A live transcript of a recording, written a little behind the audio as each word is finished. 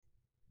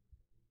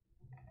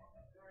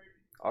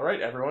All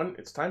right, everyone,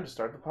 it's time to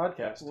start the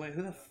podcast. Wait,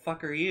 who the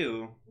fuck are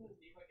you?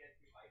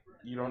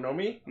 You don't know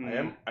me?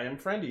 I am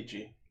Friend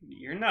Ichi.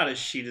 You're not as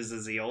sheet as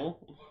Azil.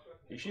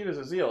 Ishida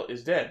Zazil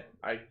is dead.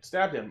 I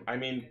stabbed him.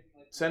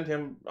 Sent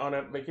him on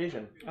a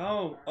vacation.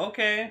 Oh,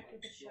 okay.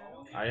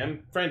 I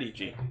am Friend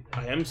Ichi.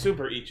 I am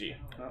Super Ichi.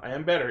 I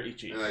am better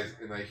Ichi.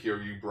 And I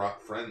hear you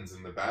brought friends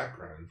in the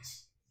background.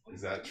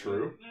 Is that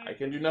true? I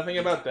can do nothing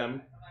about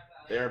them.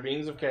 They are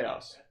beings of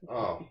chaos.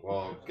 Oh,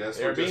 well, guess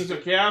They are we're beings just...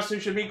 of chaos who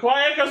should be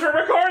quiet because we're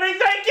recording.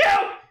 Thank you!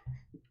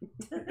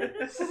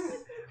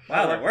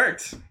 Wow, that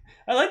worked.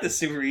 I like this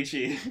Super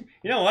Ichi.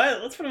 You know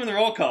what? Let's put him in the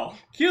roll call.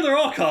 Cue the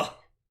roll call.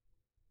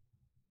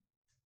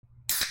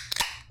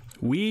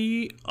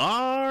 We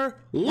are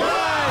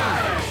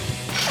live!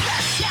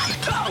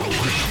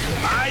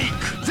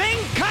 Mike!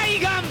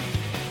 Zenkaigan!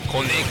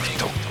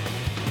 Connect.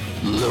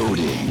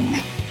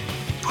 Loading.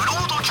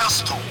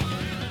 Broadcast.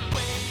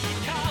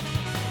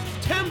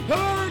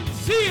 Tempered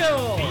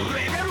Zeal!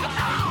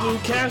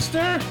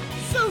 Bluecaster!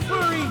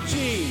 Super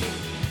Ichi!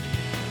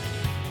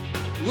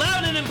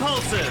 Loud and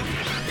impulsive.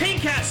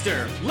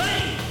 Pinkcaster.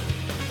 Lane.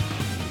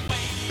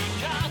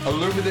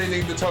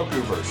 Illuminating the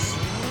Tokuverse.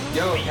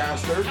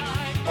 Yellowcaster.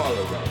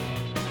 Autobot.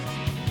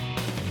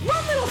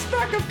 One little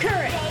spark of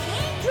courage.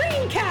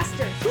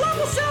 Dreamcaster.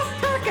 Global Self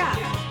Perka.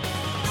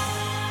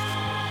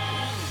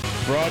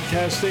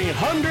 Broadcasting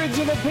hundreds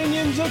of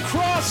opinions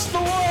across the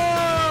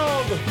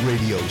world!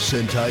 Radio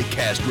Sentai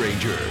Cast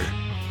Ranger.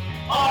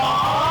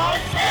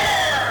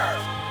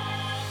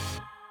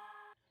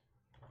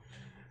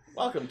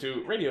 Welcome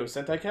to Radio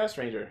Sentai Cast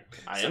Ranger.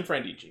 I am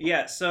Friend Ichi.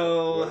 Yeah,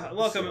 so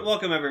What?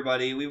 welcome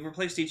everybody. We've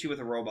replaced Ichi with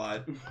a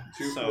robot.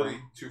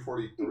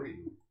 243.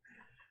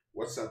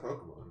 What's that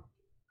Pokemon?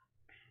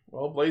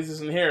 Well, Blaze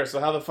isn't here, so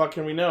how the fuck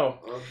can we know?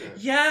 Okay.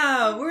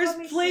 Yeah, where's Let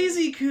me see.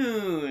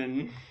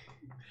 Blazy-kun?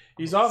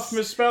 He's off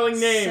misspelling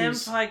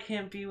names. Senpai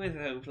can't be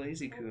without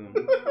Blazy-kun.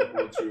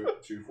 Pokemon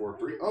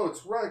 243. Oh,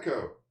 it's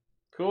Raikou.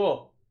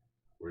 Cool.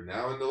 We're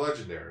now in the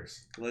Legendaries.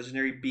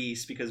 Legendary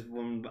beast, because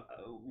when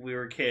we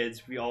were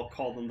kids, we all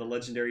called them the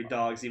legendary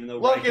dogs, even though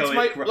Look,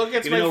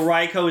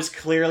 Raikou is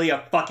clearly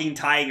a fucking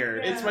tiger.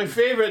 Yeah. It's my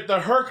favorite, the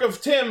Herc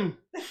of Tim.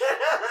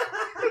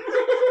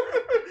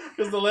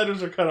 Because the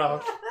letters are cut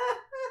off.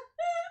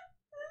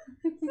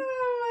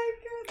 Oh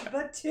my god.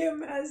 But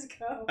Tim has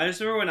come. I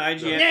just remember when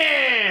IGN. I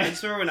Yeah!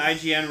 just remember when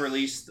IGN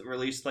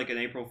released like an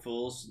April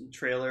Fool's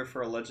trailer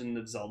for a Legend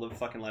of Zelda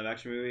fucking live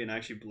action movie, and I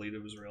actually believed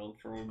it was real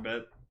for a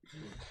bit.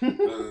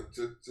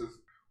 Just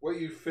what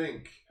you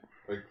think,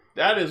 like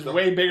That is the-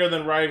 way bigger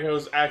than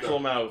Raikou's actual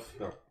No. mouth.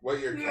 No, what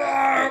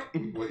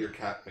your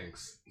cat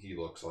thinks he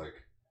looks like.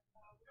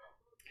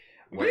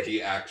 What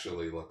he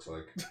actually looks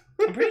like.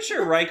 I'm pretty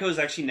sure Raikou's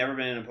actually never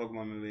been in a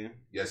Pokemon movie.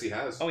 Yes, he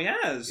has. Oh, he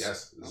has.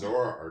 Yes,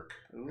 Zoroark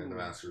Ooh. and the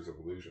Masters of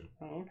Illusion.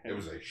 Oh, okay. It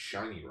was a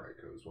shiny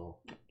Raikou as well.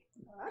 Oh,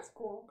 that's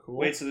cool. Cool.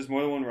 Wait, so there's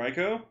more than one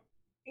Raikou?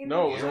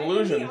 No, it was an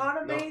illusion. In the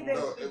anime,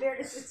 No,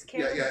 it's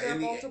canon. yeah, There are in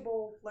the-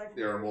 multiple legendaries.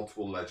 There are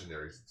multiple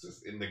legendaries. It's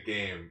just in the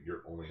game,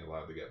 you're only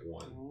allowed to get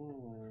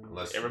one.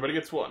 Unless Everybody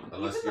gets one.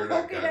 unless Even you're the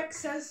that guy. Pokédex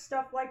says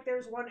stuff like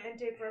there's one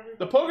Entei for every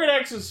The Pokemon.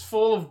 Pokédex is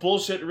full of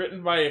bullshit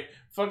written by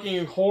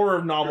fucking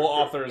horror novel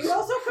authors. It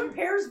also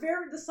compares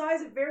the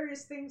size of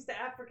various things to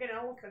African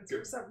elephants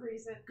for some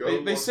reason.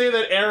 They say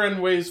that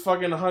Aaron weighs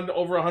fucking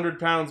over 100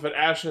 pounds, but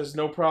Ash has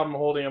no problem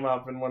holding him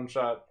up in one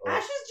shot.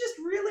 Ash is just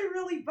really,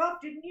 really buff.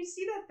 Didn't you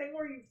see that thing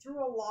where you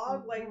threw a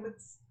log? Like,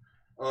 that's...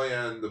 Oh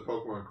yeah, and the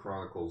Pokemon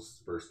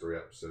Chronicles first 3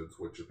 episodes,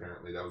 which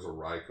apparently that was a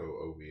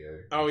Raikou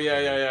OVA. Oh, yeah,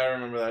 I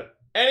remember that.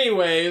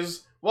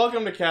 Anyways,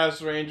 welcome to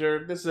Cast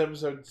Ranger. This is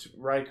episode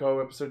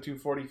Raikou, episode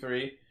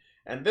 243.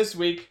 And this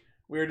week,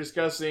 we are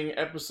discussing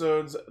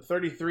episodes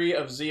 33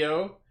 of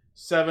Zeo,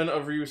 7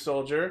 of Ryu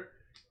Soldier,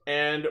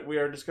 and we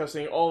are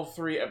discussing all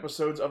 3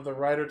 episodes of the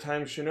Rider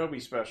Time Shinobi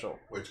special.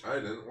 Which I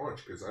didn't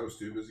watch because I was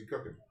too busy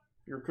cooking.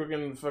 You're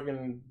cooking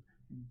fucking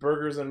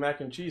burgers and mac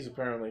and cheese,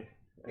 apparently.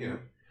 Yeah.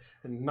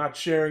 And not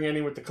sharing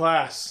any with the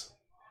class.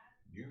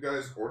 You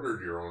guys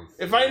ordered your own food.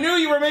 If I knew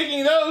you were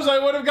making those, I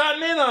would have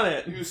gotten in on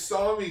it. You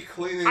saw me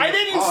cleaning I the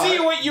didn't pot. see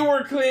what you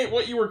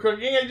were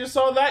cooking. I just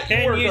saw that you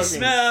were Can you cooking.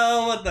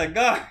 smell what the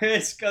gar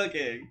is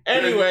cooking?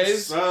 Can you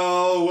Anyways,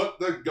 smell what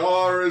the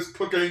Gar is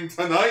cooking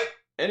tonight?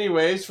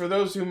 for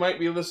those who might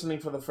be listening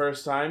for the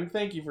first time,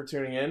 thank you for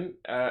tuning in.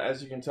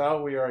 As you can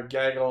tell, we are a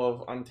gaggle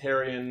of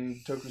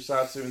Ontarian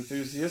tokusatsu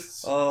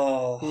enthusiasts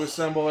Oh. who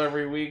assemble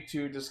every week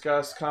to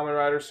discuss Kamen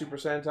Rider Super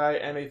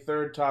Sentai and a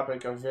third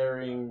topic of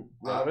varying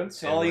relevance.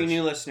 To all you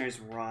new listeners,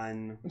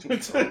 run.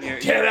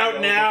 Get out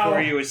now!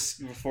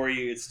 Before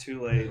you, it's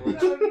too late.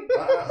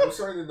 I'm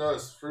starting to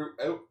notice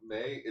throughout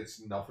May, it's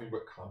nothing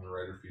but Kamen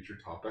Rider feature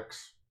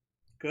topics.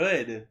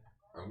 Good.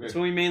 I'm That's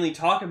gonna, what we mainly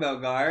talk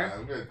about, Gar.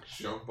 I'm gonna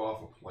jump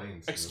off a plane.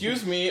 soon.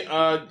 Excuse me,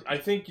 I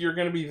think you're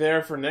going to be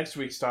there for next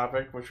week's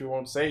topic, which we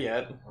won't say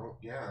yet. Oh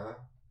yeah.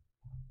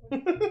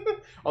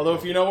 Although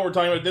if you know what we're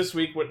talking about this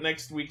week, what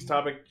next week's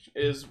topic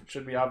is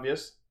should be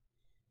obvious.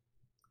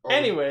 Oh,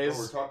 Anyways.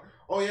 we're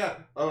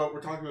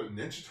talking about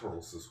Ninja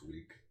Turtles this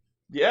week.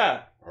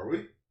 Yeah, Are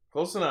we?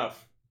 close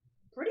enough.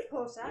 Pretty close.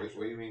 close, What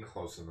actually. do you mean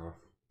close enough?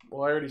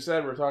 Well, I already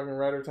said we're talking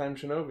Rider Time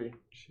Shinobi.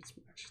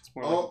 It's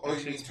more Oh,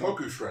 like, you mean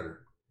Toku Shredder.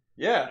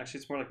 Yeah. Actually,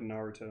 it's more like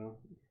Naruto.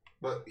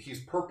 But he's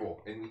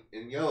purple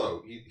and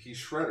yellow. He's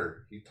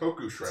Shredder. He's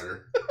Toku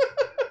Shredder.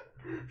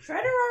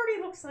 Shredder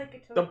already looks like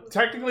a Toku.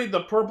 Technically,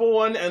 the purple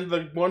one and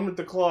the one with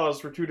the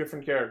claws were two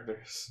different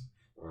characters.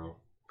 Well,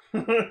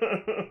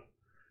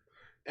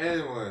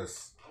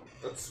 anyways,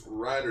 let's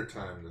Rider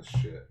Time this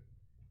shit.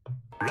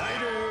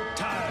 Rider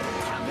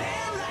time.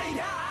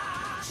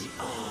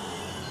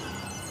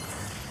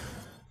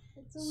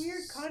 It's a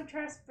weird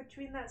contrast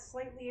between that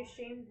slightly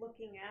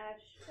ashamed-looking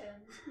Ash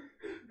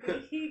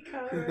and the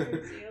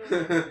color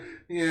Zio.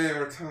 Yeah,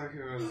 we're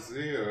talking about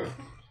Zio.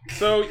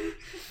 So,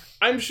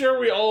 I'm sure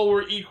we all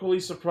were equally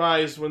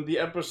surprised when the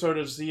episode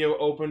of Zio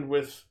opened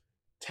with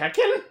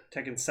Tekken?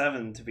 Tekken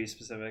 7 to be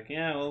specific.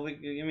 Yeah, well, I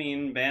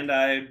mean,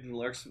 Bandai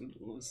works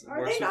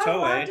Are with they not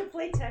allowed Toei. to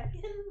play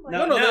Tekken? Like,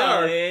 No, No, they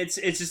are. It's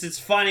just it's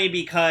funny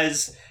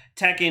because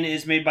Tekken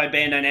is made by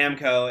Bandai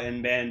Namco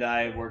and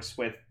Bandai works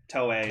with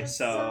Toei,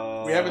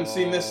 so We haven't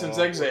seen this since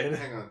Exade.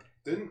 Hang on.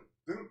 Didn't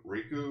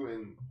Riku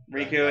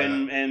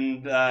and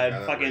and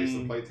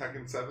fucking play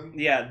Tekken 7?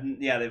 yeah,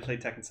 they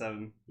played Tekken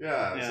 7.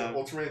 Yeah, Yeah. so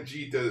Ultraman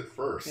G did it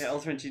first. Yeah,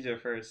 Ultimate G did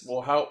it first.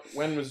 Well,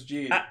 when was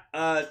G?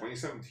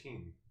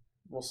 2017.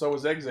 Well, so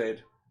was Exade.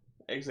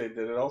 Exade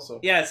did it also.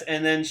 Yes,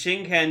 and then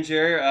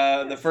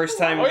Shinkenger, the first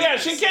time. Oh yeah,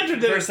 Shinkenger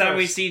did the it first time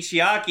we first. see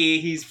Chiaki,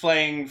 he's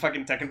playing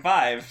fucking Tekken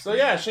 5. So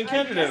yeah, I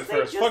Shinkenger did guess it they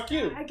first. just- Fuck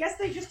you. I guess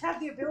they just have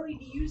the ability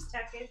to use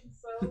Tekken,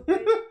 so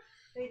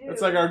they do.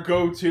 It's like our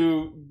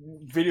go-to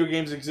video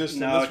games exist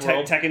No, in this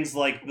world. Tekken's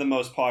like the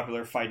most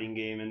popular fighting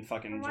game in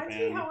fucking Reminds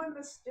me Japan. how in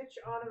the Stitch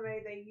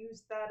anime they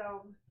used that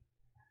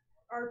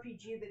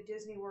RPG that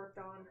Disney worked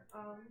on.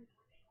 I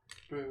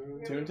forget what it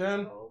was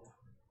Toontown? called.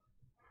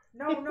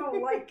 No,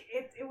 like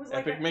it was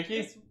like Epic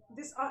Mickey?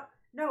 This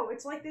no,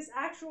 it's like this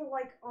actual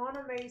like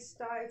anime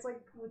style. It's like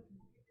with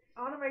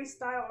anime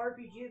style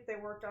RPG that they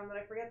worked on that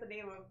I forget the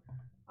name of.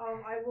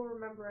 I will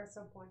remember at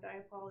some point. I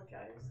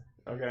apologize.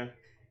 Okay.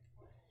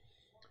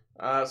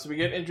 So we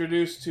get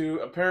introduced to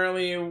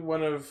apparently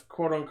one of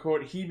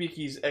quote-unquote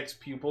Hibiki's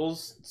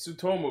ex-pupils,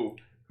 Tsutomu,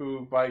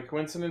 who by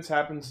coincidence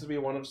happens to be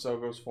one of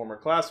Sogo's former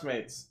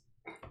classmates.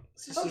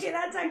 Okay,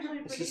 that's actually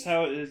It's pretty. just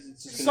how it is.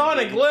 It's just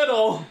Sonic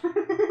Little!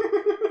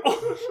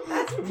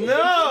 That's Pikachu's,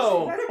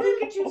 No! That's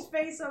Pikachu's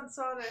face on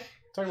Sonic.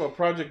 Talking about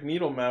Project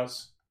Needle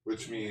Mouse.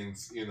 Which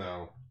means,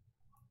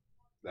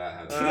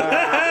 that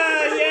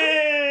had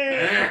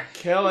Yay!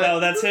 Kill it. No,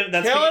 that's him.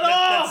 That's Kill it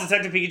all! that's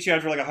Detective Pikachu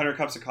after like 100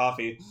 cups of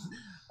coffee.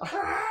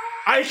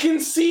 I can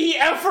see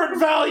effort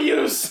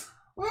values!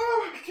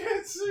 Oh, I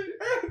can't see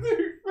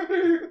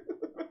anything.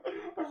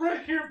 I'm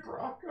right here,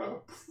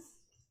 Bronco.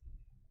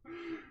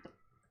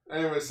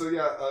 Anyway, so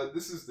yeah,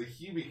 this is the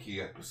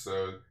Hibiki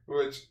episode,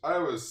 which I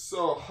was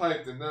so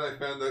hyped, and then I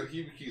found out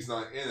Hibiki's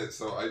not in it,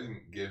 so I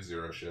didn't give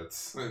zero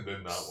shits and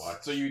did not watch.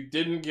 So you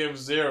didn't give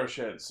zero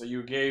shits, so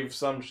you gave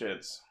some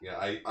shits. Yeah,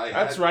 I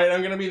That's had, right,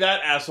 I'm gonna be that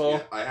asshole.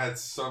 Yeah, I had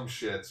some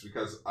shits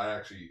because I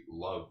actually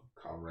love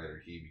Kamen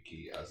Rider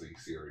Hibiki as a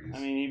series. I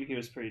mean, Hibiki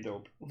was pretty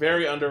dope.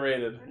 Very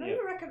underrated. I know Yeah.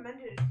 you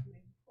recommended it to me.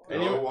 before.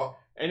 And you- Go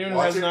Anyone who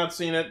Watch has it. not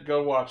seen it,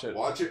 go watch it.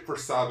 watch it for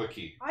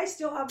Sabaki. I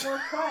still have more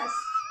quests.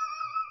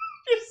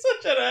 You're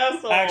such an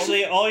asshole.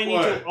 Actually, all you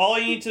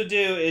What? need to do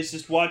is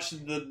just watch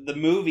the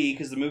movie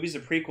because the movie's a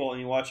prequel,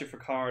 and you watch it for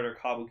Kamen Rider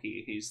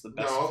Kabuki. He's the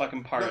best No.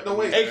 fucking part. No,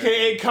 wait.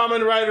 AKA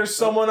Kamen Rider,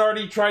 someone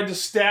already tried to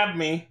stab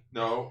me.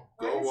 No,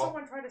 Why go did watch.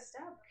 someone try to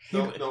stab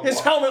me? His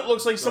wa- helmet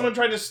looks like someone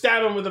tried to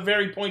stab him with a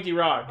very pointy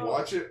rock.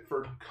 Watch it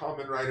for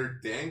Kamen Rider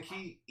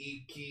Danki,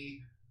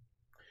 Iki.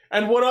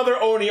 And what other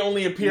Oni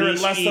only appear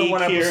in less than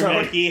one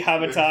episode? Kirameki,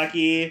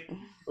 Habataki.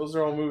 Those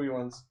are all movie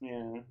ones.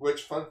 Yeah.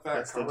 Which, fun fact,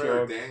 That's the Kamen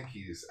Rider joke.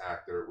 Danki's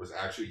actor was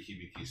actually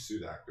Hibiki's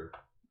suit actor.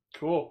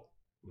 Cool.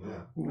 Yeah.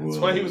 That's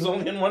why he was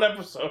only in one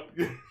episode.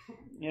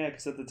 Yeah,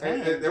 because at the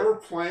time. And there were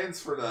plans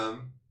for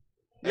them.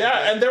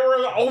 Yeah, and there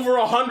were over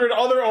 100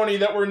 other Oni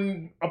that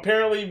were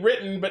apparently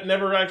written but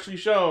never actually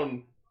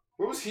shown.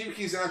 What was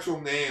Hibiki's actual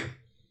name?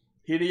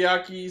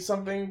 Hideaki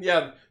something?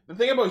 Yeah, the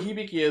thing about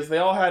Hibiki is they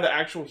all had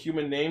actual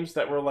human names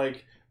that were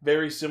like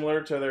very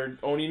similar to their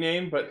Oni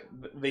name, but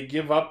they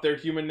give up their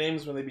human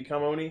names when they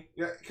become Oni.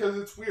 Yeah, because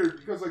it's weird,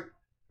 because like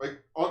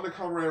on the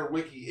Kamen Rider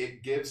wiki,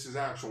 it gives his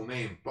actual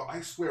name, but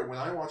I swear, when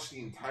I watched the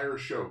entire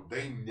show,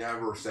 they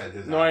never said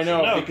his No, I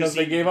know, No, because 'cause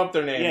they he- gave up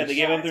their names. Yeah, they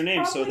gave up their it's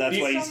names, so probably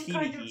that's why he's some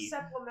kind of Hibiki.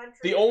 supplementary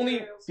The only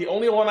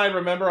material, one I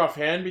remember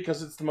offhand,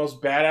 because it's the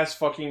most badass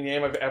fucking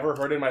name I've ever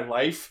heard in my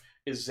life,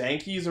 is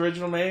Zanki's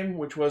original name,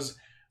 which was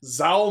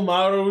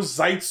Zaomaru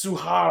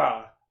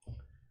Zaitsuhara.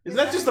 Isn't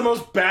that just the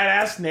most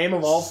badass name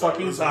of all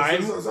fucking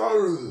time?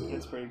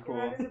 That's pretty cool.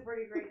 That is a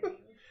pretty great name.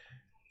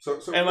 So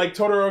And like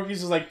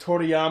Todoroki's is like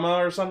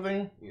Toriyama or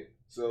something. Yeah.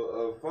 So,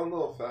 a fun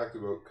little fact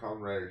about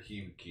Kamen Rider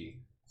Hibiki.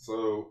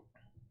 So,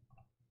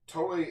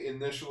 Toei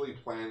initially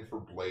planned for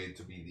Blade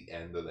to be the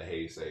end of the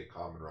Heisei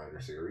Kamen Rider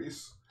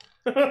series.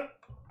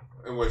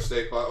 In which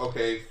they thought,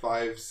 okay,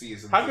 5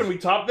 seasons. How can we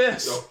top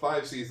this? So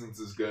 5 seasons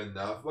is good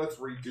enough. Let's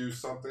redo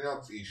something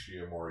else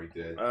Ishimori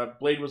did.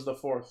 Blade was the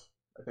 4th,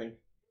 I think.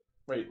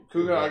 Wait,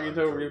 Kuga,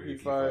 Agito, Ryuki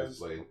 5.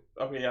 Blade.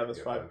 Okay, yeah, that's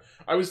Yeah, 5.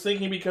 I was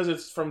thinking because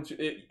it's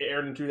it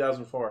aired in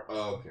 2004.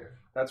 Oh, okay.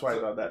 That's why I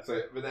thought that.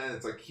 So, but then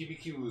it's like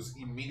Hibiki was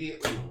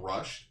immediately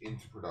rushed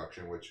into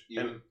production, which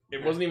even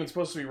It wasn't even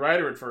supposed to be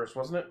Rider at first,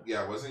 wasn't it?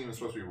 Yeah, it wasn't even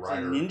supposed to be It's a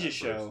Rider. ninja at first.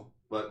 show.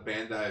 But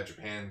Bandai of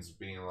Japan's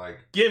being like,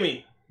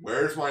 Gimme!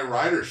 "Where's my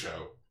Rider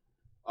show?"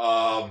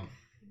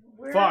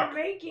 We're Fuck.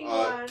 making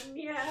one,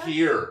 yeah.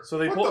 Here. So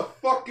they what pulled- the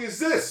fuck is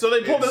this? So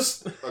they pulled It's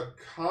this. a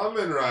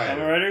Kamen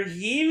Rider. Kamen Rider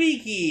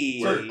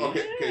Hibiki. Where-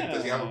 okay,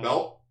 does he have a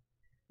belt?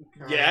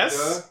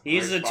 Yes. He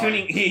uses Alright, a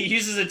tuning. fine. He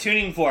uses a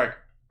tuning fork.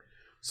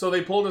 So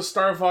they pulled a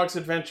Star Fox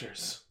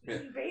Adventures. Yeah.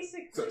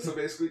 Basically, So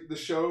basically, the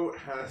show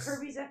has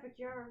Kirby's Epic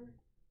Yarn.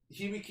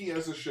 Hibiki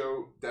as a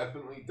show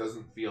definitely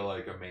doesn't feel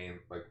like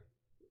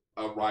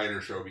a rider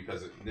show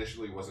because it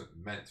initially wasn't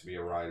meant to be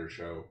a rider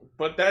show.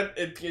 But that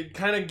it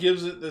kind of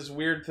gives it this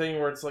weird thing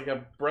where it's like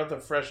a breath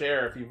of fresh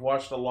air. If you've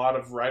watched a lot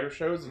of Rider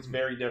shows, it's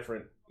very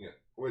different.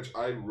 Which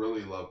I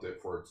really loved it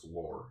for its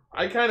lore.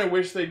 I kind of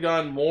wish they'd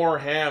gone more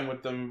ham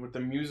with the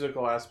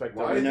musical aspect of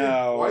Why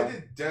it. why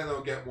did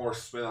Deno get more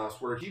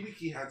spin-offs where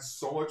Hibiki had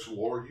so much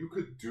lore you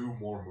could do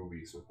more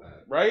movies with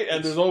that? Right?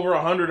 And there's over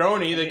 100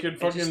 Oni. They could It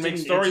fucking just make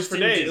didn't- stories it just for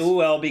didn't days. do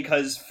well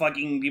because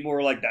fucking people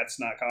were like, "That's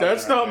not." Kamen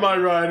That's not Rider." my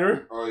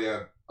Rider. Oh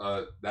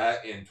yeah,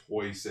 that and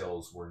toy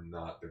sales were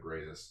not the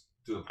greatest.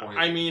 To the point.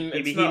 I mean,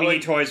 it's Hibiki not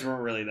like toys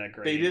weren't really that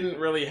great. they didn't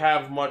really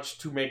have much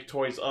to make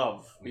toys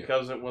of Yeah.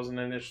 because it wasn't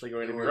initially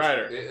going to in be which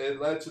Rider.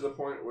 it led to the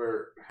point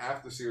where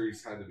half the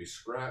series had to be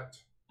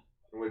scrapped,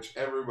 in which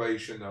everybody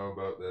should know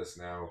about this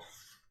now.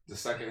 The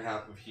second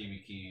half of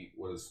Hibiki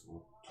was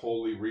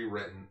totally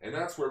rewritten, and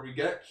that's where we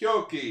get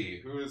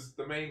Kyoki, who is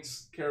the main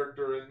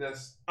character in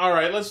this. All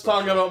right, let's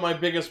talk about my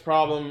biggest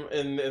problem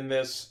in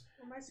this.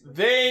 Am I supposed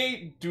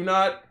They do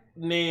not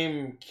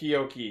name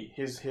Kyoki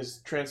his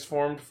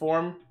transformed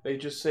form. They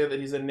just say that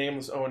he's a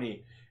nameless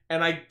Oni.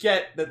 And I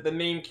get that the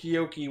name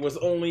Kyoki was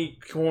only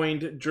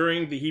coined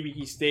during the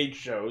Hibiki stage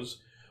shows,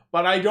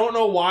 but I don't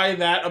know why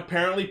that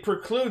apparently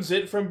precludes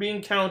it from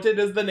being counted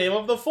as the name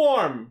of the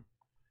form.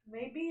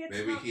 Maybe it's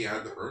Maybe not he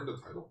had to true. earn the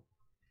title.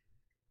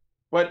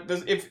 But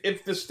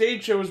if the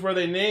stage shows where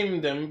they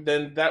named him,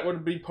 then that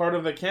would be part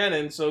of the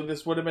canon, so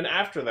this would have been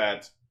after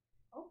that.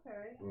 Okay.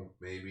 Well,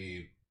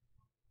 maybe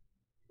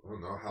I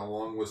don't know how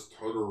long was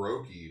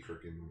Todoroki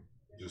freaking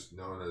just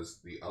known as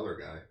the other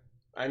guy.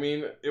 I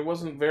mean, it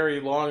wasn't very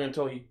long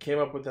until he came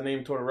up with the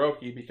name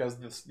Todoroki, because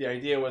the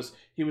idea was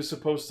he was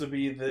supposed to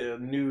be the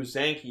new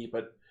Zanki,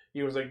 but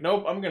he was like,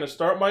 nope, I'm going to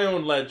start my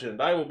own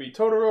legend. I will be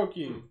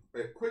Todoroki.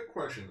 A quick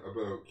question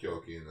about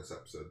Kyoki in this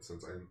episode,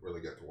 since I didn't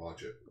really get to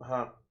watch it.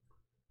 Uh-huh.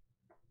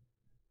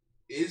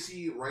 Is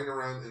he running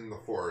around in the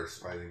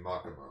forest fighting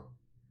Makamo?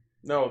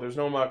 No, there's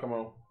no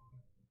Makamo.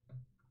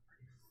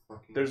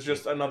 Fucking There's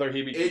just another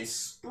Hibiki. It's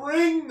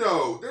spring,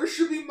 though! There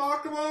should be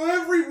Makamo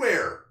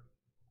everywhere!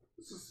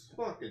 This is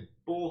fucking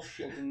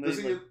bullshit. Well, then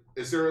Does they, he,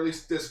 is there at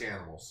least disc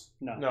animals?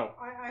 No. No.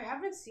 I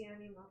haven't seen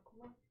any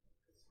Makuma.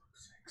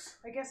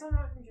 I guess I'm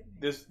not in Japan.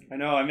 This I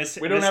know. I miss.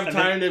 we don't have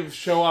time to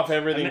show off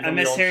everything. I from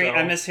miss the old hearing. show.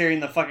 I miss hearing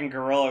the fucking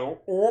gorilla.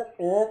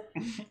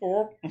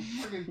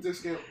 Fucking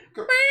disc animals.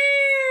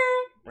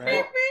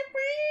 Right?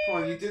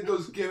 Come on, you did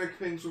those gimmick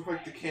things with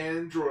like the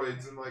can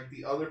droids and like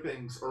the other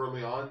things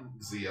early on,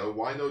 Zio.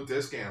 Why no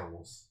disc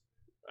animals?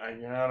 I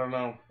don't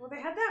know. Well,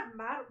 they had that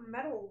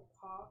metal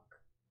hawk.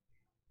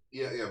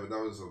 Yeah, but that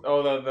was a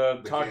Oh, the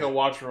The Taka can.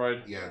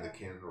 Watchroid. yeah, the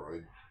can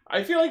droid.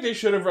 I feel like they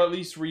should have at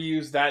least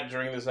reused that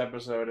during this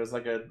episode as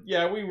like a,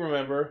 yeah, we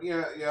remember.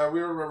 Yeah,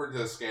 we remember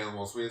disc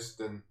animals. We just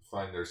didn't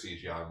find their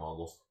CGI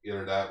models.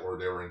 Either that or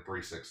they were in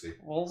 360.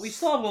 Well, we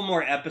still have one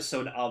more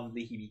episode of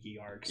the Hibiki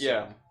arc. So.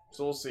 Yeah.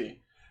 So we'll see.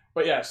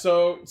 But yeah,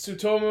 so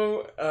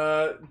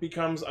Tsutomu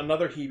becomes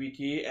another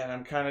Hibiki, and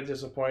I'm kind of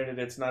disappointed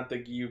it's not the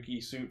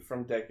Gyuki suit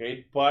from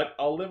Decade, but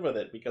I'll live with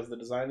it because the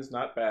design is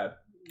not bad.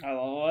 I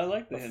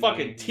like The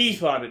fucking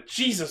teeth on it,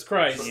 Jesus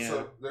Christ! So, Yeah.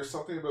 so there's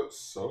something about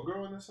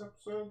Sogo in this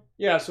episode?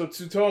 Yeah, so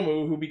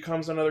Tsutomu, who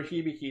becomes another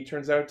Hibiki,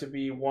 turns out to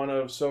be one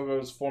of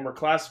Sogo's former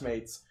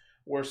classmates.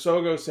 Where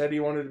Sogo said he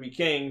wanted to be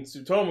king,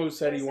 Tsutomu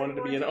said he wanted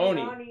to be an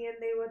Oni. And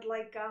they would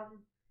like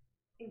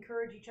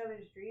encourage each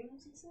other's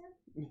dreams. He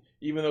said.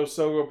 Even though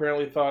Sogo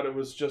apparently thought it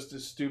was just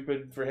as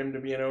stupid for him to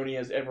be an Oni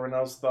as everyone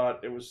else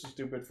thought it was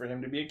stupid for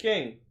him to be a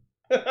king.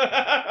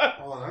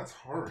 Oh, that's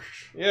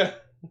harsh. Yeah.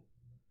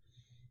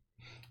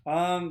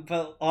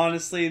 But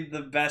honestly,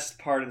 the best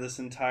part of this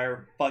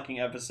entire fucking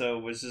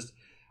episode was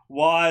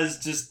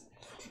Waz.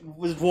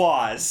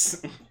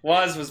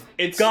 Waz was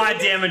It's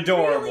goddamn Really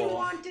adorable.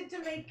 wanted to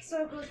make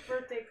Sogo's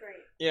birthday great.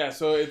 Yeah,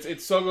 so it's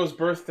Sogo's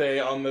birthday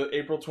on the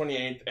April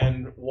 28th,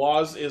 and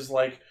Waz is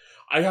like,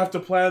 I have to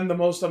plan the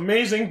most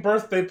amazing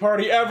birthday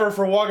party ever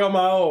for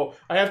Wagamao.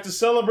 I have to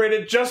celebrate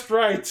it just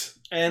right.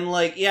 And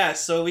like, yeah,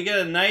 so we get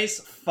a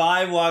nice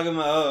 5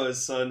 Wagama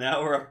O's, so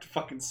now we're up to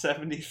fucking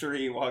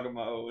 73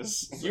 Wagama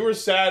O's. You were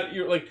sad.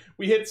 You were like,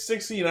 we hit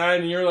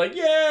 69, and you're like,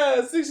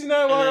 yeah,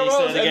 69 And then he said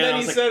Wagamos. it again, And I then he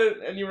was like- said it,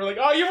 and you were like,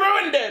 oh, you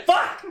ruined it.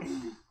 Fuck!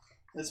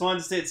 I just wanted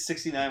to say it's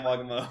 69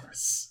 Wagama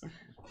O's.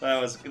 That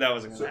wasn't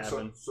gonna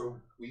happen. So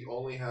we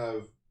only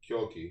have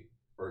Kyoki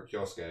or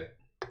Kyosuke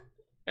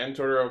And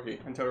Todoroki.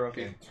 And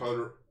Todoroki. and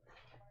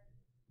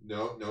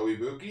No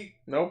Ibuki.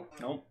 Nope.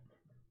 Nope.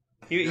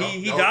 He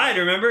No. died,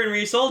 remember, in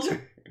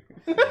Re-Soldier?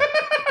 That's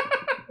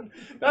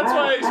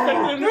why I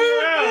expected him to be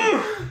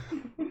around.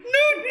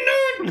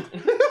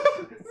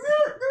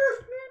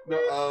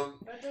 No,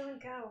 That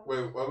doesn't count.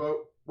 wait,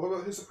 what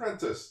about his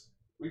apprentice?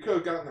 We could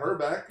have gotten her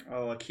back.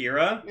 Oh,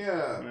 Akira?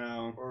 Yeah.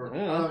 No. Or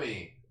Mm.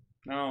 Ami.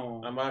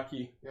 No.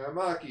 Amaki. Yeah,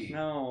 Maki.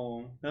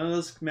 No. None of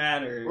those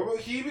matter. What about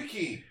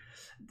Hibiki?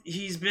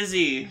 He's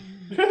busy.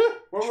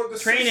 What about the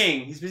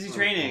Training. He's busy sis-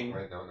 training. Oh,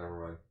 wait, no, never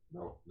mind.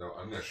 No,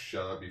 I'm gonna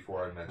shut up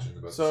before I mention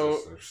about So- the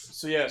sisters.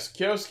 So yes,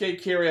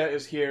 Kyosuke Kiriya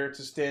is here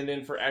to stand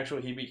in for actual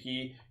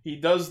Hibiki. He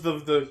does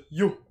the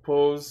you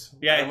pose.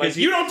 Yeah, I'm like, 'cause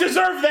he- you don't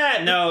deserve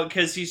that. No,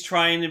 because he's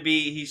trying to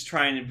be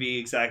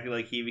exactly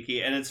like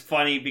Hibiki, and it's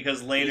funny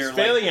because later he's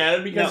failing at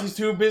it because No. he's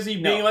too busy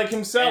No. being like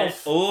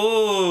himself.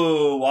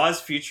 Oh,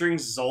 Waz featuring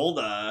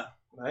Zolda.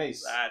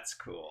 Nice. That's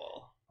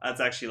cool.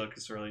 That's actually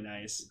looks really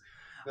nice.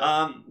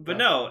 Yeah. But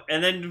no,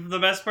 and then the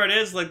best part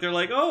is like they're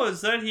like, "Oh, is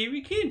that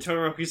Hibiki?" And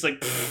Todoroki's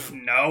like,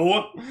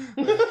 "No."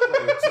 Wait,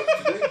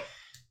 so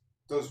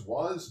does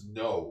Waz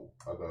know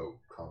about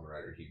Kamen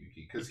Rider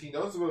Hibiki? Because he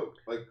knows about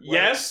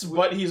Yes,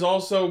 but he's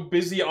also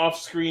busy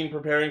off screen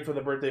preparing for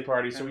the birthday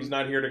party, so he's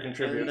not here to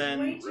contribute. And then-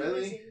 Way too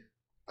Really? busy.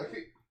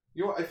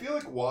 I feel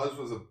like Waz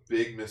was a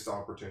big missed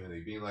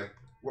opportunity, being like,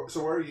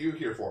 so what are you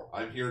here for?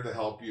 I'm here to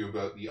help you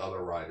about the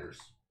other riders.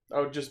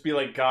 Oh, just be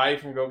like Guy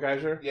from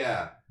Gokaiger?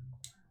 Yeah,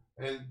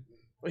 and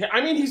Yeah,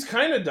 I mean, he's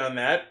kind of done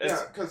that.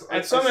 yeah, because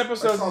At some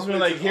episodes, he's been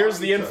like, here's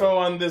the info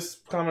on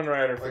this Kamen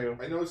Rider for you.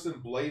 I noticed in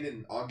Blade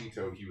and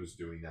Agito he was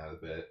doing that a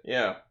bit,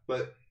 Yeah.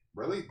 but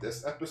really,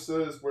 this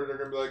episode is where they're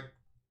gonna be like,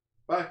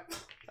 bye.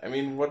 I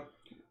mean,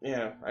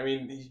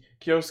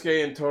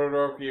 Kyosuke and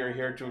Todoroki are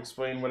here to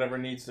explain whatever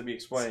needs to be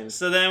explained.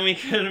 So then we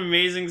get an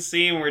amazing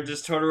scene where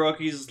just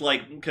Todoroki's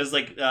like, because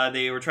like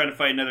they were trying to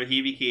fight another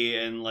Hibiki,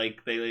 and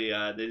like they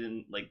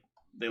didn't like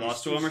they He's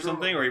lost to too him or strong.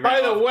 something, or he By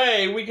ran the off.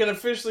 way, we can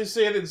officially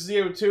say that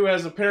Zeo2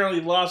 has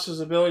apparently lost his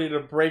ability to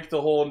break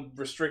the whole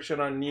restriction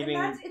on needing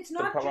And it's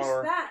not the just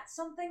power. that.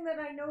 Something that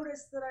I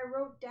noticed that I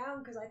wrote down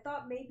because I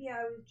thought maybe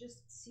I was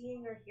just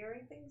seeing or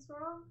hearing things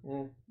wrong.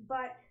 Mm.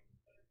 But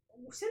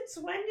since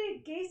when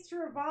did Gates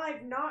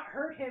Revive not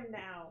hurt him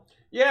now?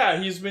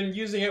 Yeah, he's been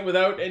using it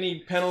without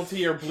any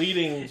penalty or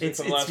bleeding since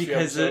the last few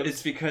episodes.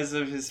 it's because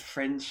of his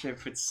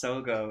friendship with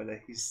Sogo that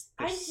he's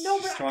I know,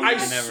 but stronger I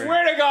than ever.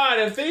 swear to God,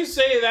 if they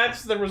say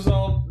that's the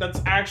result, that's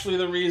actually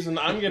the reason,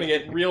 I'm gonna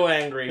get real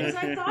angry. Because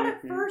I thought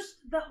at first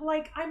that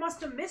like I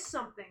must have missed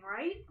something,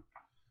 right?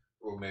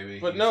 Well, maybe.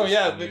 But he's no, just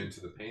yeah, immune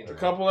to the pain. A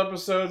couple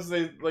episodes,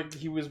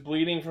 he was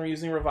bleeding from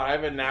using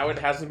Revive, and now it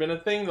hasn't been a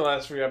thing the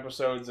last few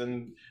episodes,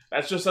 and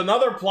that's just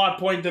another plot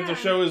point that the Yeah.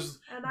 show is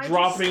And I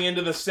dropping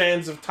into the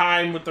sands of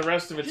time with the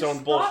rest of its just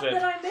own thought bullshit.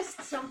 that I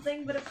missed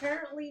something, but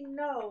apparently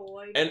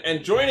no.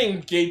 And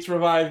joining Gates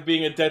Revive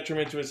being a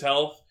detriment to his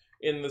health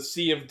in the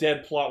sea of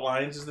dead plot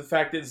lines is the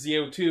fact that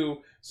Zeo2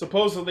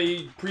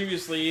 supposedly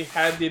previously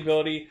had the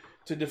ability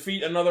to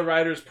defeat another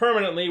riders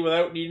permanently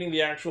without needing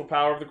the actual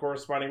power of the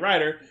corresponding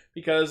rider,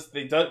 because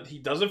he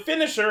does a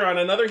finisher on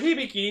another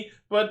Hibiki,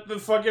 but the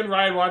fucking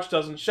ride watch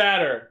doesn't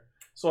shatter.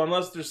 So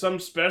unless there's some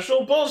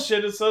special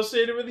bullshit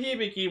associated with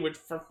Hibiki, which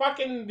for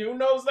fucking who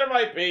knows there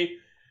might be,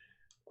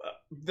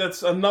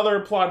 that's another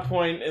plot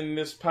point in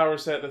this power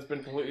set that's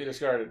been completely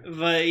discarded.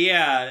 But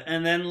yeah,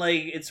 and then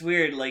like it's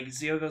weird. Like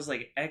Zeo goes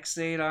like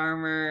X8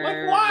 armor.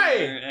 Like, why?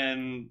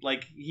 And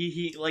like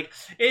he like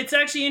it's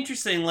actually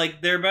interesting.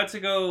 Like they're about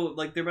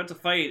to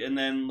fight, and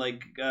then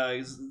like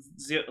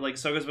Zeo, like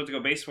Sogo's about to go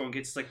base form.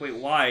 Gets like, wait,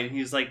 why? And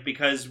he's like,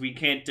 because we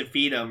can't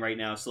defeat him right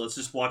now. So let's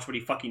just watch what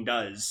he fucking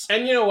does.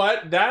 And you know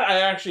what? That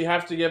I actually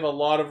have to give a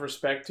lot of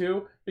respect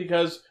to,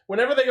 because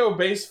whenever they go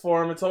base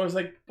form, it's always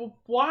like, well,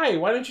 why?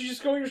 Why don't you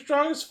just go your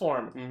strongest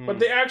form? Mhm. But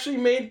they actually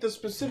made the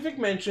specific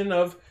mention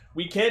of,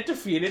 we can't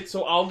defeat it,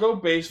 so I'll go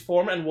base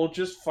form and we'll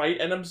just fight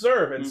and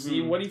observe and see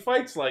Mhm. what he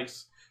fights like.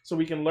 So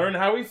we can learn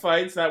how he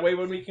fights, that way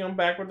when we come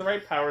back with the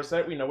right power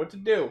set, we know what to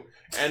do.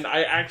 And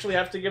I actually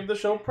have to give the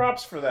show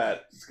props for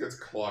that. Just gets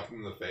clocked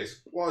in the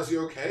face. Was he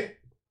okay?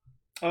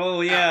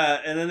 Oh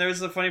yeah, and then there's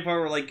the funny part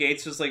where like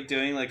Gates was like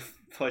doing like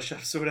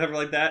push-ups or whatever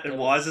like that, and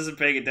Waz isn't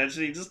paying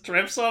attention. He just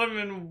trips on him,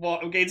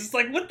 and Gates is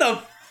like, "What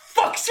the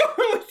fuck's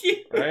wrong with you?"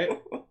 Right.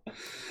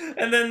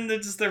 And then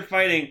they're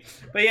fighting.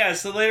 But yeah,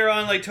 so later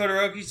on, like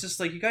Todoroki's just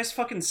like, "You guys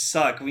fucking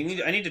suck. I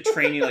need to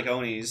train you like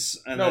Onis."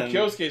 And No, then,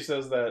 Kyosuke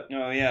says that.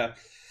 Oh yeah.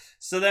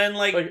 So then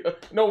like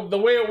No, the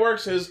way it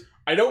works is,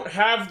 I don't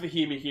have the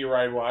Hibiki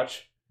ride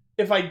watch.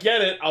 if I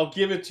get it, I'll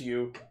give it to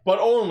you, but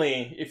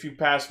only if you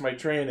pass my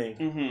training.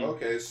 Mm-hmm.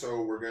 Okay,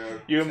 so we're gonna.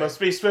 You must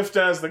be swift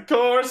as the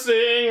coursing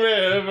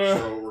river.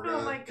 So we're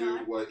Oh my gonna do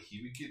God. what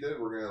Hibiki did.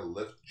 We're gonna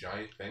lift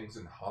giant things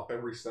and hop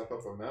every step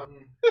up a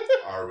mountain.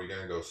 Are we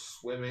gonna go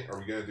swimming? Are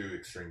we gonna do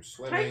extreme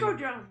swimming? Taiko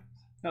drum.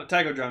 No,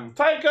 Taiko Drum.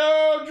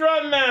 Taiko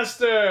Drum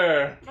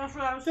Master! That's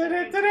what I was thinking.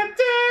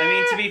 I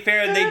mean, to be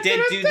fair, they did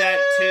do that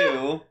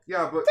too.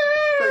 Yeah, but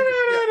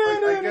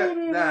I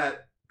get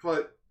that,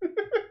 but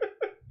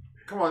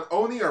come on,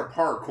 Oni are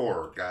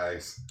parkour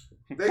guys.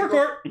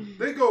 Parkour.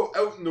 They go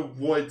out in the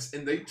woods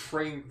and they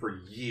train for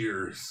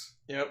years.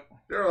 Yep.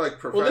 They're like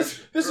Well,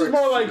 professional. this is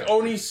more like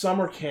Oni's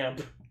summer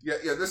camp. Yeah.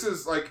 This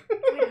is like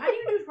Wait, how do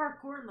you do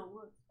parkour in the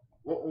woods?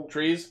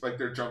 Trees? like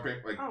they're jumping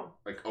Oh.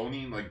 like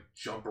Oni like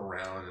jump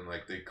around and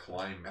like they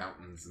climb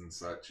mountains and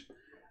such,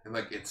 and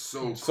like it's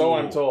so cool. So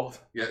I'm told.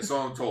 Yeah, so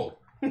I'm told.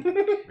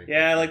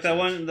 Yeah, like that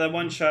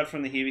one shot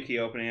from the Hibiki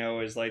opening I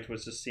always liked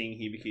was just seeing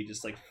Hibiki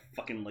just like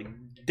fucking like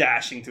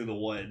dashing through the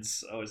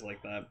woods. I always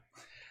like that.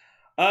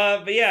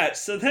 But yeah,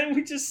 so then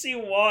we just see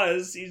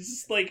Waz. He's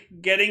just like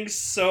getting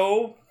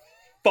so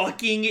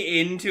fucking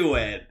into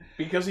it.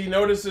 Because he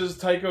notices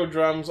taiko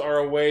drums are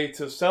a way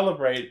to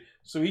celebrate,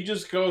 so he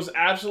just goes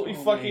absolutely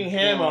Oh fucking my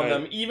ham on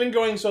God. them, even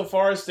going so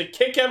far as to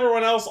kick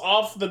everyone else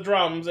off the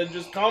drums and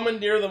just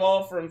commandeer them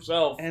all for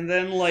himself. And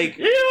then like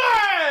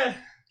Eli!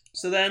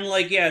 so then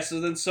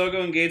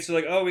Sogo and Gates are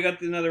like, oh, we got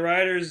the other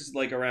riders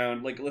like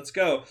around, like let's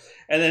go.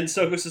 And then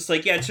Sogo's just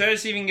like, yeah, try to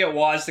see if you can get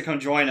Waz to come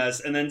join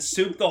us. And then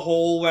Soup the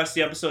whole rest of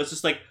the episode is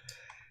just like,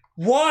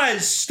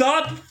 Waz,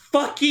 stop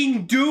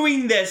fucking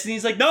doing this. And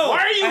he's like, no, Why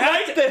are you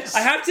like this? I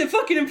have to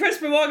fucking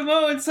impress my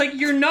Wagamo. And it's like,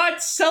 you're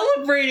not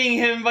celebrating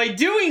him by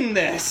doing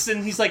this.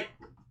 And he's like,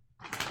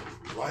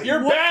 Why?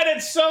 You're bad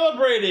at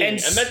celebrating,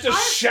 And and that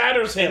just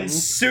shatters him. and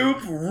Soup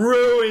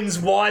ruins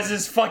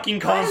Waz's fucking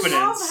confidence.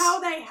 I love how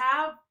they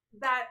have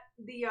that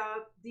the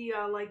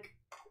like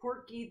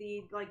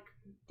quirky the like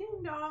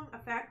ding dong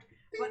effect,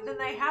 but then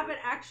they have it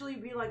actually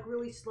be like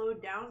really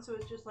slowed down, so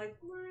it's just like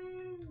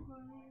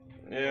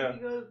Yeah. he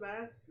goes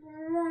back.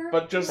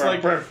 But just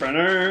like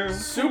Soup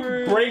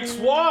Soup breaks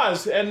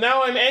Waz, and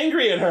now I'm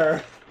angry at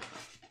her.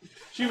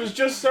 She was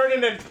just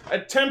starting to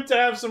attempt to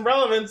have some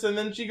relevance, and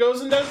then she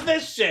goes and does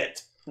this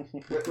shit.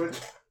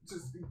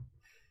 Just,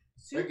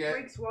 Soup Again.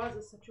 breaks Waz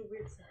is such a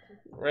weird sentence.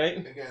 Right?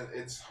 again,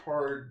 it's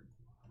hard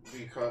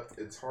because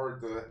it's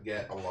hard to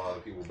get a lot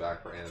of people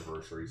back for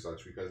anniversary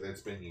such because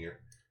it's been a year.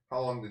 How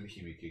long did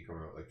Hibiki come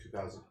out? Like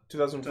 2000?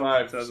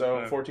 2005, so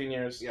 2005. 14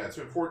 years. Yeah, it's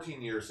been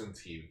 14 years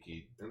since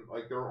Hibiki, and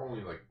like there were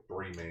only like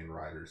 3 main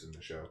riders in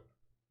the show.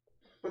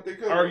 But they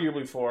could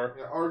Arguably 4.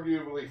 Yeah,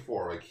 arguably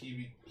 4. Like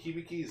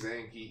Hibiki,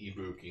 Zanki,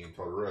 Ibuki, and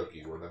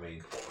Todoroki were the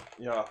main 4.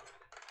 Yeah.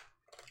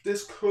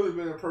 This could have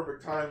been a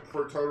perfect time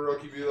for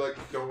Todoroki to be like,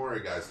 "Don't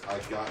worry, guys, I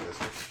got this."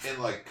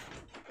 And like,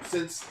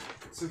 since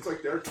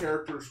like their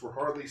characters were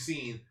hardly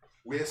seen,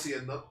 we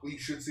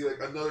should see like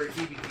another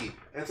Hibiki,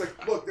 and it's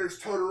like, look, there's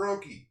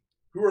Todoroki.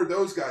 Who are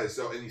those guys?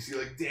 So, and you see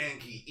like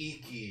Danki,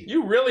 Iki.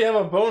 You really have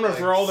a boner Like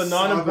for all the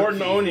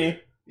non-important Sabaki. Oni.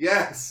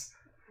 Yes,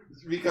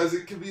 because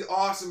it can be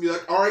awesome. Be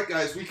like, all right,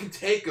 guys, we can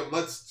take them.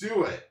 Let's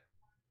do it.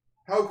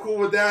 How cool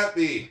would that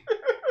be?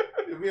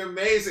 It'd be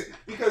amazing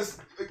because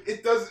like,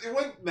 it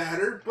wouldn't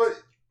matter, but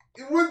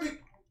it would be.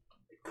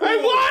 Cool. I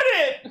want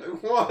it!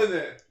 I want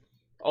it.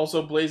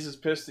 Also, Blaze is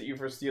pissed at you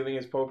for stealing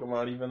his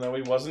Pokemon, even though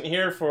he wasn't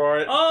here for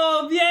it.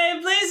 Oh,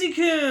 yay,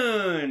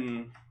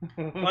 Blazicoon!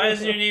 Why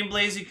isn't your name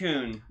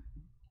Blazicoon?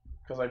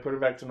 Because I put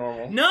it back to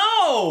normal.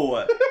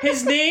 No!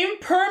 His name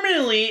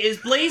permanently is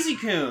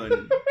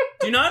Blazicoon.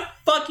 Do not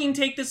fucking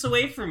take this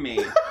away from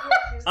me.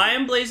 I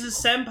am Blaze's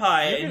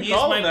senpai, You and can he is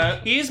call him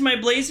that. he is my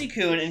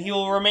Blazicoon, and he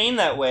will remain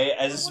that way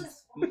as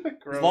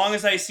long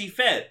as I see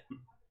fit.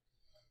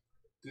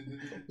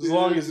 As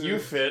long as you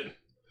fit.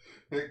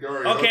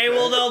 Okay,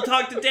 well, they'll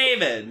talk to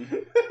David.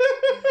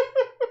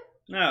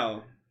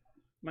 No.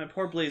 My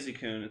poor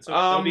Blazicoon.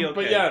 It'll be okay.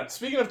 But yeah,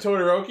 speaking of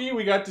Todoroki,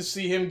 we got to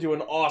see him do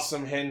an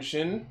awesome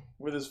henshin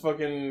with his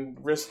fucking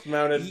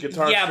wrist-mounted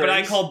guitar Yeah, but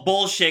I strings. call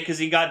bullshit because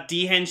he got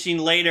de-henching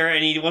later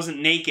and he wasn't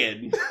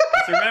naked.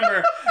 So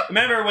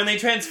remember when they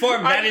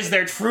transform, that is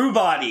their true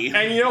body.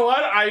 And you know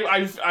what?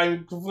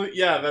 I'm complete.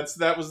 Yeah,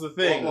 that was the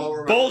thing.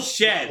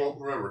 Bullshit. Well,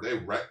 remember, they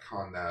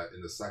retconned that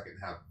in the second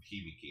half of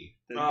Hibiki.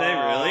 Did they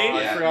really?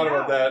 I Yeah. forgot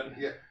about that.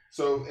 Yeah.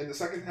 So in the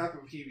second half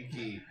of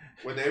Hibiki,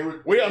 when they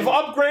were We have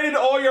upgraded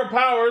all your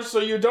powers, so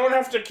you don't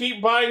have to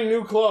keep buying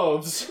new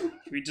clothes.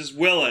 We just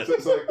will it.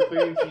 So like the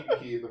thing in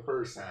Hibiki in the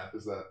first half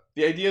is that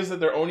The idea is that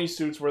their Oni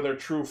suits were their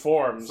true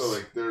forms. so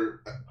like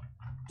they're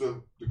the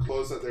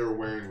clothes that they were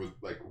wearing would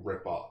like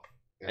rip off.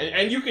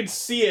 and you could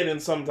see it in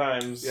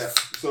sometimes. Yeah,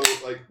 so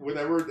like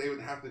whenever they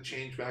would have to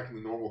change back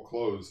into normal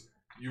clothes,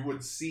 you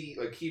would see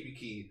like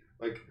Hibiki,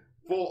 like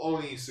full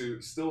Oni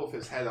suit, still with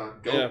his head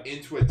on, go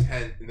into a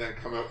tent and then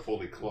come out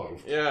fully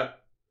clothed. Yeah.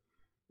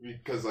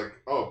 Because like,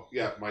 oh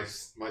yeah, my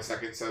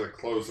second set of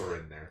clothes are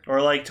in there.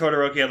 Or like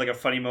Todoroki had like a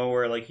funny moment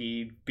where like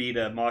he beat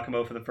a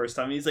Makamo for the first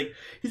time. And he's like,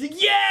 yeah,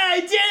 I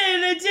did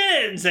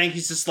it. And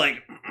Zanki's just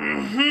like,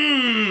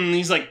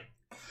 He's like,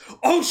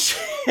 oh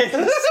shit,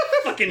 he's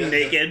fucking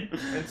naked.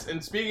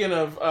 And speaking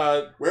of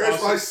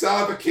Where's my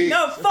Sabaki?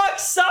 No, fuck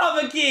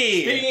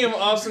Sabaki! speaking of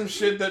awesome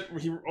shit that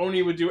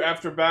Oni would do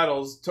after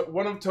battles,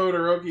 one of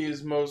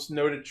Todoroki's most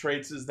noted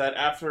traits is that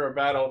after a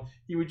battle,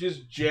 he would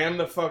just jam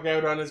the fuck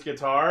out on his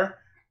guitar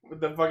with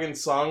the fucking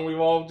song we've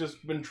all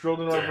just been drilled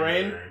into our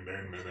brain.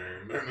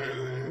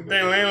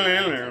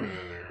 And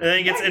then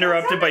he gets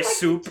interrupted by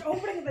Soup. The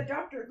opening of the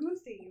Doctor Who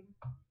theme.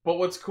 But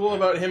what's cool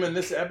about him in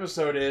this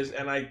episode is,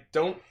 and I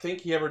don't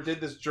think he ever did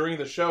this during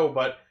the show,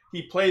 but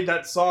he played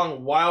that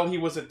song while he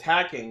was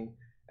attacking,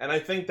 and I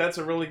think that's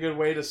a really good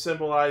way to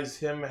symbolize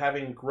him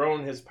having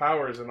grown his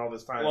powers in all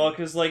this time. Well,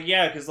 because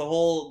the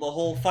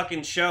whole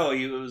fucking show,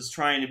 he was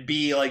trying to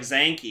be like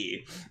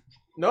Zanky.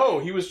 No,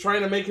 he was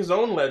trying to make his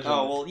own legend.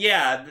 Oh well,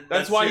 yeah.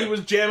 That's why he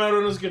was jamming out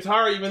on his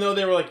guitar, even though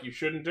they were like, "You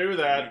shouldn't do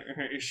that.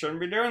 You shouldn't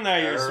be doing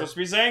that. You're supposed to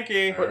be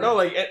Zanky." But no,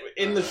 like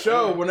in the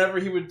show, whenever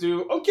he would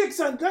do "Oh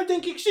Kick-san,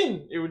 Gaiden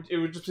Kick-shin," it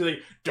would just be like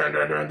dun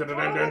dun dun dun dun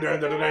dun dun dun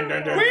dun dun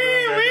dun dun.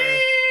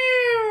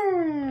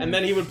 And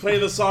then he would play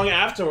the song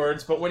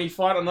afterwards. But when he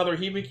fought another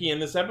Hibiki in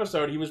this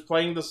episode, he was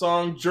playing the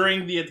song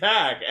during the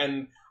attack,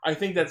 and I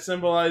think that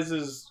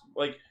symbolizes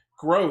like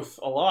growth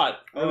a lot.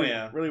 Oh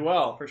yeah, really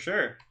well for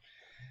sure.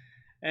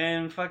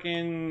 And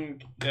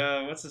fucking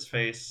what's his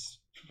face?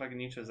 Fucking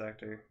Yuto's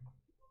actor.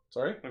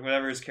 Sorry, like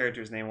whatever his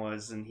character's name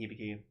was in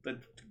Hibiki.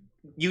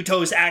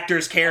 Yuto's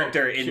actor's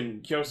character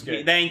in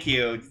Kyosuke. Thank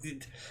you.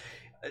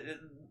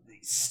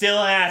 Still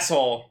an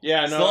asshole.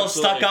 Yeah, no, still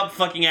absolutely. stuck up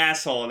fucking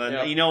asshole. And then,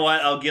 Yep. You know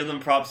what? I'll give them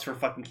props for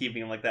fucking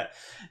keeping him like that.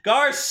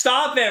 Gar,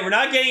 stop it! We're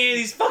not getting any of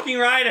these fucking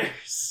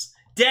riders.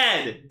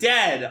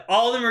 Dead.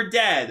 All of them are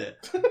dead.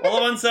 All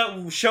the ones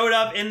that showed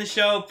up in the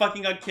show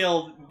fucking got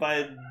killed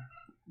by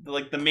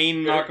the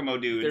main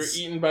Naruto dudes.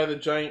 They're eaten by the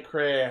giant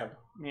crab.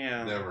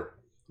 Yeah. Never.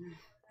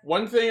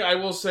 One thing I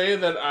will say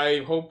that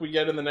I hope we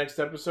get in the next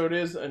episode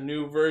is a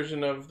new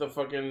version of the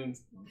fucking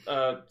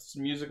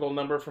musical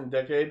number from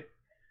Decade.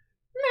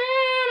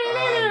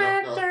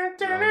 No,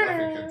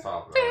 nothing can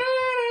top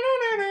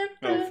that.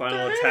 Oh,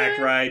 Final Attack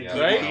Ride. Yeah,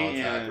 Right? Final Attack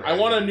Yeah. Ride. I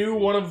want a new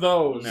one of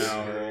those.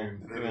 No,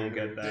 we won't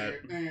get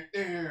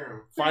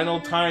that. Final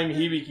Time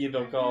Hibiki,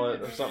 they'll call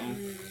it, or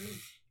something.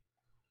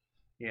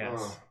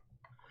 Yes.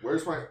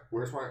 Where's my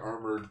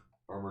armored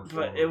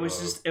But it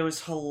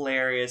was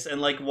hilarious,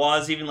 and like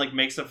Waz even like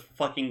makes a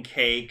fucking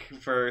cake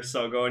for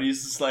Sogo, and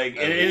he's just like,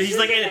 and he's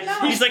like in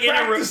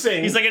a room,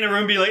 practicing. he's like in a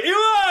room, being like,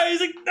 "Ew!" He's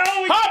like, "No,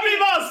 we Happy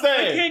I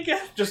birthday! can't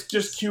get."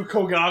 Just cue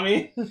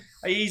Kogami.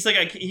 He's like,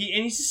 and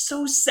he's just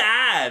so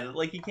sad,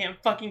 like he can't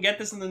fucking get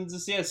this, and then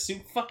just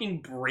Soup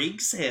fucking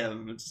breaks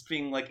him, just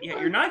being like, "Yeah,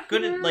 you're not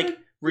good at like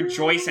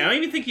rejoicing. I don't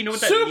even think you know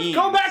what that Soup, means."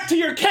 go back to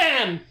your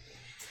can!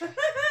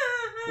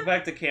 Go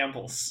back to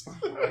Campbell's.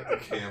 Back to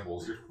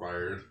Campbell's, you're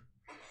fired.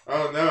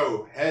 Oh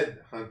no,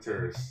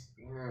 headhunters.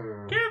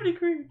 Cavity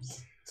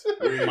creeps.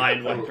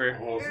 Mind Wiper.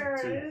 There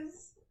it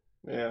is.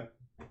 Yeah.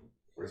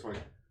 Where's my?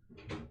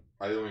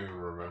 I don't even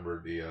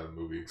remember the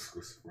movie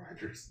exclusive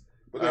riders.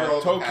 But they're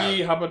all Toki,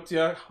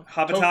 Habatia,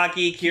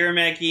 Habataki,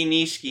 Kirameki,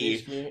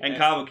 Nishiki, Nishiki, and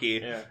Kabuki.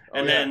 Yeah.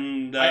 And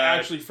then I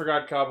actually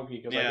forgot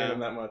Kabuki because I yeah. hate him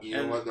that much. You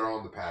know what? They're all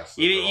in the past.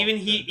 so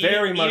even they're all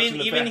Very dead. much in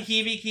the even past.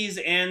 Hibiki's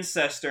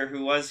ancestor,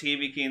 who was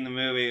Hibiki in the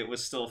movie,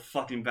 was still a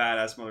fucking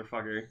badass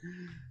motherfucker.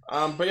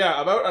 But yeah,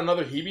 about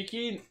another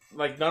Hibiki,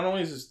 like not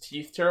only is his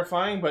teeth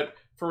terrifying, but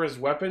for his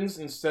weapons,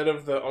 instead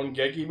of the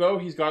Ongeki bow,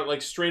 he's got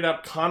like straight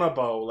up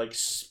Kanabo, like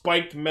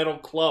spiked metal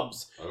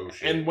clubs. Oh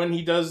shit! And when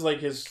he does like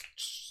his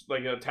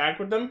like attack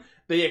with them,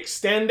 they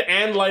extend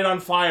and light on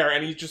fire,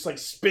 and he just like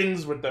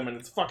spins with them, and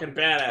it's fucking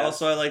badass.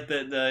 Also, I like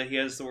that he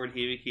has the word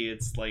Hibiki.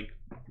 It's like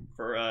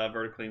for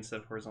vertically instead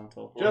of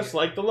horizontal. just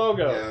like the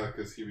logo. Yeah,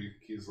 because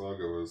Hibiki's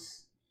logo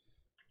is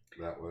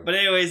that way. But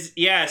anyways,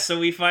 yeah. So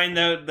we find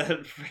out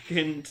that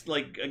freaking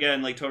like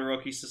again, like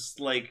Todoroki's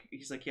just like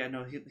he's like, yeah,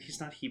 no, he's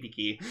not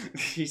Hibiki.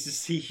 He's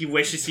just he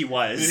wishes he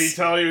was. Did he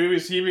tell you he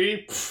was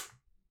Hibiki?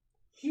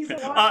 He's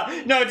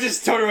alive. No,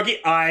 just Todoroki.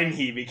 I'm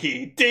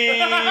Hibiki. Ding.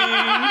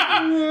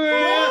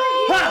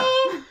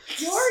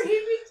 You're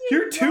Hibiki.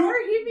 You're two-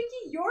 You're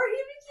Hibiki. You're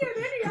Hibiki.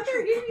 And any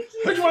other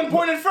Hibiki. Which one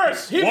pointed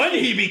first? Hibiki. One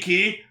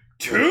Hibiki,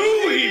 two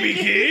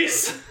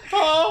Hibikis.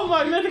 Oh,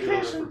 my You're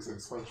medication.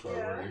 referencing SpongeBob,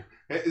 Yeah. aren't you?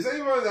 Hey, is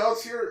anyone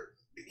else here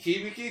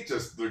Hibiki?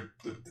 Just the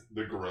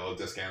gorilla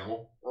disc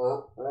animal?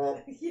 I'm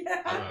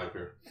Yeah. up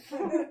here.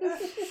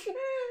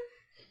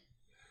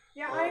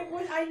 Yeah,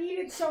 I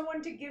needed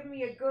someone to give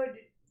me a good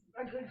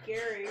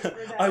Gary for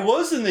that. I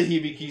was in the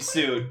Hibiki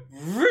suit.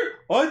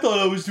 I thought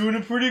I was doing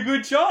a pretty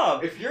good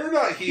job. If you're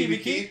not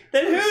Hibiki,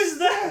 Then who's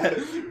that?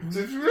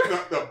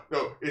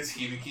 no, it's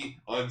Hibiki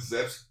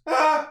unzips.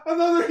 Ah,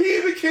 another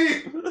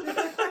Hibiki!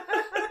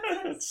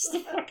 It's the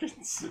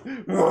fucking suit.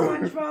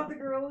 SpongeBob the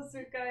gorilla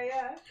suit guy,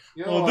 yeah.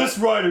 You know Oh, what? this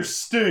rider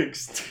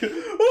stinks.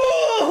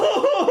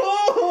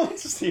 Oh!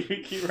 Just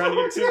Hibiki running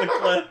into the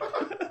cliff.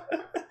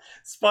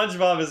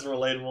 SpongeBob is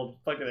relatable to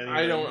fucking anything.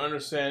 I don't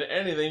understand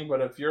anything,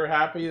 but if you're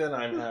happy, then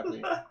I'm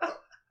happy.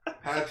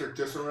 Patrick,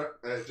 just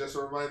a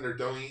reminder,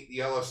 don't eat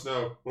yellow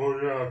snow. Oh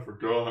yeah, I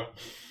forgot.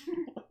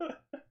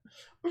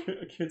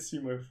 I can't see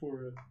my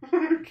forehead.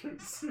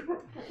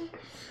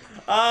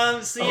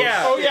 So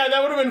yeah. Oh yeah,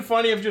 that would have been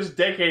funny if just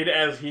Decade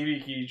as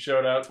Hibiki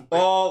showed up.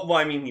 Oh, well,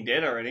 I mean, he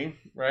did already.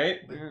 Right?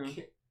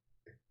 Like,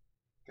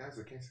 guys,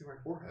 I can't see my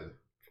forehead.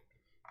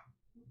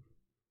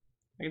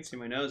 I can see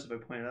my nose if I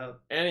point it out.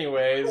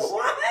 Anyways,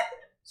 What?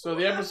 so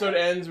the episode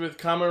ends with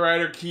Kamen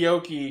Rider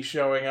Kyoki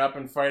showing up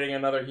and fighting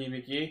another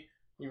Hibiki,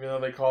 even though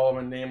they call him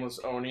a nameless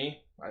Oni.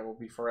 I will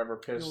be forever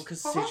pissed.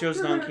 Because Seicho's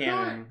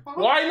non-canon.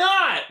 Why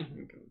not?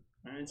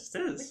 It just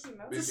is. Mickey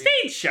Mouse? It's a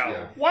stage show.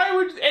 Yeah. Why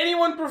would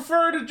anyone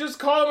prefer to just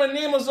call him a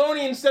nameless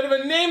Oni instead of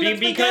a name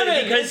that's been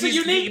given? Because It's a he's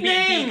unique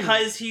name.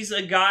 because he's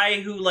a guy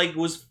who like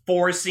was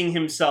forcing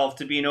himself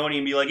to be an Oni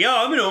and be like, yeah,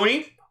 I'm an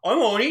Oni, I'm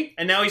Oni,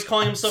 and now he's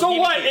calling himself. So Hibiki.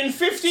 what? In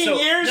 15 So,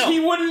 years, no. he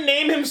wouldn't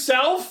name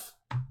himself?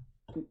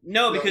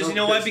 No, because No, you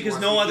know what? because he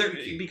Because wants no to other.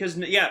 be Hibiki. Because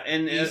yeah,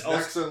 and He's also,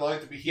 next in line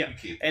to be Yeah.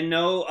 Hibiki. and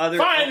no other.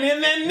 Fine,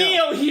 and then no.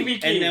 Neo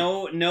Hibiki.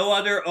 And no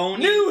other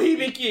Oni. New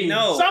Hibiki.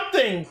 No.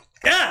 Something.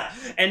 Yeah,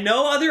 and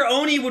no other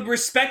Oni would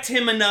respect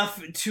him enough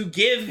to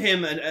give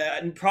him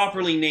and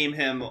properly name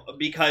him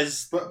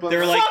because But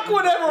they're like, Fuck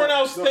what everyone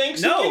else No, thinks.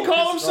 no, he can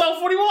call it's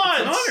himself what he wants.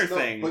 it's an honor No,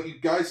 thing. but you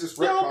guys just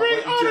retconned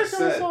Celebrate what you just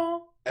honor said.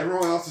 song.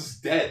 Everyone else is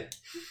dead.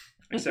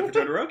 Except for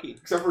Todoroki.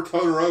 Except for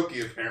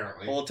Todoroki,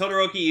 apparently. Well,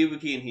 Todoroki,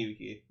 Ibuki, and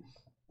Hibiki.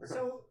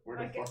 So, Where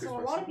the I guess, fuck so is a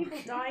my lot of people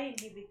Samaki? die in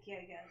Hibiki,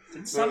 I guess.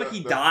 Did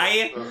Samaki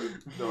die?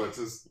 No, it's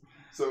just...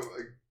 So,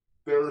 like,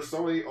 there were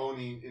so many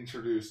Oni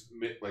introduced,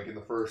 like, in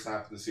the first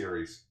half of the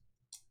series.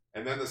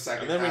 And then the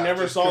second And then we half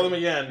never just saw them couldn't-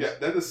 again. Yeah,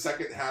 then the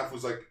second half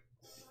was like,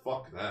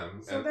 fuck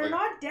them. So and they're like,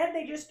 not dead,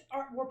 they just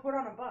were put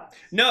on a bus.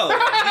 No,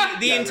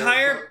 the Yeah,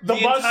 entire the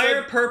bus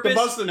entire that- purpose the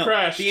bus that no,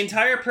 crashed. the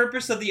entire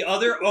purpose of the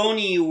other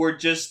Oni were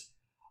just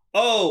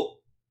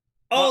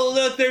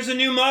look, there's a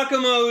new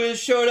Makomo who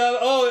showed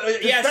up.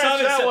 Yeah,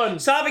 Dispatch that one.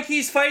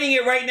 Sabaki's fighting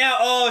it right now.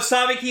 Oh,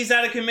 Sabaki's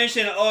out of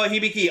commission. Oh,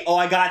 Hibiki. Oh,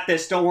 I got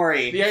this. Don't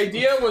worry. The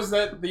idea was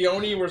that the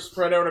Oni were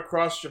spread out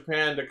across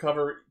Japan to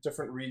cover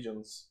different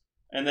regions.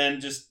 And then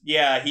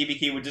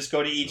Hibiki would just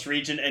go to each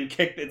region and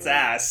kick its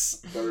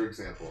ass. better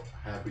example,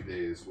 Happy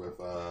Days with,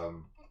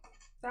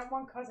 That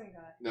one cousin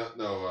guy.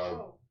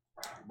 Oh.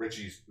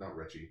 Richie's, not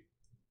Richie.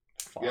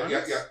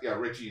 Yeah,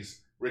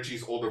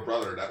 Richie's older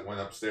brother that went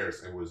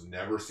upstairs and was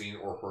never seen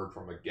or heard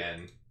from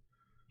again.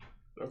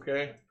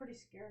 Okay. That's pretty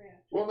scary,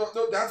 actually. Well,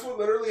 no, that's what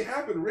literally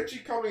happened. Richie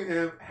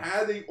Cunningham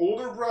had an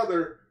older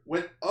brother,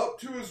 went up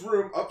to his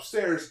room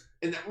upstairs,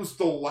 and that was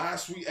the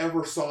last we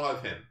ever saw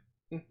of him.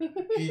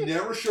 He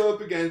never showed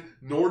up again,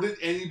 nor did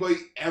anybody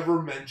ever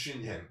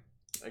mention him.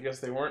 I guess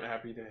they weren't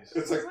happy days.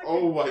 It's like, It's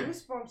oh a my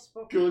Goosebumps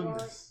book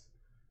goodness.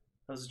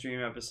 That was a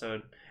dream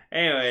episode.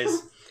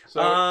 Anyways,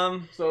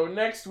 So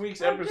next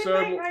week's Oh, good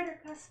episode. night, Ryder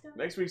Custom.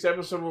 Next week's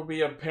episode will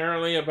be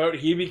apparently about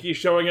Hibiki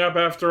showing up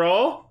after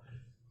all,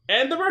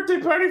 and the birthday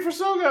party for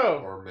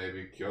Sogo. Or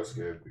maybe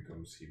Kyosuke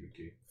becomes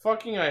Hibiki.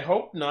 Fucking, I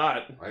hope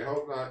not. I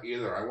hope not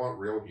either. I want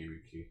real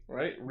Hibiki.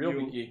 Right? Real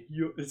Hibiki.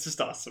 It's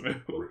just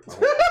awesome.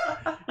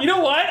 You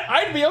know what?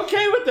 I'd be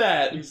okay with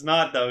that. He's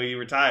not though. He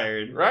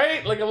retired.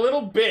 Right? Like a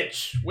little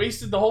bitch.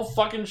 Wasted the whole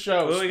fucking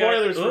show. Ooh,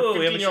 Spoilers for a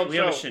we have 15-year-old we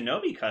have a show.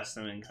 Shinobi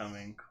custom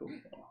incoming. Cool.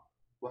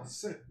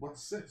 What's it?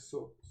 What's it?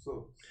 So,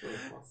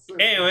 what's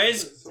it?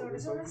 Anyways.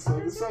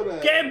 Soda.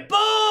 Get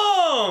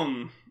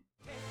boom!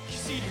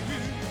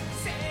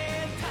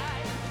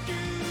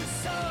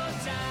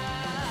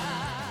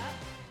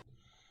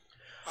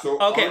 So,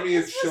 Okay. Army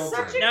of This was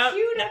Children. such a No,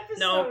 cute no, episode.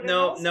 no, and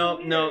no, also no,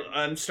 weird. no.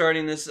 I'm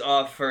starting this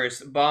off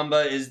first.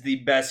 Bamba is the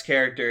best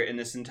character in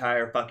this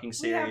entire fucking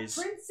We have series.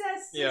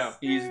 princess Yeah.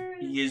 sisters.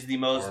 He is the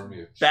most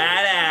Army of Children.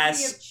 Army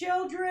badass. of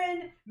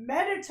Children,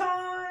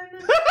 Mettaton.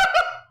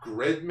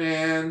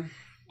 Gridman.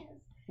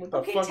 What the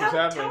Okay, fuck is tell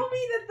happening?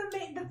 me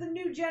that the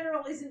new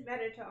general isn't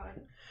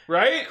Mettaton.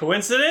 Right?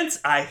 Coincidence?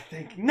 I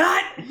think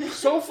not.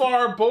 So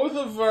far, both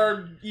of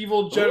our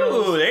evil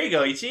generals. Ooh, there you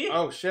go, Ichi.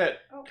 Oh shit.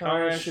 Oh,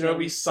 Kara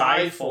Shinobi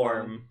Psi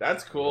form.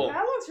 That's cool.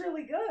 that looks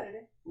really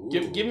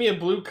good. Give me a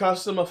blue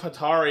custom of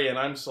Hatari and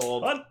I'm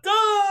sold.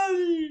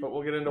 Hatari! But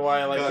we'll get into why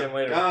I like him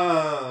later.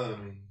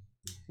 Gun.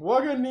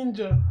 Waga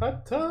Ninja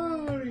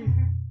Hatari.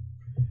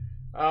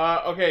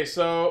 Okay,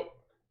 so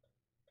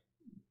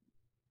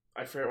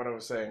I forget what I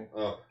was saying.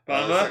 Oh,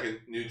 Bamba? second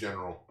new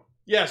general.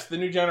 Yes, the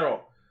new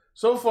general.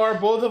 So far,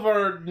 both of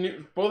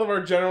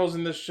our generals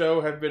in this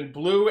show have been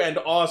blue and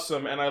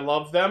awesome, and I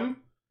love them.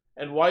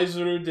 And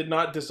Waizuru did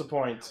not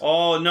disappoint.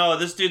 Oh no,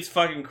 this dude's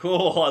fucking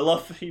cool. I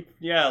love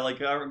like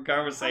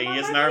Gar was saying, he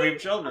has an army of Am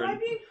children. I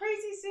being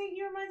crazy saying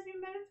he reminds me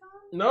of Mettaton?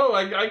 No,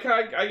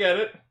 I get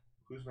it.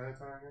 Who's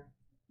Mettaton again?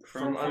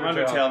 From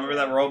Undertale. Undertale. Remember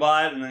that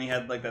robot and then he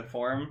had like that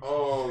form?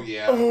 Oh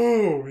yeah.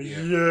 Oh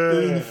Yeah.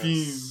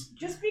 yes.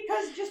 Just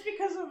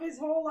because of his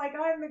whole like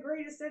I'm the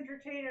greatest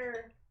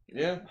entertainer.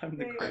 Yeah. I'm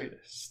the Wait.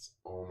 greatest.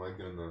 Oh my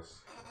goodness.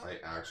 I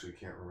actually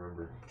can't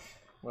remember.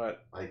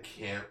 What? I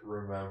can't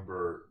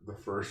remember the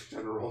first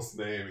general's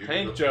name. even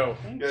Tank though- Joe.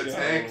 Yeah,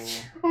 Tank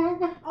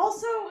Joe.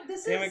 Also,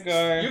 this Damn is it,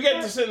 Gar. You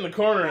get to sit in the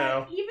corner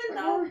now. even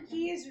though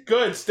he is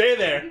Good, stay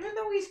there. even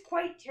though he's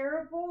quite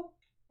terrible,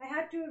 I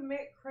had to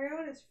admit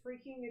Crayon is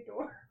freaking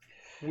adorable.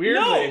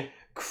 Weirdly.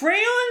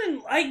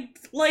 Crayon,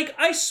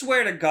 I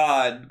swear to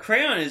God,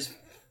 Crayon is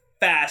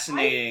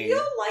fascinating.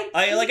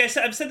 I feel like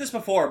I've said this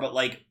before, but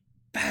like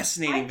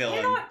fascinating I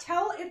villain. cannot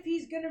tell if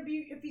he's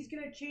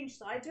gonna change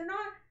sides or not.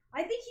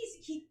 I think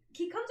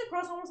he comes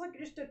across almost like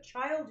just a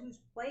child who's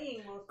playing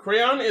most of the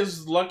Crayon time.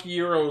 is Lucky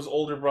Euro's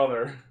older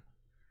brother.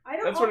 I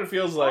don't That's what it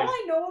feels like. All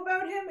I know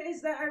about him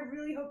is that I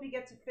really hope he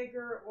gets a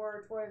figure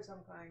or a toy of some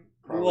kind.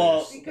 Probably Well,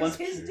 just- Because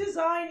his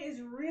design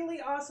is really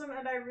awesome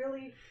and I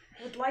really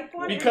would like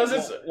one. Because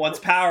and, it's- Once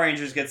Power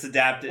Rangers gets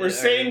adapted, We're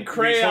saying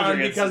Crayon Soldier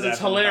gets because it's adapted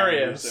to Power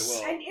hilarious. Rangers,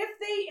 it will.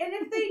 and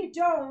if they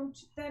don't,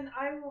 then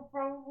I will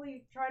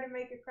probably try to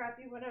make a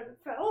crappy one out of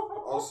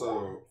Fell.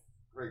 Also,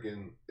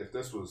 freaking, if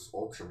this was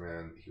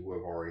Ultraman, he would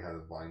have already had a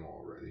vinyl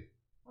already.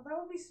 Well, that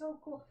would be so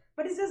cool.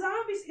 But his design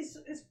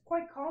is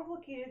quite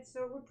complicated,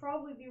 so it would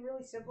probably be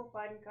really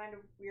simplified and kind of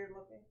weird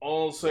looking.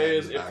 All I'll say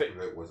is The if back they of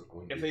it wasn't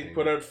going to if be they painted.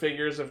 put out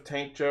figures of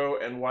Tank Joe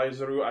and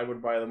Wizuru, I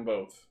would buy them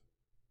both.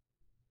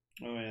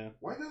 Oh yeah.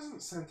 Why doesn't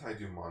Sentai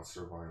do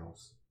monster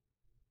vinyls?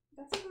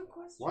 That's a good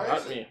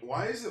question.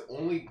 Why is it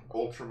only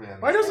Ultraman?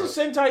 Why that's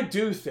doesn't got- Sentai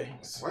do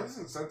things? Why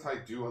doesn't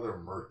Sentai do other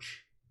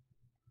merch?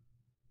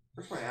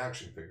 Where's my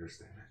action figures,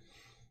 damn it?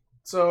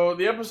 So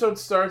the episode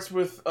starts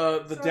with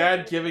the So-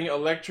 dad giving a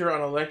lecture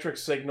on electric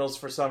signals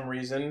for some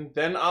reason.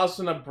 Then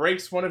Asuna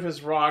breaks one of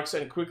his rocks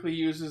and quickly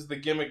uses the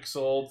gimmick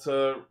soul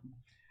to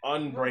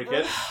unbreak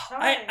it.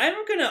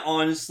 I'm gonna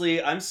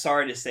honestly, I'm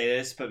sorry to say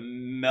this, but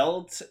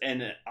Melt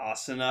and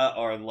Asuna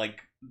are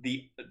like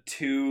the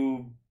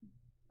two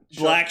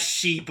black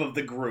sheep of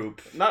the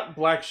group. Not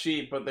black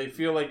sheep, but they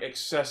feel like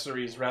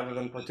accessories rather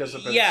than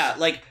participants. Yeah,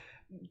 like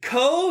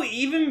Ko,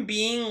 even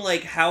being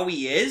like how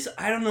he is,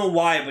 I don't know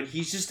why, but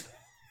he's just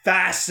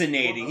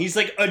fascinating. He's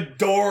like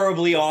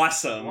adorably You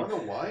awesome. wanna know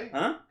why?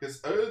 Huh? Because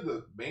out of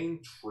the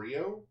main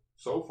trio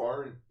so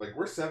far, like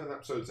we're 7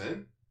 episodes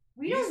in.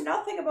 We know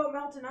nothing about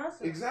Melton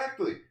Asuna.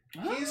 Exactly.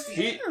 He's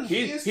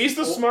the, He's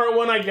the smart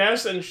one, I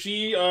guess, and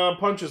she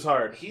punches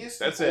hard. He is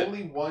That's the it.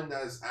 only one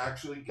that has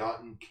actually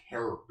gotten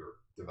character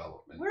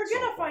development. We're so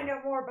gonna far. find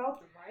out more about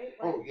them, right?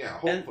 Like, Oh yeah,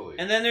 And, hopefully.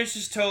 and then there's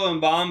just Toho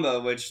and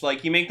Bamba, which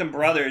like you make them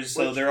brothers,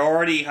 so Which- they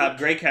already have which-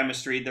 great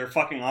chemistry. They're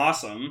fucking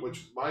awesome.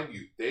 Which, mind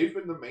you, they've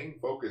been the main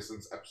focus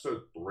since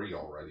episode 3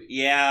 already.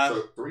 Yeah.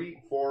 So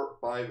 3, 4,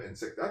 5, and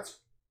 6. That's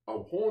a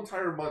whole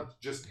entire month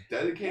just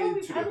dedicated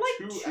Yeah, to I'd the like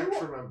 2 two-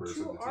 extra members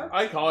two of the team. arcs.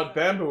 I call it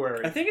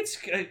Bambuary. I think it's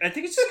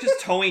just because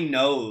Toei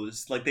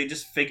knows, like they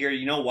just figure,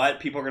 you know what,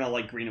 people are gonna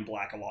like green and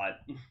black a lot.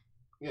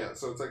 Yeah,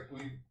 so it's like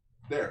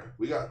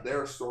we got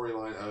their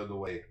storyline out of the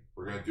way.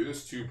 We're gonna do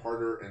this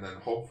 2-parter, and then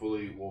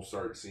hopefully we'll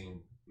start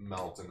seeing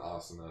Melt and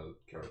Asuna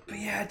characters. But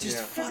yeah, just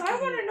Yeah. Because fucking.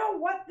 I want to know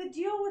what the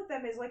deal with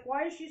them is. Like,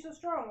 why is she so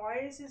strong? Why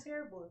is his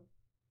hair blue?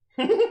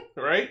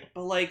 Right?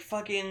 But like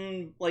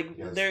fucking like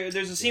Yes.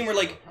 there's a scene where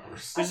like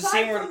Powers. There's a Aside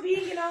scene where- from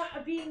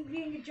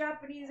being a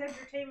Japanese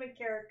entertainment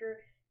character,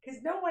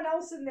 because no one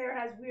else in there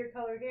has weird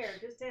colored hair,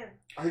 just him.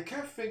 I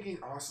kept thinking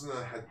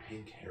Asuna had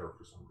pink hair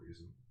for some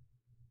reason.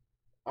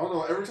 I don't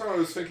know. Every time I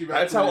was thinking back,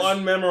 That's to how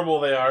Ryu-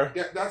 unmemorable they are.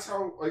 Yeah, that's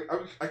how. Like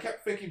I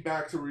kept thinking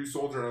back to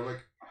Ryusoldier, and I'm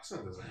like,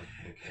 Asuna doesn't have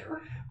pink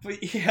hair.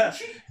 but yeah.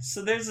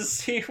 So there's a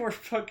scene where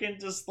fucking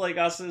just like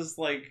us is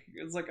like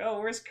it's like,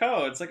 oh, where's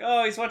Ko? It's like,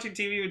 oh, he's watching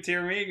TV with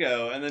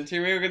Tiramigo, and then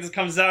Tiramigo just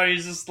comes out and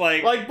he's just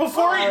like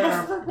Before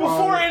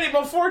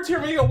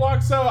Tiramigo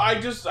walks out, I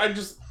just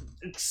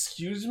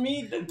excuse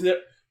me,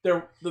 the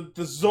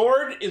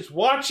Zord is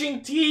watching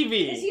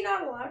TV. Is he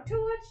not allowed to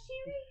watch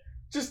TV?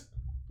 Just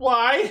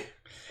why?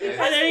 Because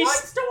And then he he's-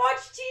 wants to watch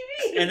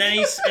TV.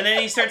 and then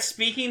he starts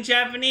speaking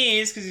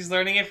Japanese because he's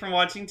learning it from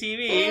watching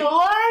TV. You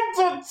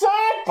learn to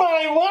talk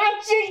by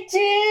watching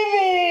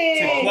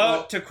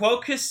TV. To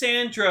quote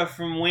Cassandra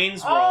from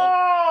Wayne's World,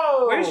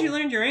 Oh, where did you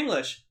learn your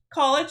English?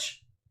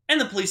 College and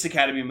the Police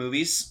Academy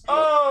movies.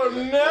 Oh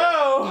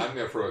no! I'm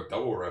gonna throw a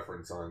double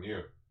reference on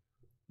you.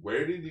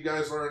 Where did you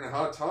guys learn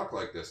how to talk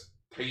like this?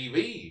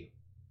 TV.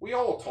 We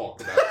all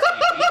talk about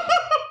TV.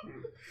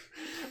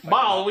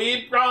 Ball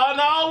weep, run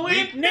all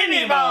weep,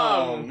 ninny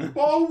bone.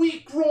 Ball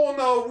week,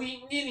 grown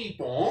week, ninny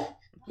bone.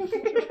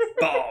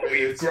 Oh,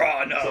 we've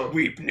grown So- up,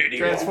 weep nitty.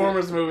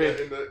 Transformers movie.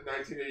 In the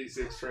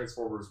 1986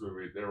 Transformers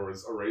movie, there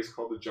was a race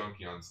called the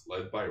Junkions,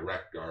 led by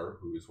Wreck-Gar,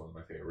 who is one of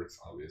my favorites,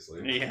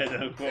 obviously. Yeah,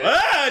 no,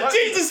 ah, What?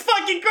 Jesus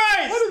fucking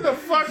Christ! What in the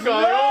fuck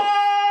going on?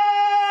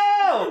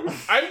 No!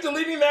 I'm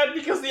deleting that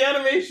because the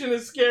animation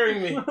is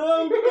scaring me.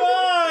 Oh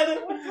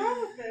What's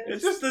wrong with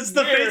it? God! It's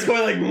the weird. face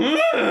going like,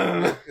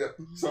 Yeah,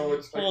 so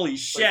it's like, holy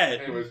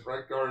shit! anyways,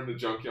 Wreck-Gar and the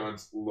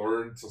Junkions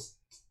learn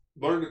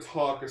to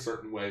talk a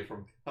certain way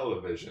from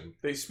television.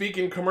 They speak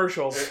in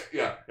commercials.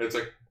 Yeah, it's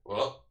like,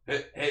 well,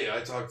 Hey,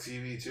 I talk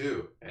TV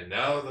too. And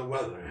now the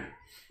weather.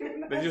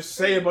 They just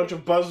say a bunch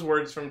of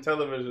buzzwords from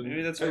television.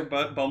 Maybe that's where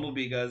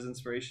Bumblebee got his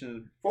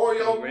inspiration. For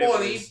your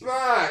Ravens. money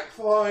back!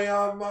 For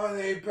your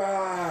money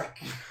back!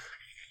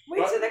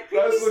 Wait, so the That's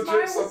creepy legit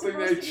smile was something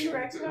supposed they to be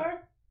changed it. Rexar?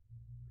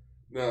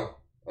 No.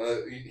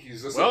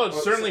 He's just Well,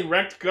 it's certainly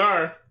wrecked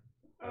Gar.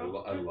 I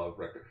love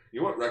Wreck-Gar.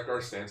 You know what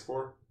Wreck-Gar stands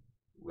for?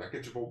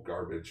 Wreckageable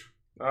garbage.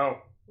 Oh.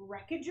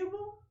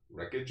 Wreckageable?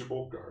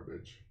 Wreckageable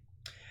garbage.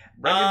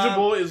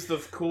 Wreckageable is the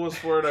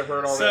coolest word I've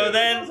heard already. So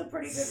That was then, a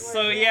pretty good word,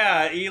 so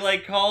yeah, he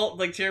like called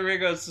like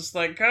Tirigo's just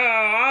like, oh,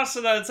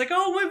 Asuna. It's like,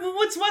 oh, wait,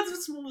 what's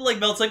like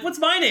Melt's like, what's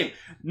my name?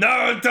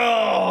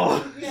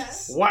 Naruto.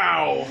 Yes.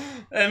 Wow.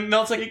 And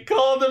Melt's like, He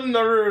called him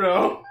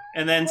Naruto.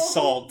 and then Well,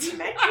 Salt. He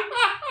mentioned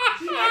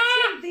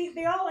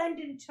they all end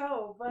in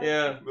toe, but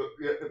Yeah.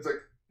 Yeah, it's like,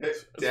 hey,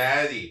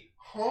 Daddy,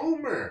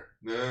 Homer.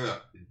 No.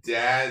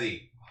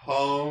 Daddy,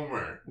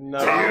 Homer. You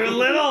Naruto.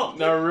 little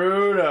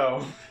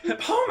Naruto.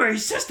 Homer,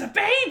 he's just a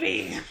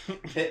baby.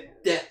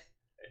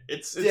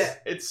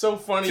 It's so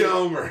funny.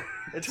 Homer.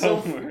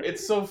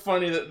 It's so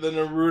funny that the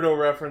Naruto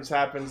reference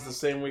happens the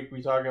same week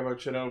we talk about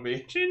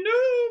Shinobi.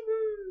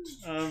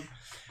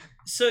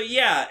 So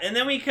yeah, and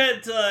then we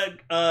cut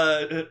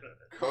Ko,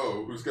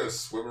 who's gonna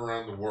swim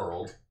around the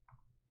world.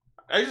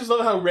 I just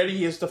love how ready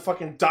he is to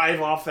fucking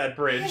dive off that yeah,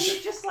 bridge.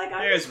 he's just like,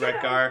 There's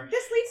Wreck-Gar.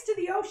 This leads to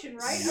the ocean,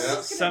 right? I'm Yeah.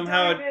 just gonna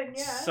dive in,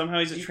 yeah. somehow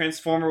he's a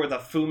transformer with a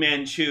Fu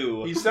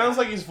Manchu. He sounds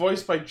like he's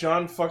voiced by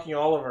John fucking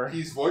Oliver.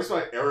 He's voiced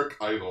by Eric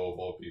Idle of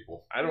all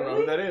people. I don't know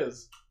who that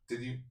is.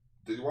 Did you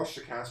watch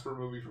the Casper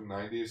movie from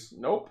 '90s?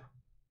 Nope.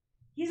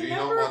 He's Do a you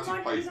know member of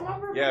Monty Monty. He's a Python?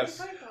 member of Yes.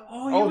 Monty Python.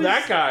 Oh,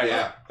 that guy.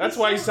 Yeah. That's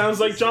why he sounds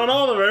like John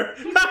Oliver.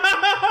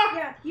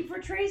 Yeah, he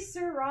portrays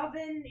Sir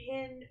Robin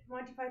in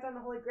Monty Python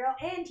the Holy Grail,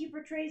 and he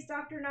portrays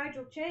Dr.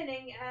 Nigel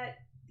Channing at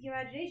the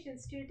Imagination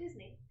Institute at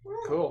Disney.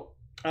 Cool.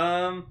 But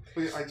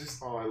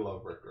I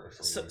love Rick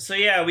So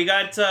yeah, we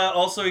got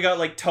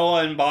like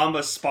Toa and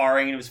Bomba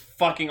sparring, and it was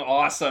fucking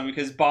awesome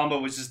because Bomba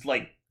was just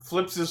like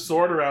Flips his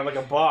sword around like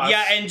a boss.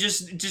 yeah, and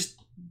just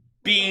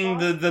being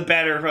the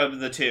better of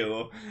the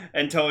two,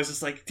 and Toa's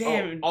just like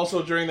damn. Oh,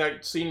 also, during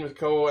that scene with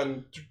Ko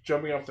and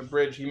jumping off the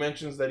bridge, he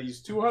mentions that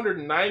he's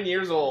 209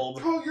 years old.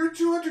 Oh, you're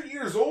 200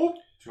 years old?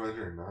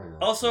 209.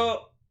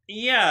 Also,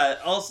 yeah.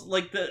 Also,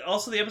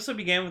 the episode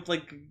began with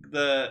like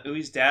the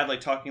Ui's dad like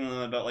talking to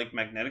them about like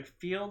magnetic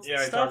fields. Yeah,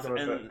 and I stuff, talked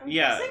about and that. I'm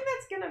yeah, guessing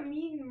that's gonna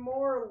mean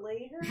more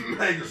later.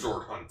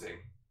 Megazord hunting.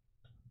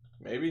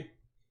 Maybe.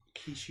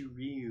 Kishu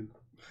Ryu.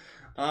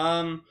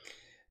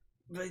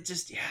 But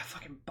just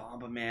fucking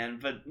Bomba, man.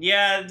 But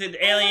yeah,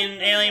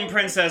 alien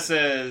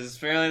princesses.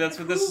 Apparently, that's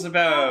what this is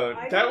about.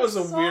 Idol That was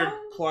a weird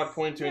songs? plot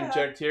point to Yeah.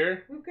 inject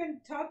here. Who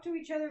can talk to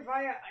each other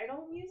via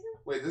idol music?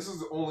 Wait, this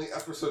is only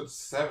episode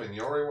 7.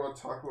 You already want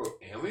to talk about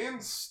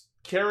aliens?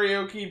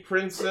 Karaoke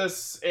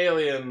princess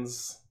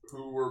aliens.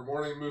 Who were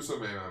Morning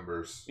Musume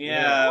members.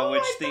 Yeah, Oh,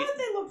 which I thought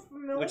they looked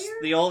familiar. which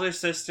the older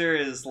sister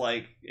is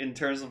like in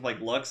terms of like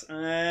looks,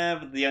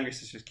 but the younger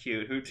sister's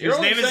cute. You're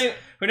only saying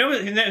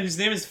Whose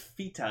name is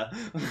Fita.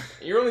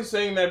 you're only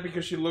saying that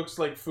because she looks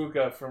like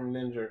Fuka from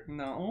Ninja.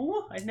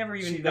 No, I never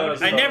even She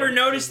noticed. does, I never though.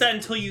 noticed that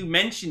until you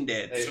mentioned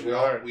it. Hey,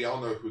 we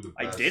all know who the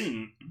I best...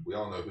 didn't. We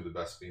all know who the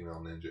best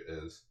female ninja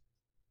is.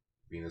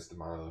 Venus de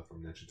Milo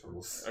from Ninja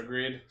Turtles.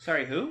 Agreed.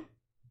 Sorry, who?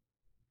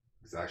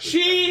 Exactly. She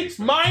Kevin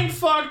Eastman.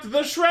 mind-fucked the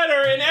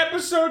Shredder in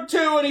episode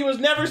 2 and he was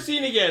never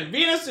seen again.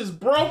 Venus is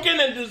broken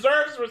and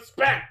deserves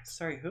respect.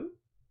 Sorry, who?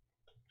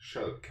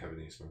 Shut up,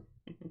 Kevin Eastman.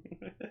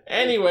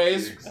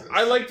 Anyways, She exists.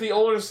 I like the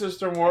older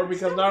sister more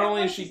because not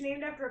only is she's she...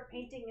 named after a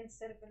painting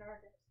instead of an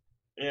artist.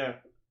 Yeah.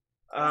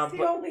 That's the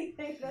But only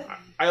thing that.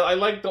 I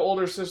like the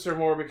older sister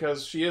more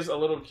because she is a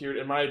little cute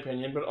in my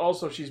opinion, but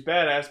also she's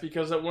badass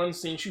because at one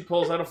scene she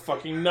pulls out a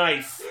fucking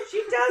knife.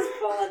 She does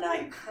pull a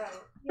knife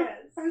out. Yes.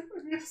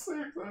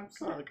 I'm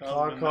sorry.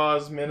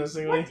 Caws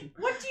menacingly.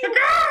 What do you? A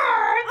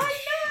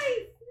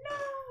knife!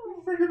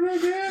 No. Freaking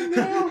again,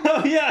 no.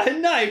 Oh yeah, a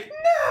knife.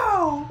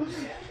 No.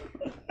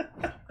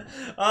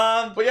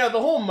 But yeah, the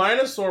whole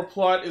Minosaur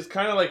plot is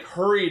kind of like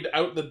hurried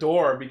out the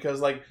door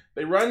because like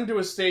they run to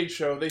a stage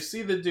show, they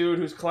see the dude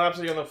who's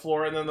collapsing on the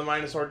floor, and then the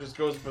Minosaur just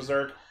goes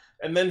berserk,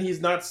 and then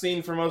he's not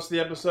seen for most of the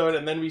episode,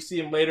 and then we see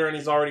him later and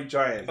he's already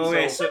giant.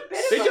 Okay, It's a bit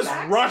of they a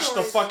just rushed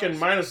the backstory. fucking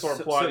Minosaur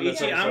plot in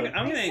this Ichi, episode.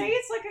 I'm They say gonna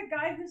it's like a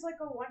guy who's like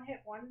a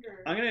one-hit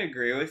wonder. I'm gonna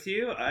agree with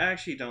you. I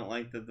actually don't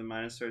like that the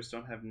Minosaurs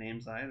don't have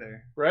names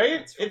either. Right?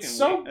 It's It's fucking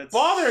so weird. That's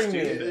bothering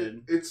stupid.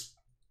 me. It's,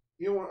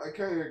 you know what, I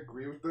kind of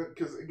agree with that,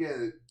 because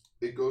again,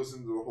 it goes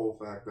into the whole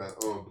fact that,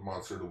 the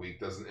Monster of the Week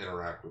doesn't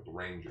interact with the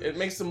Rangers. It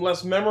makes them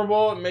less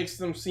memorable, it makes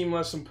them seem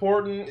less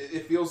important.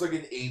 It feels like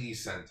an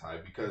 80s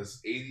Sentai, because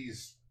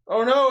 80s,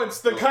 Oh no,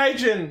 it's the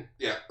Kaijin!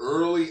 yeah,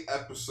 early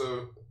 80s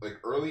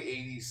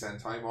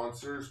Sentai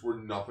monsters were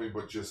nothing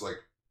but just like,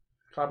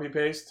 Copy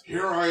paste.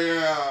 here I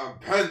am,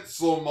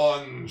 Pencil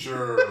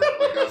Munger,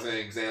 like as an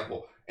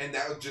example. And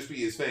that would just be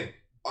his thing.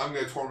 I'm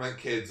going to torment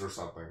kids or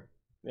something.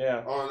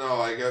 Yeah. Oh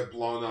no, I get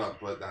blown up,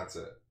 but that's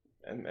it.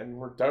 And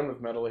we're done with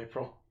Metal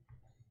April.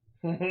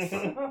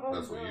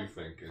 That's what you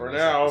think. For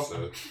now.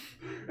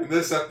 In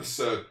this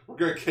episode, we're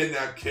gonna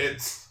kidnap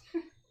kids.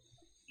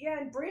 Yeah,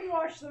 and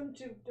brainwash them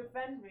to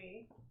defend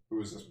me.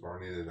 Who is this,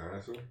 Barney the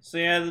dinosaur? So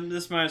yeah,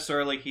 this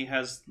Minosaur, like he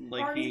has,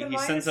 like Barney the he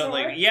sends out,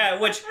 Minosaur?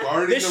 like which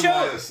Barney this the show,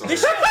 dinosaur.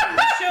 this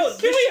show,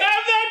 Can we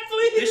have that,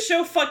 please? this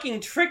show fucking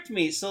tricked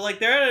me. So like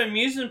they're at an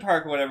amusement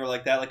park or whatever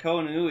like that, like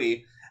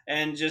Koanui,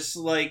 and just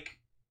like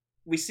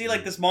we see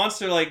like this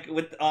monster like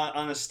with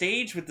on a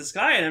stage with this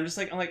guy, and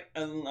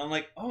I'm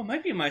like, oh, it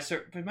might be a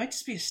Minosaur, but it might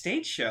just be a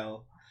stage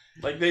show.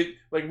 Like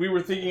we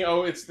were thinking,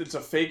 oh, it's a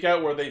fake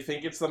out where they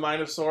think it's the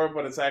Minosaur,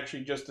 but it's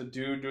actually just a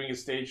dude doing a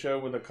stage show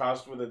with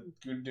a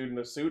dude in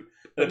a suit.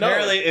 But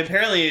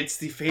Apparently, it's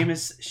the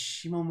famous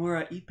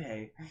Shimomura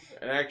Ippei.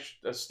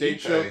 a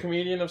stage show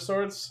comedian of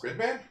sorts.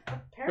 Gridman?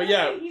 Apparently,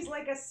 yeah. he's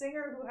like a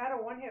singer who had a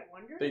one-hit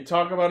wonder. They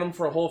talk about him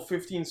for a whole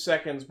 15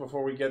 seconds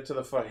before we get to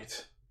the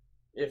fight,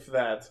 if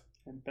that.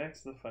 And back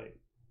to the fight.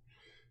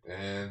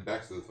 And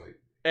back to the fight.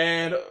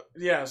 And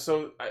yeah,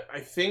 so I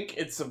think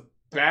it's a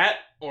bat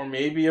or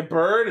maybe a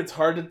bird. It's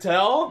hard to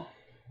tell.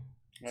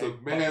 So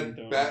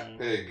man, bat,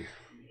 pig.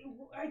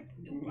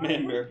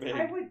 Man-bear-pig.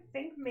 I would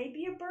think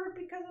maybe a bird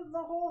because of the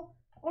whole...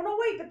 Oh, no,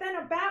 wait, but then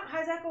a bat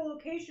has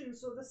echolocation,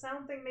 so the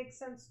sound thing makes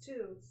sense,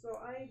 too. So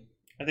I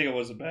think it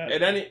was a bat.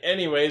 And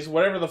anyways,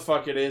 whatever the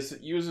fuck it is,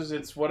 it uses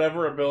its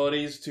whatever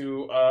abilities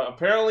to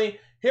apparently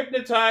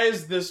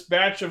hypnotize this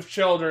batch of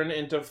children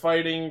into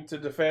fighting to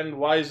defend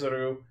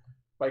Waizuru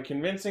by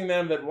convincing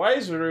them that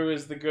Waizuru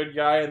is the good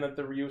guy and that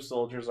the Ryu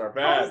soldiers are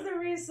How's bad. the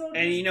Ryu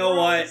soldiers And you know gross?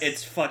 what?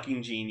 It's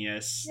fucking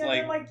genius. Yeah,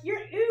 they're like, you're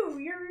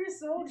Ryu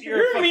soldier.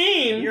 You're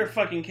mean! You're a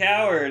fucking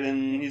coward.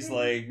 And he's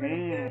like,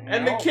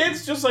 And the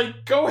kids just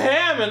like go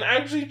ham and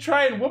actually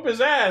try and whoop his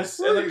ass.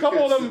 And a couple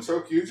of them, The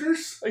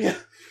Tokugers? yeah,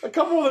 a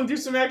couple of them do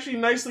some actually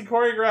nicely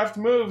choreographed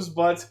moves,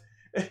 but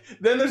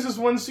then there's this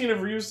one scene of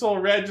Ryusou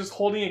Red just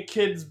holding a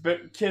kid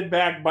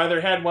back by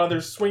their head while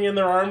they're swinging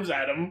their arms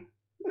at him.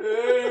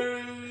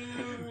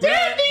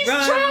 Damn these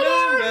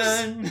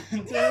child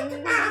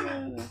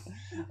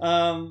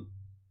arms!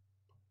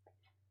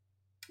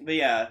 But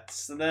yeah,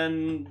 so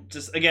then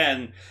just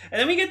again, and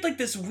then we get like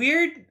this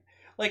weird,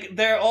 like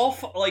they're all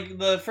like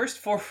the first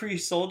 4 free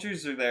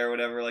soldiers are there, or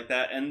whatever, like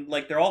that, and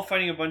like they're all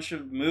fighting a bunch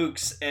of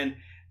mooks, and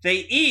they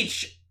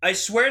each, I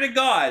swear to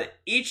God,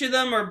 each of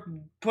them are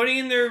putting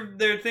in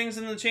their things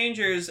in the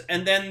changers,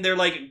 and then they're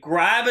like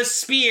grab a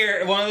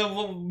spear, one of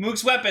the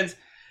mook's weapons,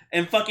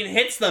 and fucking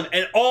hits them,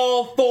 and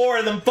all 4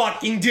 of them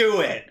fucking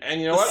do it.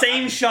 And you know the what?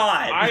 same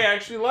shot. I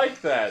actually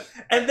like that.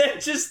 And then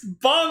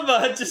just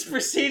Bomba just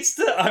proceeds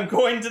to, I'm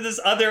going to this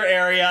other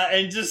area,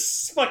 and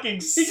just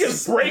fucking... He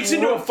just breaks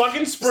into a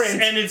fucking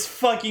sprint. And it's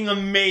fucking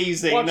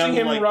amazing. Watching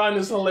him run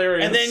is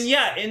hilarious. And then,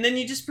 and then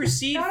you just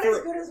proceed Not for...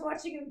 as good as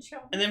watching him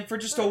jump. And then for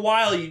just a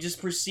while, you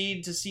just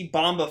proceed to see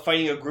Bomba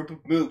fighting a group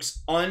of mooks,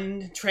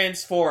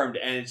 untransformed,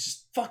 and it's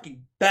just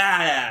fucking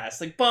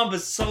badass. Like,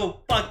 Bomba's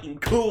so fucking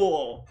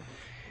cool.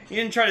 He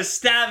didn't try to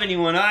stab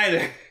anyone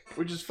either.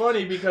 Which is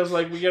funny because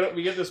like we get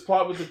this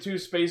plot with the 2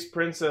 space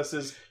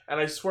princesses, and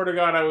I swear to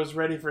God I was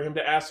ready for him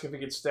to ask if he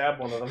could stab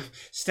one of them.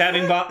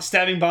 Stabbing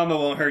Bomba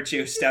won't hurt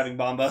you. Stabbing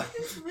Bomba.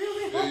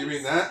 Really Yeah, you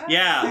mean that?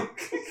 Yeah,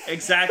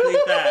 exactly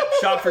that.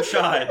 Shot for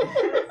shot.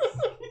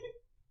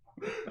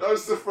 That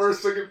was the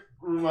first thing it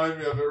reminded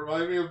me of. It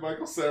reminded me of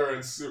Michael Cera in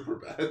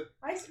Superbad.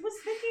 I was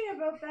thinking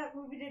about that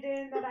movie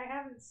today and that I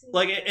haven't seen.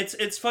 Like it.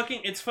 it's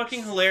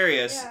fucking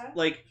hilarious. Yeah.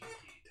 Like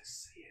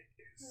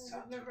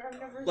I've never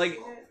like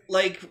seen it.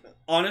 like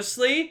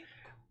honestly,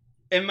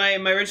 in my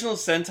original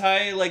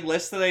Sentai like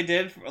list that I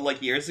did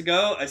like years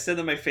ago, I said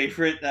that my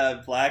favorite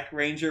Black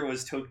Ranger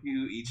was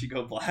Tokyo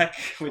Ichigo Black,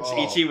 which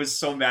Oh. Ichi was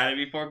so mad at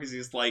me for because he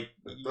was like,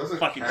 It doesn't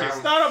fucking count.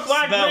 It's not a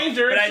Black No,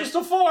 Ranger, but it's I- just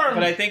a form.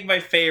 But I think my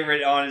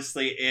favorite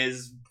honestly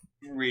is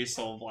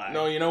Ryusou Black.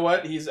 No, you know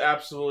what? He's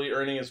absolutely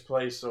earning his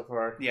place so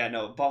far. Yeah,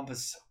 no,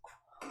 Bomba's so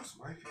Who's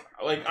my favorite?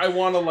 Like, I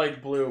want to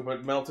like Blue,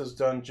 but Melt has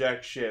done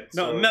jack shit.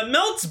 No, So.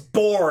 Melt's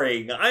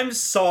boring. I'm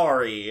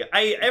sorry.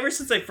 Ever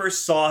since I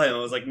first saw him, I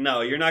was like,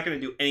 no, you're not going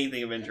to do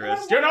anything of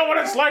interest. You know what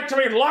it's like to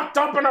be locked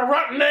up in a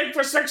rotten egg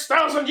for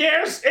 6,000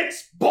 years?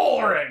 It's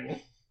boring!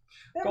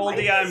 There Goldie,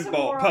 might be I'm some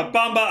bored. more on-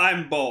 Bomba,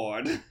 I'm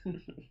bored.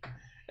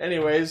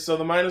 Anyways, so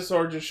the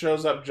Minosaur just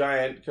shows up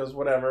giant, because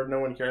whatever, no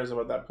one cares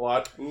about that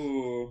plot.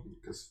 Ooh.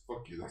 Because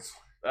fuck you, that's why.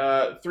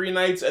 3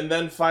 knights and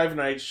then 5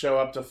 knights show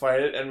up to fight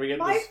it, and we get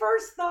My this...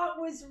 first thought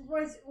was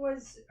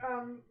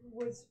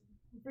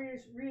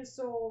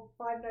Ryusou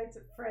Five Nights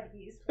at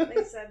Freddy's when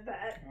they said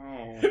that.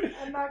 Oh.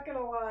 I'm not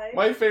gonna lie.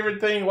 My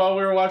favorite thing while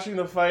we were watching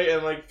the fight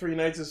and like 3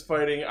 knights is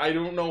fighting, I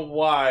don't know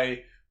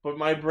why, but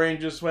my brain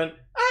just went,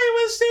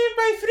 I was saved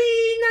by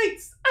 3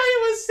 knights! I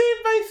was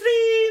saved by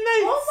 3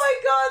 knights! Oh my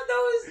god,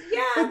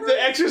 those, yeah.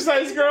 The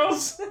exercise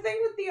girls! The thing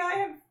with the eye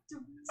have...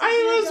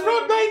 I was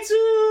robbed by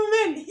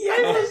 2 men! Yes.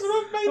 I was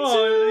robbed by 2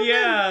 Oh, men!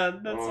 yeah,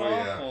 that's Oh,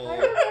 yeah. awful. I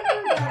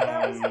remember that.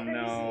 That was Oh, crazy.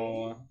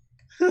 no.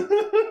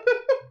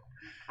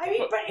 I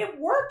mean, but it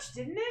worked worked,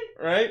 didn't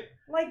it? right?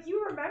 Like,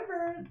 you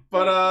remember.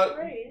 But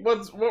Right.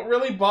 what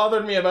really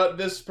bothered me about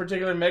this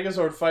particular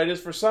Megazord fight is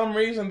for some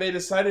reason they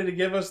decided to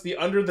give us the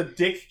under the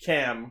dick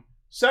cam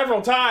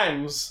several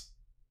times.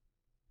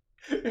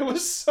 It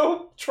was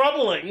so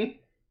troubling.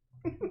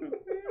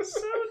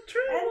 So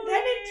true. And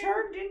then it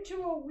turned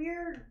into a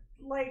weird,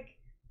 like,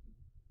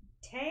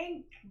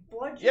 tank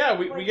bludgeon. Yeah,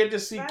 we like, get to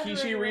see battering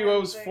Kishi ram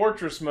Ryuo's thing.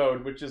 fortress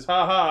mode, which is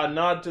haha, a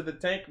nod to the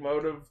tank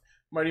mode of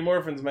Mighty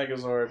Morphin's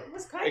Megazord. It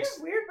was kind of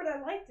weird, but I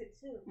liked it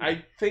too.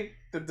 I think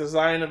the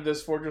design of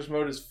this fortress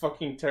mode is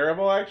fucking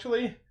terrible,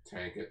 actually.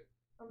 Tank it.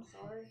 I'm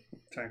sorry.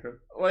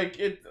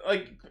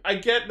 I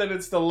get that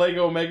it's the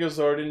Lego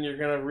Megazord and you're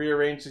gonna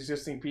rearrange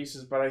existing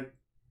pieces, but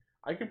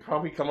I could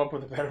probably come up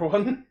with a better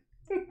one.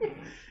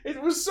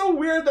 It was so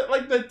weird that,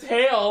 like, the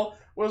tail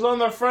was on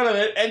the front of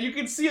it, and you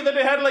could see that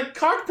it had, like,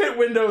 cockpit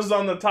windows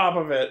on the top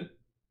of it.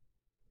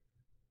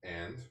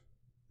 And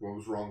what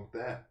was wrong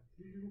with that?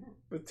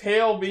 The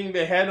tail being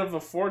the head of a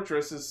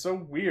fortress is so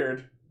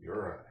weird.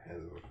 You're a head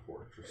of a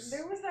fortress.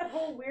 There was that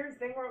whole weird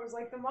thing where it was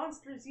like the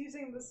monster's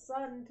using the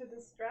sun to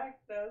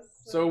distract us.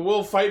 So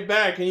we'll fight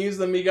back and use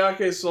the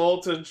Migake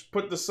soul to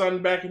put the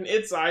sun back in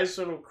its eyes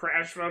so it'll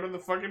crash out of the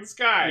fucking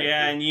sky.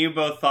 Yeah, and you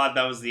both thought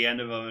that was the end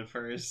of him at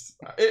first.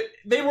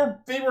 They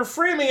were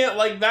framing it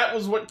like that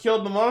was what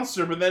killed the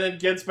monster, but then it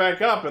gets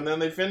back up and then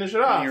they finish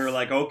it off. And you were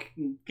like,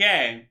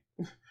 okay.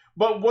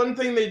 But one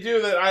thing they do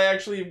that I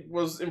actually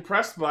was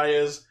impressed by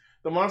is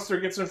the monster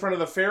gets in front of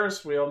the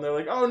Ferris wheel and they're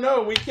like, oh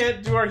no, we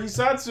can't do our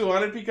Hisatsu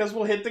on it because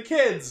we'll hit the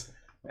kids.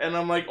 And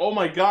I'm like, oh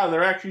my god,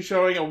 they're actually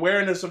showing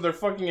awareness of their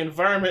fucking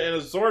environment in a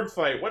Zord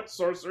fight. What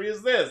sorcery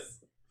is this?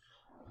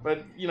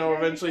 But, you know,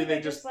 eventually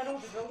they just... let all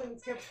the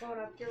buildings get blown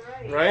up, you're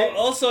right. Right?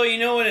 Also, you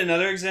know what?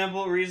 Another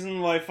reason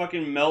why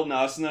fucking Melt and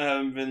Asuna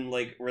haven't been,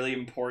 like, really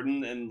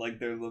important and, like,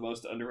 they're the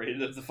most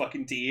underrated of the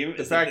fucking team.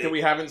 The fact that we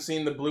haven't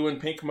seen the blue and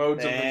pink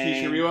modes of the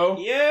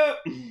Kishiryuo? Yep.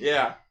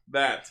 Yeah,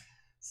 that.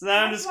 So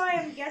now I'm That's just...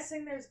 why I'm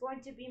guessing there's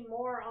going to be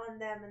more on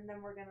them, and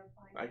then we're gonna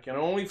find I can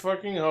only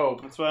fucking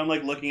hope. That's why I'm,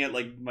 like, looking at,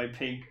 like, my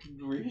pink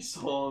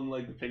Resol and,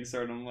 like, the pink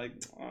sword, and I'm like,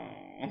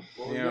 oh.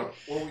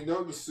 Well, we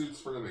know the suits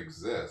for them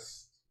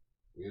exist.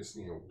 We just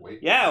need to wait.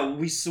 Yeah,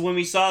 when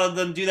we saw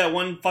them do that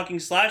one fucking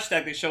slash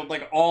deck, they showed,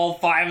 like, all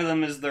 5 of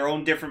them as their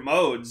own different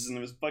modes, and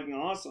it was fucking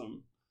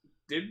awesome.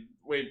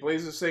 Wait,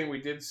 Blaze is saying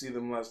we did see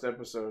them last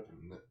episode.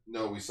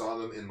 No, we saw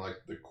them in, like,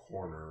 the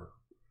corner.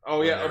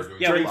 Oh yeah, When they were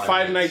doing during Five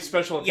Five Nights. Night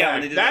Special Attack. Yeah,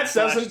 when they did that that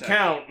slash doesn't deck.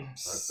 count.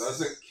 That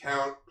doesn't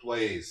count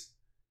plays.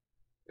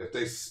 If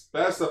they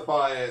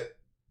specify it,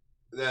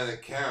 then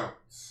it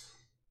counts.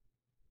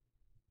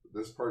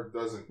 This part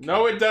doesn't count.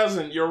 No, it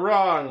doesn't. You're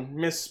wrong,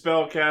 Miss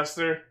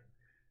Spellcaster.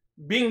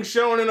 Being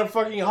shown in a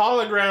fucking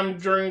hologram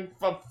during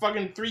a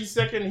fucking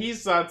 3-second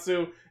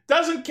Hisatsu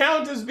doesn't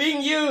count as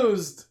being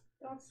used.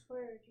 Don't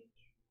swear,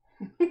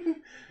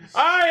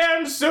 I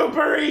am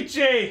Super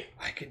Ichi!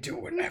 I can do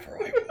whatever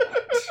I want.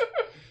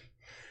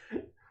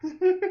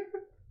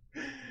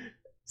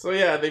 So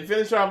yeah, they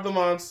finish off the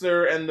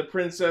monster, and the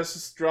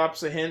princess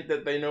drops a hint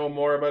that they know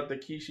more about the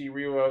Kishi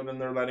Ryuo than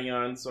they're letting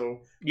on,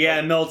 so... Yeah,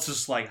 and Melt's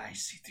just like, I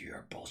see through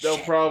your bullshit. They'll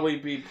probably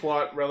be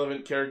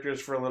plot-relevant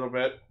characters for a little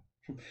bit.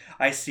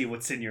 I see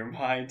what's in your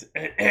mind.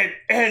 It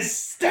is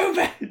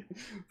stupid!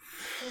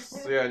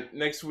 So yeah,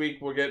 next week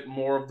we'll get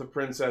more of the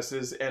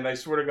princesses, and I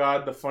swear to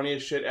God, the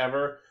funniest shit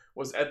ever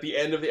was at the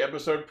end of the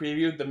episode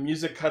preview, the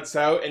music cuts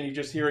out, and you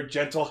just hear a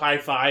gentle high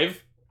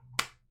five.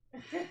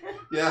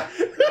 Yeah,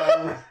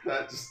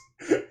 that just...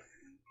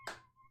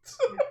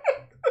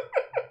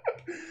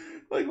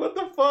 Like, what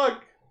the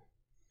fuck?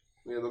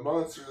 Yeah, the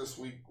monster this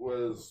week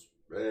was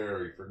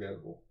very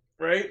forgettable.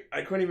 Right?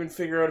 I couldn't even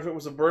figure out if it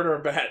was a bird or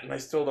a bat, and I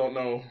still don't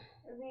know.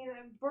 I mean,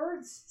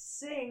 birds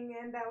sing,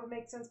 and that would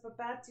make sense, but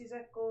bats use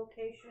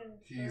echolocation.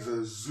 He's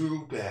a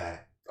Zubat.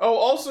 Oh,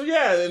 also,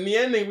 yeah, in the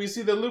ending, we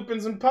see the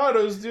Lupins and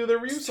Pados do their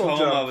Ryusou Toma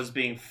jump. was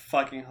being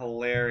fucking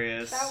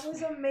hilarious. That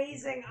was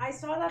amazing. I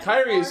saw that.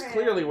 Kairi is beforehand.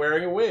 clearly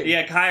wearing a wig.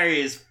 Yeah, Kairi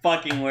is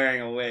fucking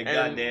wearing a wig.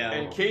 Goddamn.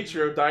 And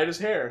Keiichiro dyed his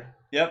hair.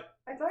 Yep.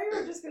 I thought you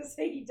were just gonna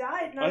say he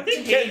died. I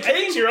think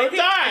Keiichiro I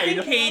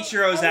died! think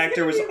Keiichiro's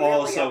actor was I was gonna be really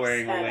also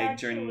wearing a upset, wig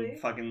actually. during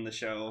fucking the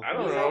show. I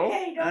don't He's know.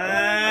 okay, don't worry.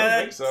 I don't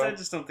think so. I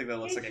just don't think that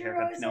looks like a Keiichiro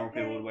haircut is normal okay.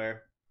 people would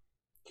wear.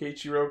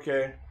 Keiichiro,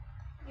 okay.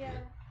 Yeah.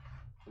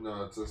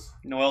 No, it's just...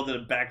 Noelle did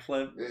a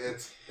backflip.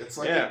 It's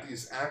like Yeah. that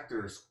these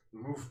actors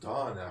moved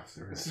on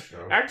after this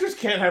show. Actors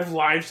can't have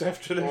lives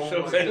after their Oh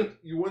shows my end. God,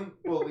 you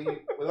wouldn't believe...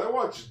 When I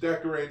watched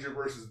Deca Ranger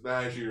versus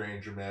Magi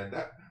Ranger, man,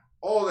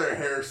 all their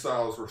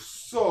hairstyles were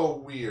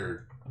so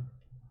weird.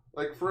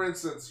 Like, for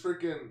instance,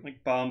 freaking...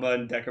 Like Bomba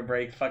and Deca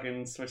Break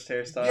fucking switched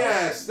hairstyles.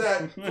 Yes,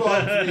 that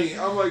bugged me.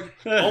 I'm like,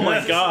 Oh my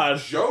is this God. a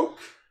joke?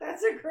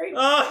 That's a great.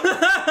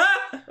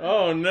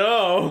 Oh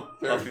no.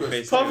 Puffy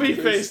face Puffy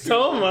face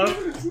Toma.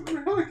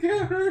 really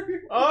can't hurt.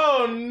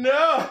 Oh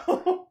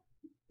no.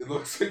 It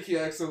looks like he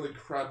accidentally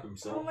crapped Oh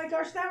himself. my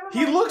gosh, that reminds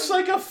He looks me.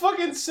 like a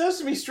fucking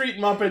Sesame Street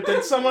Muppet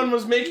that someone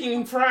was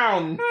making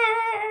frown.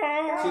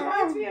 That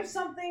reminds me of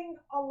something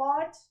a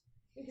lot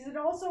because it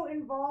also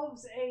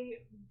involves a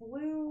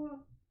blue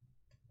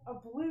a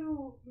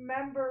blue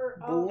member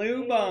of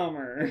Blue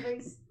Bomber.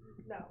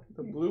 No.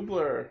 The Blue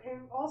Blur. It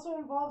also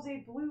involves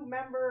a blue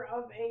member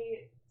of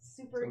a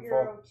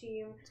superhero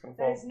team It's gonna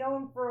that fall. is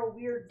known for a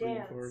weird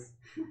Lean forward.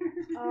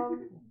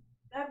 dance.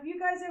 Have you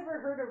guys ever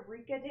heard of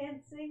Rika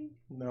dancing?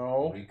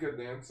 No. Rika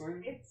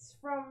dancing? It's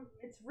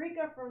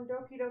Rika from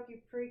Doki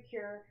Doki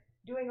Precure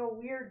doing a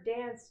weird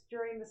dance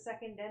during the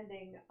second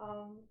ending.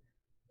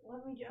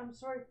 I'm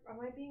sorry, am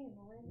I being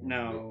annoying?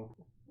 No.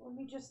 Let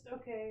me just,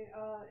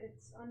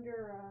 it's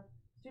under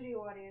studio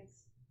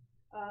audience.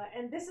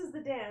 And this is the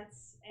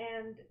dance,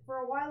 and for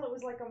a while it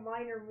was like a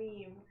minor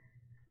meme.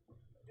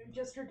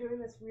 Just her doing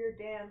this weird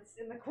dance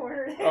in the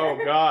corner there. Oh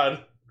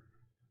God.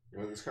 You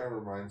know, this kind of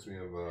reminds me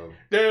of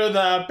Do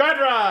the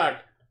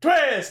bedrock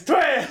twist,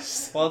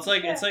 twist. Well, it's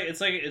like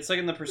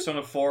in the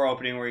Persona 4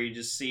 opening where you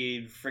just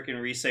see freaking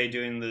Rise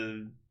doing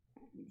the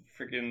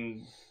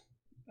freaking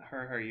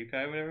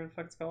Haruka, whatever the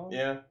fuck it's called.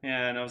 Yeah.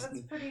 Yeah, and That's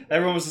pretty good.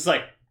 everyone was just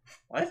like,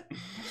 what?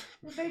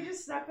 They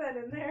just stuck that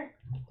in there.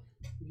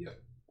 Yep.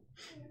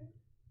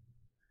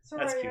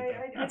 Sorry, That's cute, though.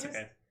 I That's just,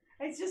 okay.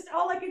 It's just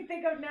all I can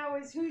think of now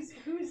is who's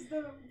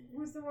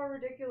the more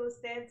ridiculous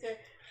dancer,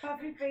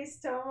 Puffy Face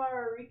Toma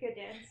or Rika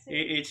dancing.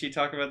 Ichi,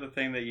 talk about the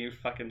thing that you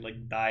fucking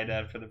like died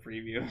at for the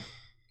preview.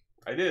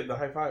 I did the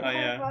high five. Oh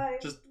yeah, five,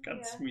 just got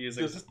yeah. some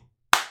music. Just-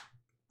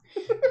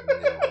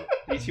 No.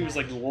 Ichi was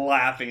like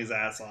laughing his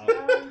ass off.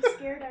 I'm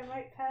scared I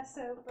might pass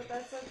out, but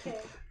that's okay.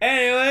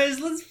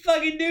 Anyways, let's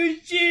fucking do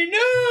Shinobi!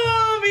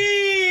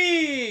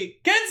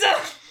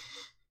 Kenza!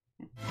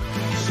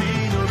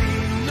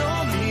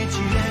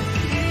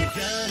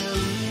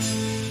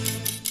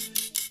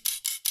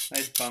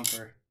 Nice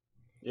bumper.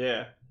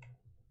 Yeah.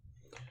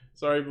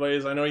 Sorry,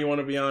 Blaze. I know you want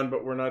to be on,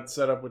 but we're not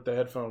set up with the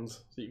headphones,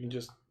 so you can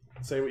just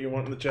say what you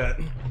want in the chat.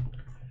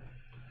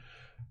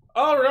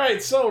 All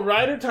right, so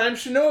Rider Time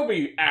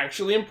Shinobi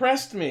actually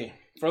impressed me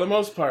for the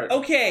most part.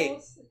 Okay,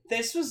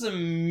 this was a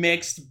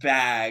mixed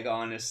bag,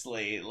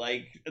 honestly.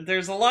 Like,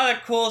 there's a lot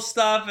of cool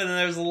stuff, and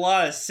there's a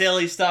lot of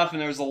silly stuff,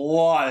 and there's a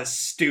lot of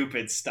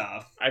stupid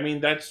stuff. I mean,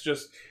 that's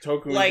just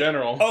Toku Like, in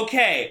general.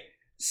 Okay,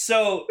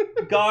 so,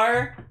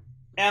 Gar,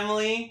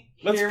 Emily,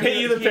 Let's hear paint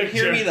me, you the hear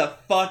picture. me the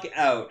fuck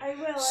out. I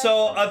will.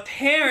 So,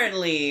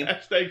 apparently...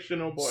 Hashtag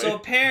Shinoboy. So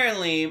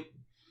apparently,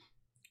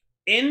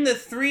 in the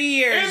 3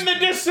 years, in the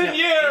distant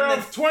year in the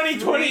of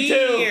 2022,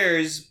 3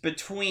 years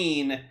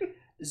between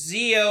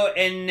Zio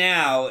and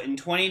now in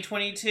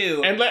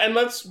 2022, and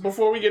let's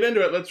before we get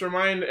into it, let's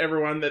remind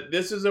everyone that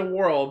this is a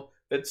world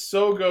that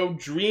Sogo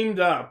dreamed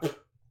up.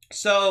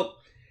 so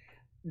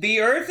the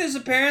Earth is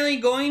apparently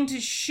going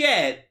to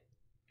shit.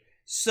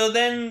 So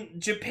then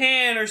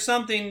Japan or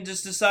something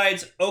just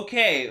decides,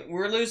 okay,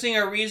 we're losing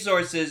our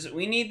resources.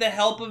 We need the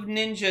help of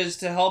ninjas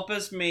to help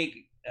us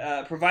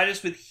provide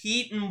us with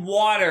heat and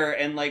water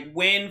and like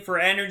wind for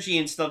energy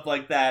and stuff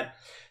like that.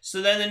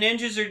 So then the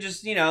ninjas are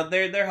just,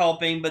 they're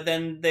helping, but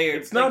then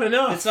It's not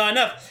enough. It's not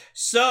enough.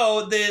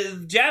 So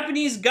the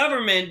Japanese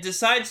government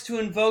decides to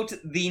invoke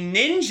the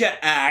Ninja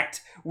Act,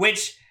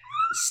 which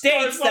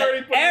states I've already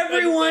that put this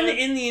everyone in.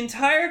 in the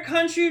entire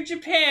country of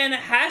Japan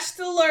has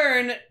to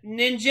learn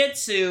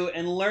ninjutsu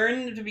and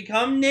learn to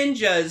become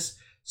ninjas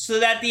so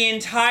that the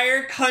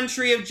entire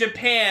country of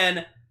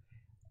Japan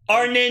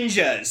are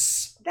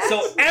ninjas.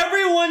 So That's-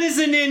 everyone is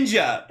a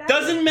ninja. That's-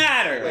 Doesn't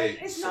matter. Wait,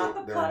 It's so not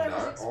the they're plot I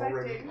was not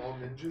already expecting. all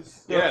ninjas?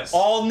 Yes.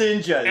 All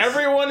ninjas.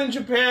 Everyone in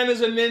Japan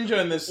is a ninja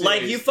in this series.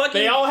 Like, you fucking-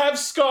 They all have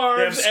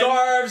scarves. They have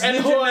scarves, and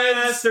ninja hoods.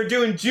 masks, they're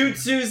doing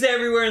jutsus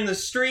everywhere in the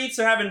streets,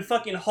 they're having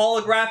fucking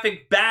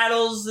holographic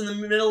battles in the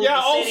middle Yeah,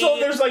 of the city. also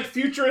there's like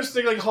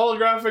futuristic like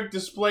holographic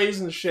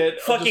displays and shit.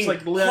 fucking just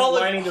like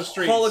lining the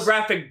streets.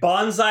 holographic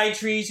bonsai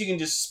trees you can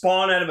just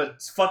spawn out of a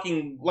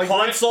fucking like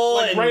console.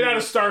 right, like and right out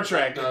of Star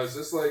Trek. Now, is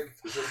this like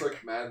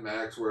Mad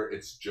Max, where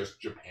it's just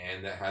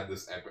Japan that had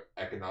this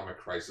economic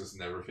crisis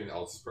and everything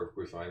else is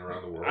perfectly fine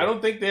around the world? I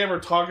don't think they ever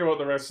talk about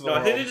the rest of the No, I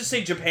world. think they just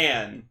say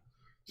Japan.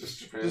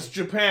 Just Japan. Just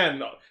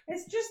Japan.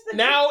 It's just the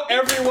Now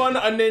everyone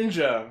a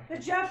ninja. the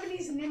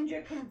Japanese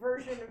ninja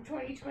conversion of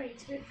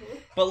 2022.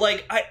 But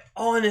like, I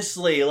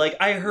honestly, like,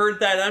 I heard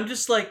that and I'm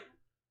just like,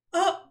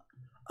 okay.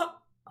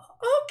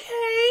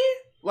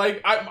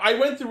 Like I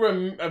went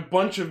through a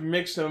bunch of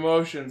mixed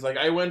emotions. Like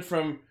I went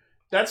from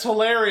that's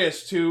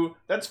hilarious to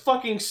that's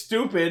fucking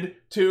stupid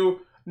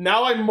to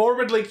now I'm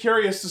morbidly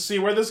curious to see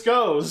where this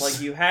goes.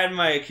 Like, you had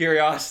my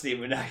curiosity,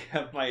 but now you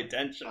have my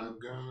attention. I'm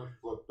gonna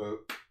flip out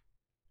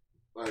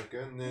like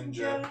a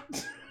ninja,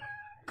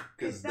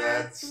 cause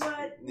that's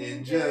what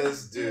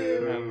ninjas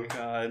do. Oh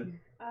god.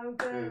 I'm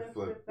gonna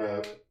Flip flip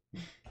out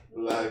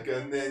like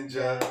a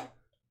ninja,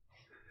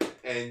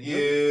 and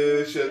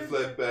you should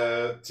flip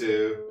out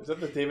too. is that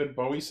the David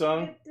Bowie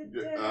song?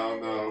 Oh,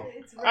 no.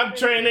 It's I'm rather-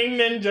 training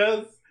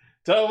ninjas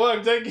to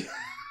work together.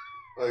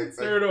 Like,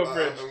 Pseudo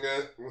bridge.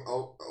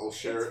 I'll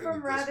share It's it in from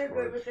the Rather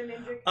Discord. Good with the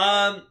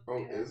Ninja.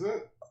 Oh, is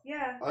it?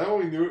 Yeah. I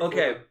only knew it.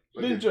 Okay.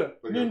 For, Ninja,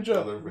 a ninja,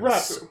 other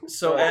rap. video.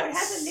 So, Oh, it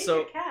has a ninja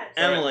so cat.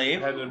 Emily, I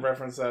had to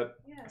reference that.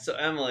 Yeah. So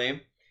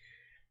Emily,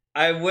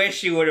 I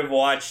wish you would have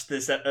watched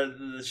this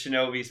the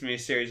Shinobi's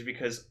miniseries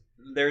because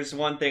there's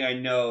one thing I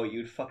know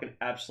you'd fucking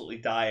absolutely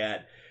die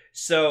at.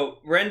 So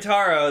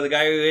Rentaro, the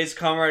guy who is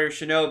Kamen Rider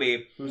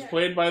Shinobi, Who's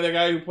played by the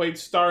guy who played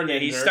Star Ninja. yeah,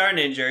 he's Star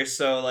Ninja.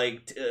 So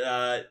like,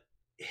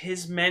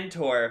 his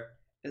mentor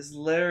is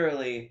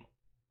literally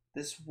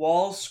this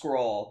wall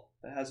scroll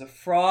that has a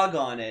frog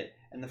on it,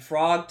 and the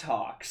frog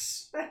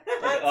talks.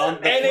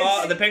 Like,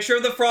 the picture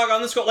of the frog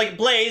on the scroll. Like,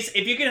 Blaze,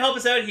 if you can help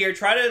us out here,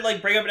 try to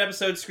like bring up an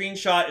episode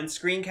screenshot and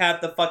screen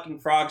cap the fucking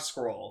frog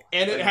scroll.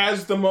 And it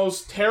has the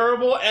most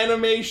terrible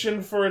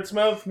animation for its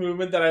mouth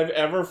movement that I've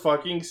ever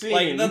fucking seen.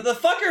 Like, the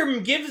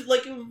fucker gives,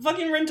 like,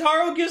 fucking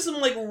Rentaro gives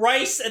him, like,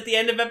 rice at the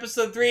end of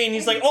episode 3, and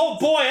he's like, oh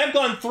boy, I've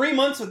gone 3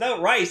 months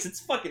without rice. It's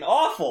fucking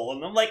awful.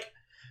 And I'm like,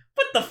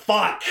 what the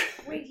fuck?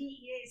 Wait,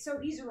 so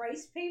he's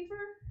rice paper?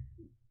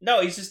 No,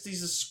 he's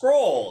a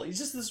scroll. He's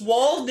just this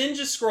wall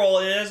ninja scroll,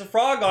 and it has a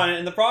frog on it,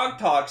 and the frog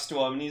talks to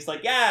him, and he's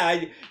like, yeah,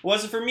 it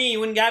wasn't for me, you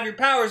wouldn't have your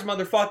powers,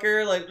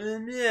 motherfucker. Like,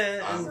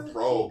 yeah. I'm So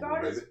pro, he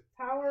got his right?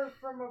 power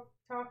from a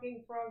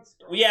talking frog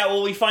scroll. Yeah,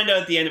 well, we find out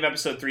at the end of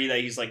episode 3 that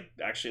he's, like,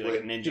 actually,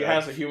 like, a ninja. he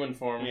has a human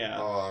form. Yeah.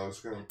 Oh, I was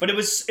gonna. But it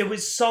was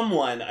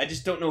someone. I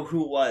just don't know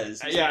who it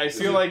was. Yeah, I Is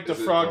feel it- like the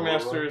is it Frog Dororo?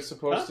 Master is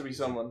supposed Huh? to be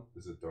someone.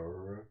 Is it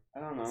Dororo? I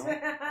don't know.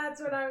 That's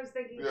what I was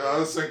thinking. Yeah, I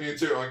was thinking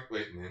too. Like,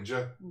 wait,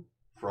 ninja,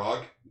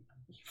 frog,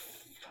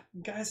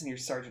 Guys in your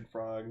Sergeant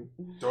Frog.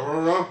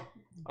 Dororo.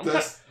 I'm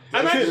That's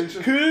I'm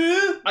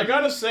ninja. I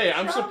gotta say,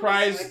 I'm Trauma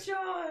surprised. Switch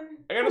on.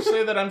 I gotta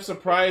say that I'm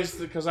surprised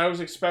because I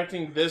was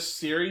expecting this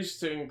series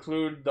to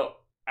include the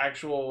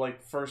actual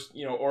like first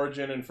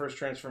origin and first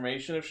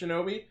transformation of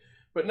Shinobi,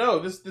 but no,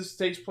 this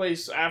takes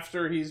place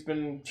after he's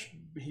been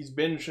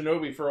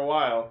Shinobi for a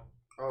while.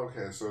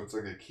 Okay, so it's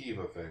like a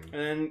Kiva thing.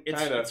 And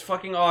Kinda. it's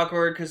fucking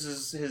awkward because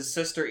his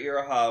sister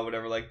Iroha,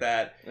 whatever, like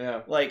that.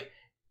 Yeah, Like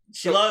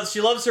she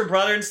loves her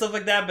brother and stuff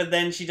like that, but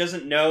then she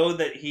doesn't know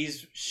that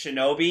he's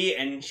Shinobi,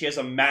 and she has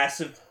a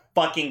massive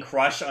fucking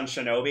crush on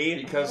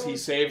Shinobi. because he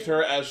saved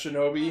her as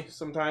Shinobi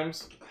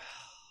sometimes.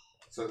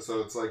 So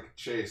it's like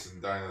Chase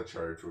in Dino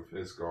Charge with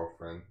his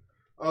girlfriend.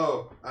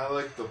 Oh, I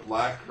like the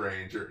Black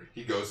Ranger.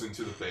 He goes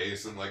into the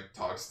base and like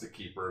talks to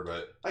Keeper,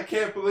 but I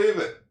can't believe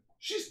it.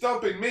 She's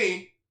dumping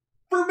me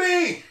for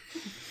me.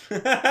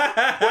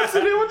 What's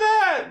to do with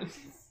that?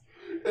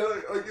 And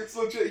like it's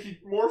legit. He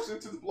morphs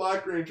into the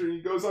Black Ranger and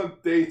he goes on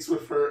dates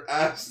with her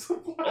as the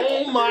Black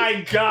Oh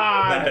my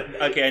god!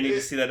 Okay, I need to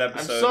see that I'm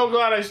episode. so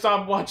glad I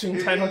stopped watching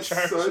It Dino is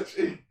Charge. such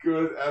a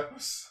good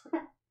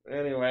episode.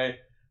 Anyway,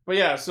 but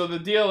yeah, so the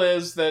deal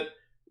is that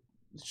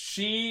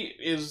she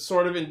is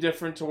sort of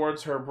indifferent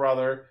towards her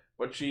brother,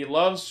 but she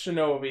loves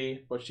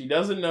Shinobi, but she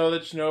doesn't know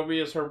that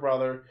Shinobi is her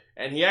brother,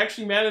 and he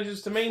actually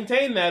manages to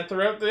maintain that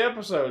throughout the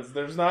episodes.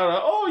 There's not a,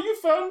 oh, you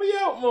found me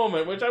out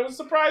moment, which I was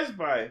surprised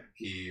by.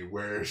 He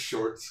wears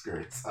short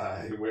skirts.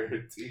 I wear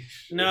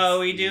t-shirts. No,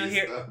 we do He's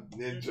hear- a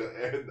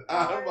ninja, and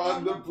I'm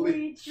on the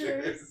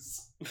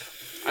bleachers.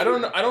 I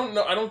don't know.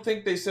 I don't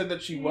think they said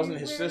that she wasn't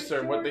his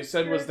sister. What they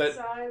said was that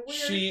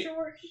she-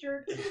 short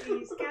shirts.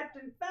 He's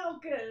Captain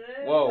Falcon.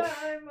 And Whoa.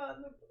 I'm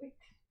on the bleachers.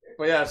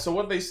 But yeah, so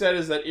what they said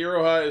is that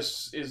Iroha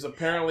is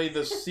apparently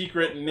the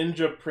secret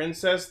ninja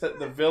princess that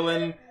the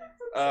villain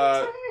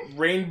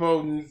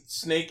Rainbow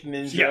Snake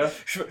Ninja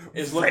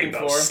is looking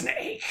Rainbow for.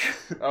 Snake.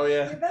 Oh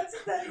yeah, That's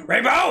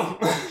Rainbow.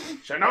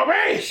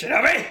 Shinobi!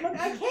 Shinobi. Look,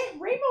 I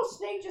can't. Rainbow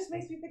Snake just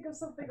makes me think of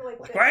something like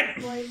Like that.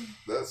 what? Like,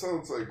 That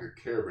sounds like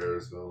a Care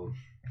Bears villain.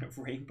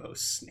 Rainbow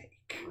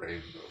Snake.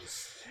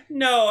 Rainbows.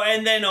 No,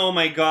 and then oh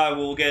my god,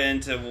 we'll get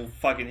into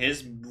fucking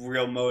his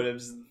real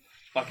motives.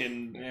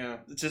 Fucking Yeah.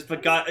 just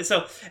but God.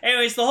 So,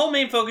 anyways, the whole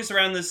main focus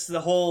around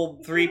the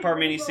whole 3-part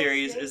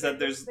miniseries is that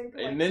there's A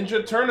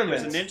ninja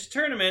tournament. a ninja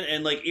tournament,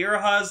 and like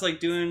Iroha's like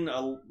doing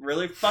a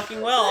really fucking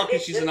well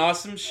because she's an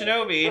awesome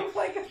shinobi.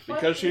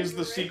 Because she's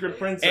the secret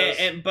princess.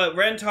 But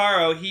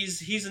Rentaro,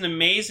 he's an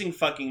amazing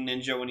fucking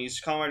ninja when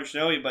he's Kamen Rider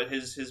Shinobi. But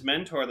his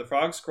mentor, the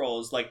Frog Scroll,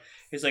 is like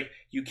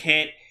you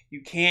can't.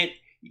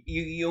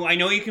 I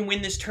know you can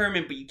win this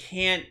tournament, but you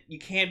can't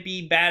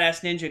be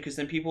badass ninja because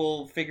then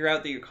people figure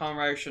out that you're Kamen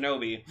Rider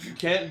Shinobi. You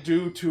can't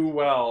do too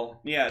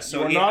well. Yeah,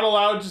 so You're not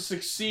allowed to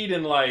succeed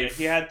in life.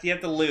 you have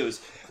to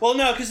lose. Well,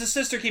 no, because his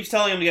sister keeps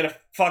telling him to get a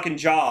fucking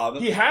job.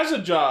 He has a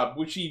job,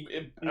 which he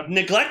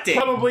Neglected.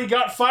 probably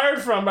got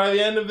fired from by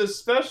the end of this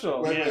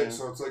special. Wait, Yeah. wait,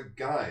 so it's like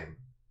Gaim,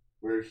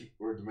 where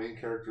the main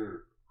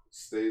character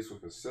stays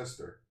with his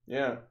sister.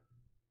 Yeah.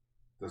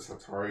 Does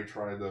Hatari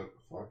try to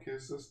fuck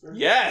his sister?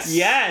 Yes.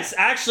 Yes,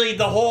 actually,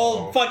 the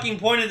whole Oh. fucking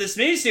point of this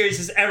miniseries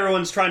is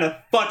everyone's trying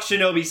to fuck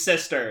Shinobi's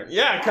sister.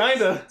 Yeah,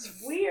 kinda. It's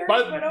weird,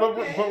 But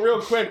okay.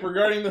 real quick,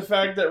 regarding the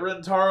fact that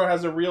Rentaro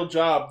has a real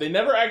job, they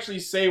never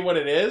actually say what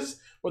it is,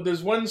 but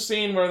there's one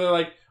scene where they're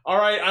like,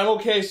 alright, I'm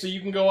okay, so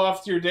you can go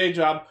off to your day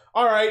job.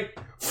 Alright,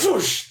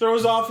 whoosh,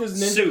 throws off his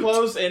ninja Suit.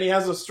 clothes, and he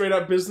has a straight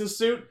up business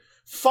suit.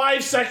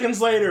 5 seconds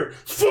later,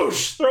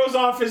 whoosh, throws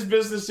off his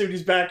business suit,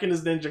 he's back in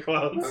his ninja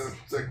clothes.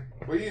 It's like,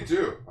 what do you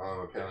do? I'm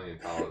a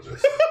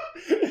paleontologist.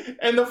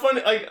 And the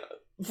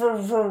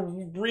for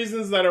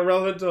reasons that are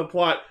relevant to the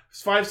plot,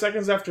 5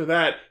 seconds after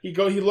that, he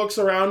looks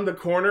around the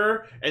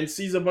corner and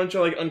sees a bunch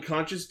of like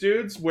unconscious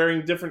dudes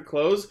wearing different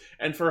clothes,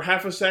 and for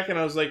half a second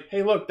I was like,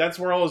 hey look, that's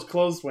where all his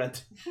clothes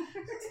went.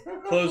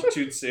 Close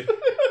jutsu.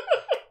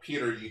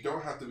 Peter, you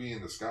don't have to be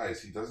in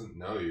disguise. He doesn't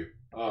know you.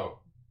 Oh,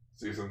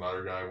 sees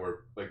another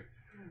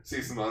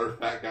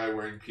fat guy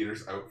wearing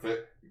Peter's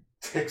outfit,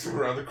 takes him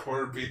around the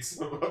corner, beats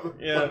him up,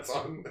 and puts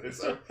on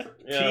his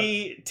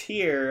outfit.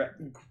 Tier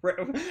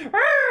Griffin.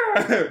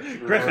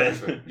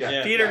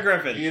 Yeah. Peter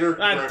Griffin. Peter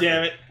God Griffin.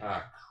 damn it.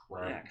 Ah,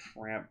 crap.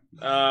 Crap.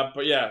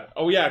 But yeah.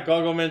 Oh yeah,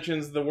 Gogol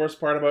mentions the worst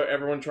part about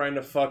everyone trying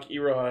to fuck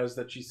Iroha is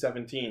that she's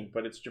 17,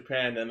 but it's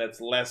Japan and that's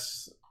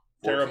less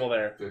terrible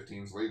there.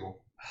 15's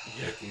legal.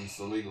 15's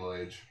the legal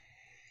age.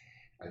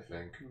 I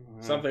think.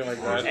 Something like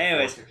that.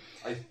 Anyways.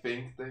 I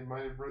think they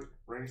might have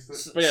raised it.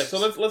 But yeah, so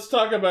let's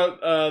talk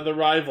about the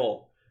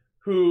rival,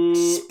 who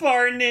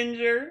Spar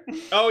Ninja.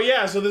 Oh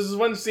yeah, so this is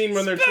one scene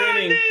when they're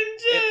training,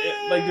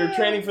 like they're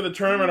training for the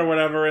tournament or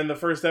whatever in the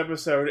first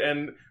episode,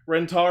 and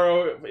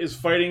Rentaro is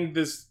fighting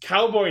this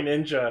cowboy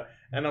ninja,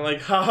 and I'm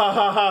like, ha ha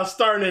ha ha,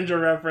 Star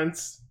Ninja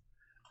reference.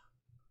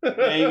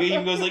 And he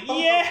goes like,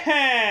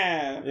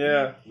 yeah.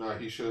 Yeah. No,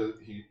 he should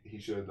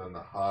have done the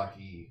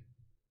ha-he.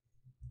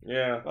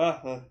 Yeah.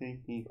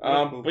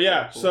 But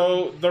yeah,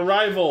 so the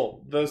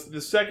rival, the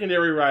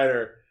secondary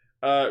rider,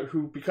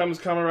 who becomes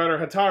Kamen Rider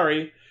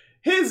Hatari,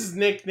 his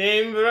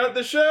nickname throughout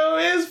the show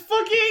is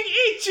fucking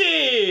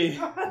Ichi!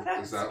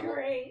 That's Is that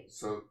great.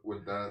 So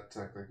would that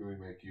technically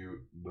make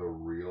you the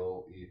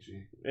real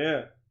Ichi?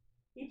 Yeah.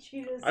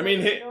 Ichi's I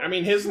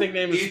mean, his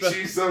nickname is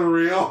Ichi's the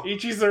real?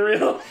 Ichi's the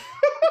real.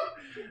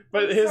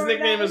 But his Sorry,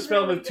 nickname that is was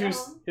spelled really with two.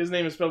 dumb. His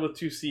name is spelled with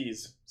 2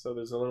 C's, so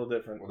there's a little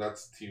different. Well,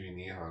 that's TV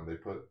Nihon. They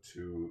put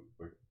two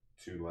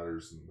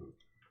letters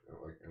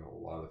in a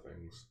lot of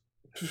things,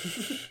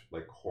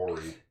 like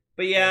Hori.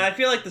 But yeah, I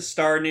feel like the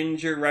Star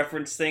Ninja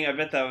reference thing. I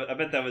bet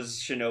that was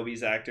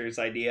Shinobi's actor's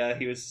idea.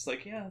 He was just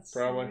like, yeah, it's,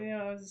 Probably.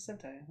 Yeah, it was a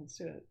Sentai. Let's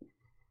do it.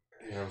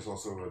 Yeah, I was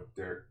also a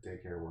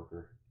daycare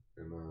worker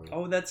in the.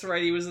 Oh, that's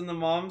right. He was in the In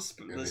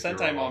the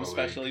Sentai Mom Hirohama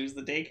special. League. He was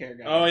the daycare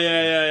guy. Oh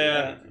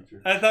yeah.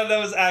 I thought that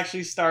was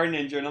actually Star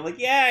Ninja, and I'm like,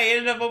 yeah, he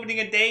ended up opening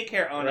a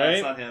daycare. Oh no,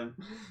 it's Right? not him.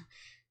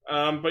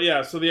 But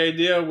yeah, so the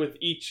idea with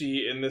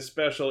Ichi in this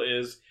special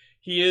is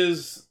he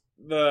is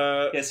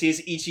the Yes, he's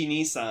Ichi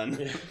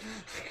Nissan.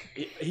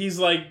 he's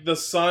like the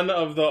son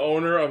of the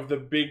owner of the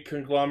big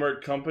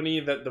conglomerate company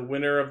that the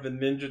winner of the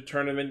ninja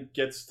tournament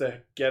gets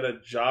to get a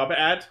job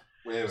at.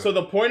 Wait a minute. So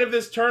the point of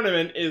this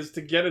tournament is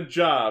to get a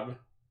job.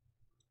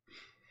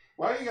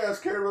 Why do you guys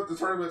care about the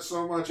tournament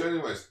so much,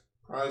 anyways?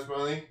 Prize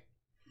money.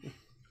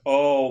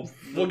 Oh,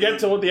 We'll get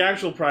to what the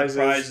actual prize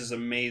the prize is. is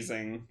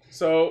amazing.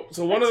 So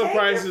one of the Container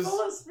prizes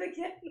full of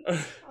spaghetti.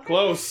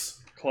 close.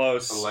 A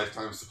Close.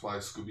 lifetime supply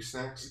of Scooby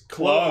snacks.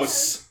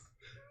 Close.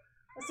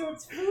 So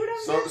it's food.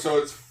 I'm So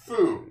it's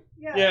food.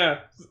 Yeah.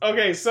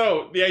 Okay,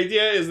 so the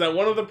idea is that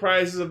one of the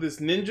prizes of this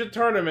ninja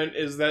tournament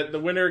is that the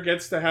winner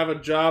gets to have a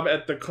job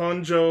at the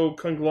Konjo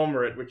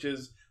conglomerate, which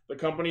is the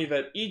company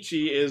that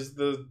Ichi is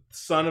the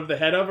son of the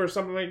head of or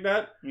something like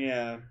that.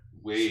 Yeah.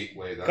 Wait,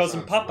 that Calls him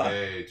sounds Papa.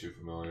 way too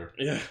familiar.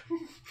 Yeah.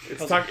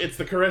 It's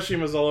the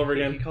Kareshimas all over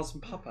He again. calls him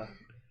Papa.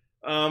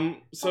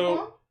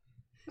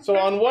 So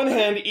on one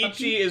hand,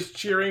 Ichi is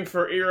cheering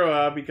for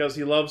Iroha because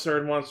he loves her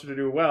and wants her to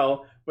do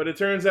well, but it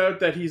turns out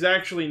that he's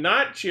actually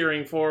not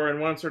cheering for her and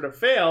wants her to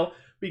fail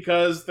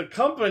because the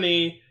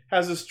company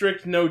has a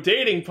strict no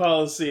dating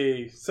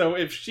policy. So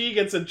if she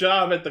gets a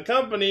job at the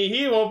company,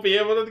 he won't be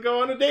able to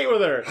go on a date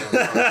with her.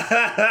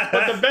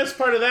 But the best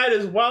part of that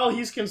is while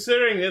he's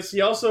considering this, he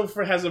also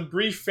has a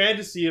brief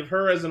fantasy of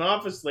her as an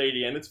office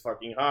lady, and it's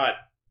fucking hot.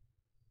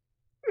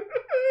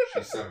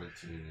 She's 17,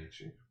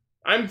 Ichi.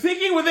 I'm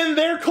thinking within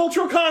their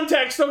cultural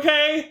context,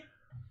 okay?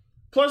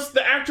 Plus,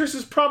 the actress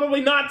is probably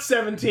not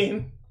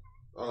 17.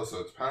 Oh,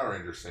 so it's Power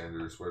Ranger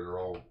standards where they're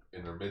all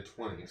in their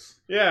mid-20s.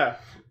 Yeah.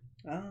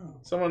 Oh.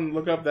 Someone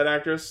look up that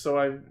actress so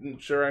I'm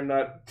sure I'm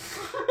not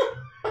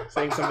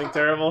saying something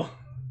terrible.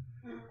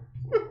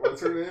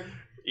 What's her name?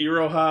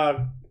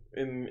 Iroha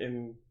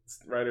in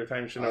Rider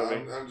Time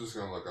Shinobi. I'm just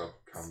gonna look up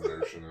Kamen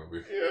Rider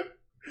Shinobi. Yeah.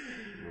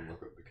 I'm gonna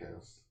look up the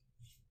cast.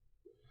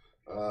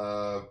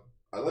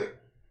 I like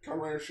Kamen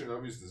Rider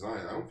Shinobi's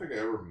design. I don't think I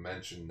ever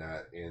mentioned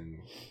that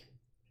in.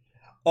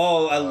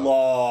 Oh, I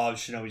love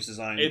Shinobi's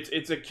design.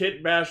 It's a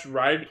Kit Bash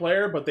ride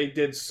player, but they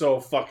did so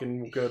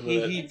fucking good with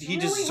it. It's He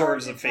really deserves hard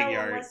a to tell figure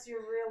art. unless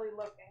you're really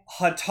looking.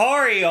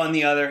 Hatari, on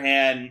the other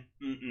hand,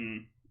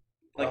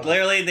 like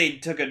literally, they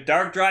took a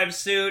dark drive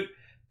suit,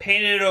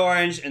 painted it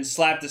orange, and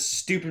slapped a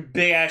stupid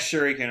big ass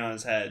shuriken on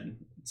his head.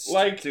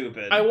 Like,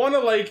 Stupid. I want to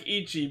like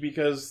Ichi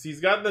because he's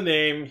got the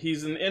name,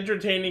 he's an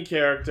entertaining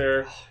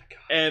character, Oh my god.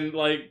 and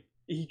like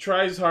he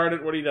tries hard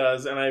at what he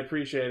does, and I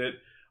appreciate it.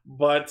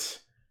 But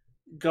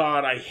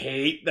God, I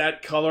hate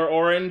that color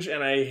orange,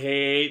 and I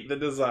hate the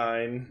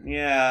design.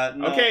 Yeah.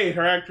 No. Okay,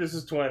 her actress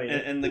is 20.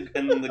 And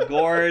the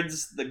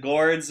gourds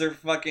are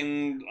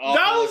fucking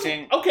awful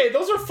looking.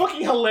 Those are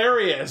fucking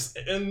hilarious.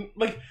 And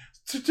like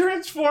to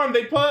transform,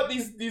 they pull out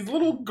these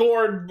little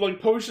gourd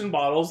like potion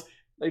bottles.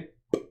 They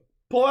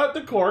pull out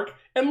the cork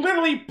and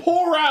literally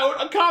pour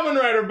out a Kamen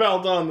Rider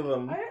belt onto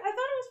them. I thought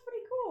it was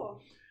pretty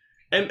cool.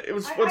 And it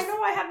was. I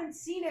know I haven't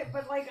seen it,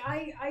 but like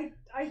I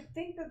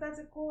think that's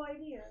a cool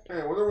idea.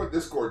 Hey, I wonder what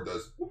this gourd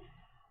does.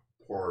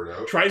 Pour it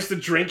out. Tries to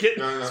drink it.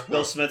 No,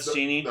 Will Smith's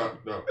genie. No.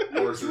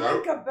 Pours it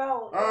out. Like a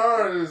belt.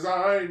 Ah, it is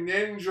I,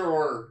 Ninja,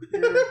 you're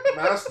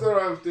master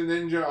of the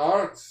ninja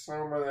arts.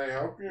 How may I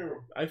help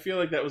you? I feel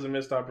like that was a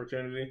missed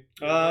opportunity.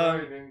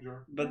 Hi,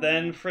 Ninja. But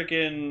then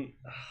freaking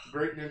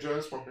Great ninja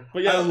has spoken.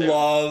 But yeah,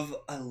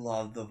 I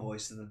love the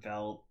voice of the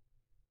belt.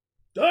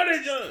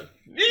 Ninja!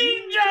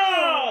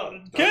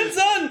 Ninja!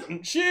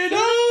 Kensan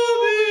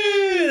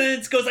Shinobi! And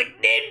it goes like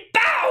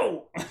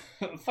Ninbao!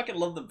 I fucking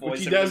love the voice.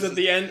 Which he does at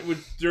the end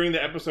during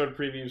the episode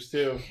previews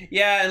too.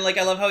 Yeah, and like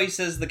I love how he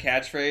says the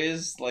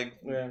catchphrase, like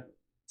Yeah.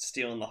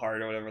 stealing the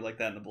heart or whatever, like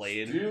that in the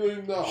blade.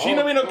 Stealing the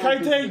Shinobi no heart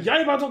of kaite, the-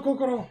 yaiba to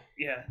kokoro.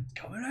 Yeah,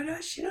 Kamen Rider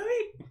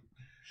Shinobi.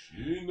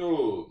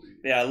 Shinobi.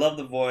 Yeah, I love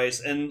the voice,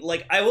 and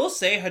like I will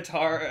say,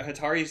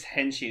 Hatari's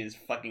henshin is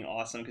fucking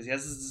awesome because he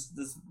has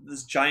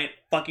this giant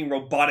fucking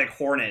robotic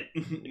hornet.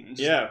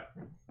 Yeah.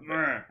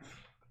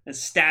 And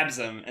stabs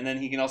him, and then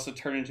he can also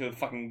turn into a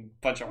fucking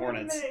bunch of Wait a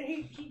hornets.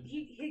 minute,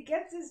 he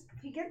gets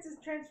his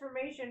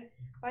transformation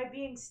by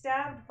being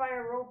stabbed by a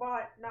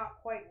robot, not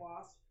quite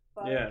wasp.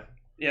 But Yeah.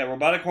 Yeah,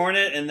 robotic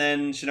hornet, and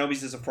then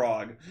Shinobi's is a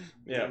frog.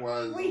 Yeah.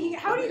 Wait,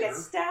 how do you get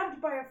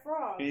stabbed by a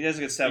frog? He doesn't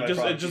get stabbed by a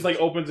frog. It just like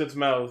opens its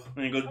mouth.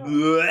 and he goes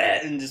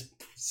 "Bleh," and just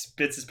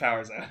spits his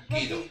powers out.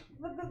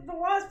 But the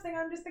wasp thing,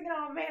 I'm just thinking,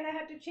 oh man, I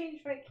have to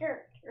change my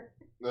character.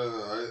 No,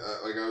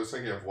 I was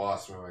thinking of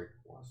wasp, and I'm like,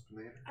 wasp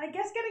name? I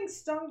guess getting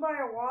stung by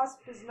a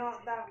wasp is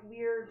not that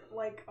weird.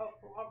 Like,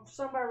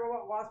 stung by a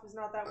robot wasp is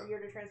not that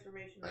weird a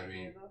transformation. I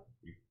mean, idea, though.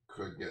 You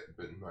could get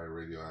bitten by a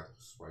radioactive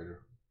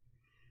spider.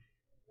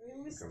 It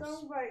was becomes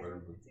stung by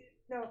whatever.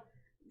 no,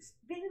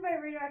 bitten by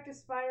a radioactive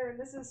spider, and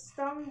this is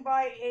stung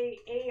by a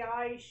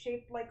AI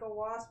shaped like a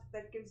wasp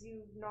that gives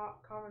you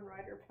not Kamen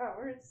Rider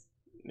powers.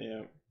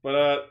 Yeah.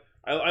 But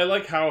I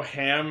like how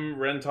ham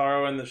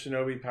Rentaro and the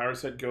Shinobi power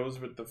set goes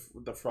with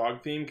the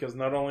frog theme, because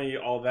not only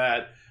all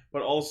that,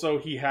 but also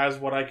he has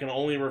what I can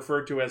only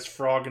refer to as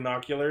frog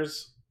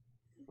binoculars.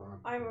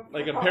 I'm a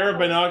Like a frog. pair of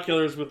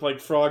binoculars with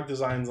like frog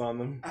designs on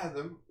them.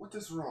 Adam, what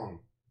is wrong?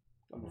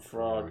 I'm a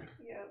frog.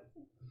 Yeah.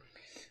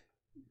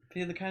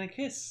 Be the kind of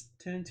kiss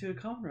turn into a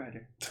Kamen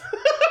Rider.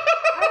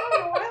 I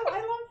don't know. I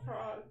love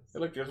frogs. Hey,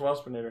 look, there's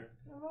Waspinator.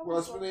 I love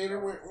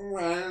Waspinator,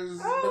 frogs.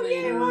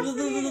 Waspinator.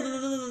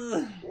 Oh,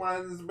 yeah,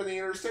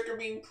 Waspinator, sick of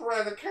being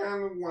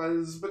Predacon.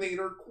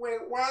 Waspinator, quit.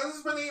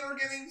 Waspinator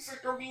getting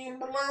sick of being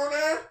blown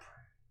up.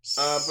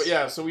 But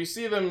yeah, so we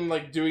see them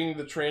like doing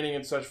the training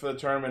and such for the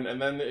tournament,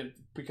 and then it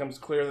becomes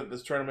clear that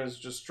this tournament is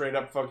just straight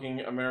up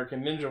fucking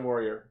American Ninja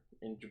Warrior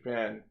in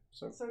Japan.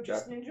 So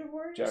just Ninja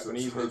Warrior?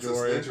 Japanese So it's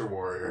Ninja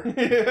Warrior. Ninja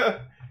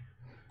Warrior.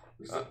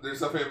 Yeah.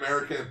 There's nothing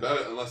American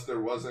about it unless there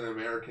was an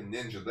American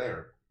ninja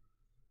there.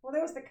 Well,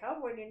 there was the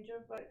Cowboy Ninja,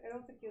 but I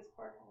don't think he was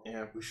part of it.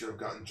 Yeah. We should have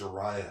gotten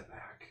Jiraiya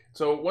back.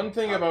 So one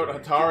thing about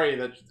Hatari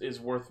that is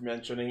worth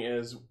mentioning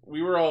is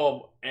we were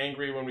all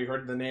angry when we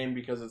heard the name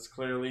because it's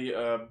clearly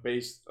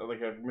based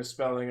like a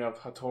misspelling of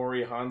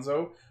Hattori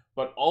Hanzo,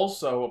 but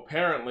also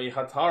apparently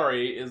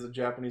Hatari is a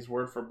Japanese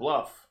word for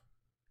bluff.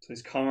 So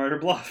he's Kamen Rider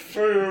Bluff. Hey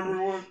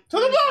everyone, To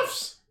the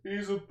bluffs.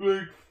 he's a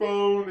big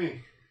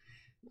phony.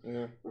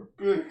 Yeah. A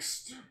big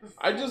stupid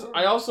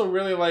I also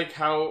really like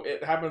how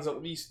it happens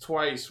at least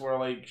twice where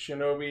like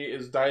Shinobi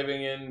is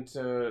diving in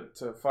to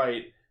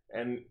fight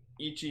and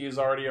Ichi is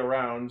already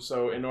around,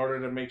 so in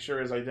order to make sure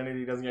his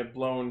identity doesn't get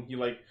blown, he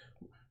like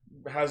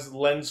has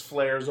lens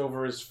flares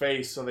over his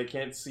face so they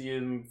can't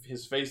see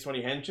his face when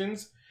he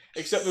henshins.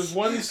 Except there's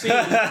one scene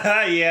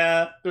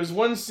Yeah. there's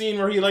one scene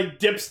where he like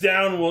dips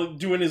down while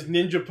doing his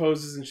ninja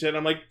poses and shit.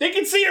 I'm like, they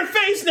can see your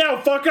face now,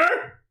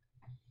 fucker!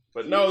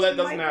 But no, that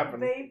doesn't Michael happen.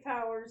 Bay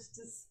powers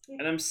to see.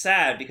 And I'm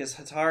sad because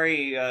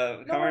Hatari,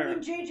 No, Kamen I Rider,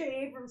 mean J.J.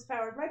 Abrams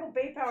powers. Michael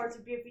Bay powers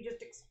would be if he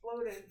just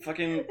exploded.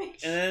 fucking,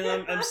 and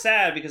then I'm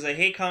sad because I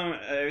hate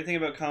everything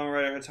about Kamen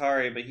Rider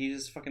Hatari, but he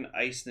just fucking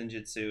ice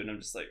ninjutsu, and I'm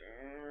just like,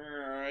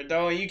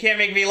 don't, you can't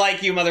make me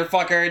like you,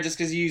 motherfucker, just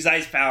because you use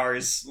ice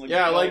powers.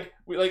 Yeah, like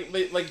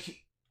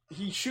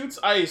he shoots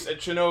ice at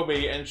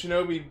Shinobi, and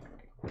Shinobi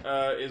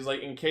is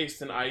like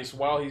encased in ice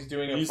while he's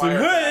doing a he's fire.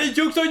 like, attack. hey,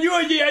 joke's on you,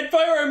 I had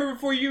fire armor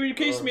before you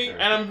encased me. Okay.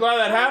 And I'm glad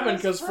that happened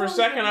because for a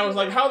second I was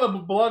like, how the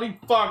bloody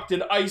fuck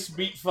did ice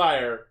beat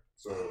fire?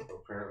 So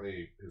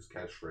apparently his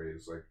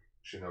catchphrase, like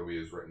Shinobi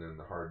is written in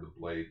the heart of the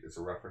blade, is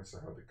a reference to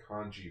how the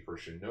kanji for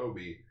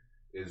Shinobi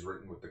is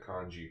written with the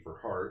kanji for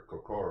heart,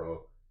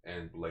 kokoro,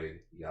 and blade,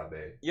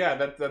 yabe. Yeah,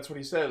 that's what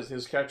he says.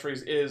 His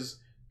catchphrase is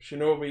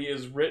Shinobi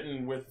is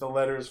written with the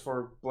letters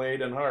for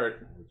blade and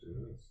heart Which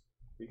is,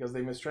 because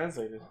they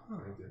mistranslated. I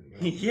didn't know.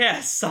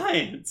 Yeah,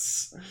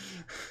 science.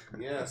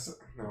 Yes,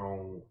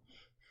 no,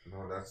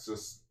 that's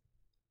just,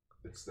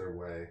 it's their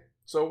way.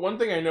 So one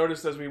thing I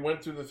noticed as we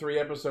went through the 3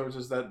 episodes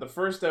is that the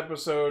first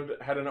episode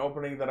had an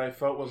opening that I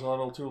felt was a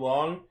little too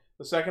long.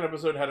 The second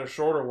episode had a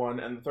shorter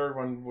one, and the third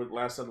one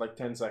lasted like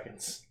 10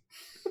 seconds.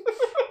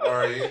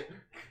 Alright.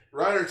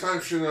 Rider time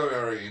Shinobi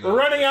already. We're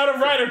running out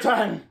of rider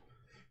time!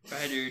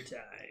 Rider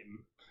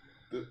time.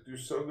 Do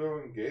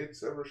Sogo and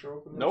Gates ever show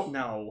up in this? Nope.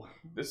 No.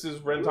 This is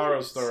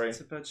Rentaro's story.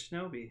 It's about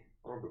Shinobi.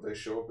 Oh, but they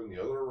show up in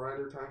the other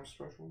Rider time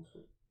specials?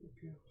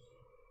 Okay.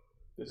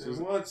 This And is.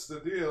 what's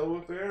the deal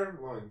with the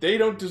airline? They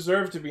don't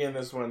deserve to be in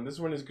this one. This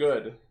one is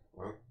good.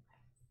 Well,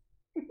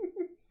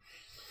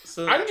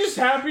 So, I'm just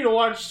happy to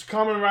watch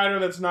Kamen Rider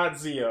that's not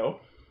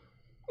Zio.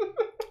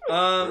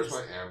 where's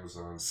my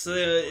Amazon?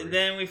 So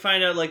then we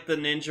find out like the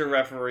ninja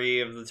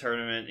referee of the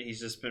tournament. He's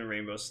just been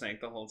Rainbow Snake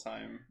the whole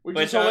time. Which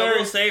Which is I will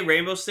hilarious. say,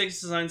 Rainbow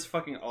Snake's design's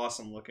fucking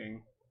awesome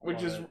looking.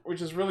 Which Love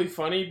is it. really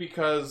funny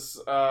because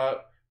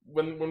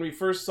when we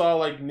first saw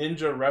like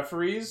ninja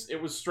referees, it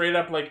was straight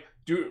up like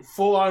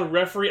full on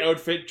referee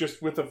outfit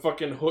just with a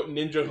fucking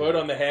ninja hood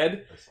on the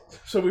head. I saw it.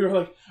 So we were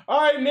like,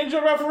 alright,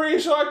 ninja referee,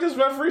 select this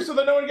referee so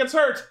that no one gets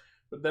hurt.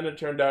 But then it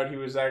turned out he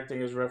was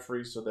acting as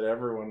referee so that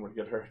everyone would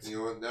get hurt. You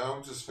know what? Now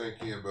I'm just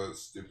thinking about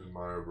stupid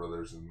Mario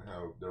Brothers and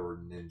how there were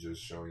ninjas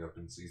showing up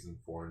in season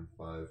 4 and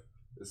 5.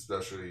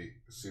 Especially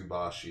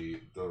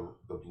Subashi, the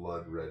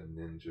blood red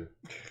ninja.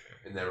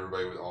 And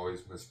everybody would always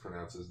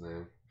mispronounce his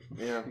name.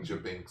 Yeah.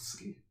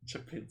 Jabinski.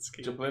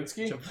 Chapinsky.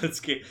 Jablinski?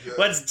 Chaplinsky. Yeah.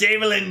 What's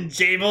Javelin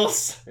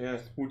Jables? Yeah.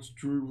 What's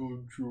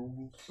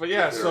Jubal? But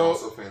yeah, They're so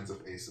also fans of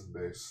Ace of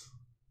Base.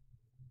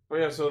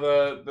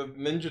 the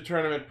ninja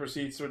tournament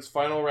proceeds to its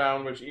final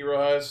round, which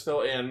Iroha is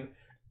still in,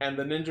 and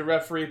the ninja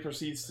referee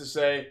proceeds to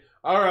say,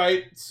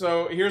 alright,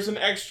 so here's an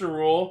extra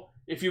rule.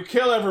 If you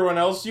kill everyone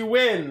else, you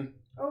win.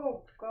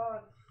 Oh,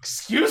 God.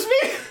 Excuse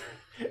me?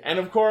 And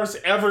of course,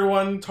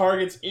 everyone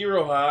targets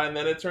Iroha, and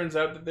then it turns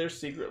out that they're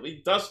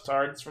secretly dust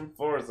tards from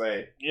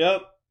Forze.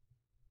 Yep.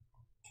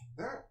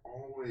 That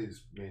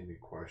always made me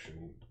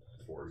question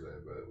Forza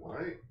a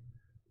bit.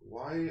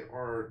 Why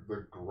are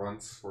the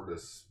grunts for the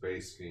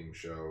space game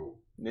show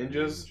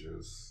Ninjas?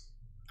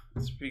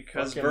 It's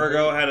because Fucking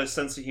Virgo weird. had a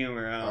sense of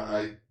humor.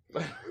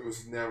 It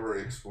was never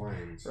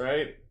explained.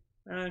 Right?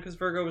 Because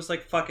Virgo was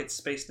like, fuck it,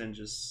 space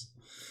ninjas.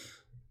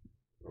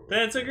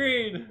 That's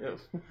agreed. Yep.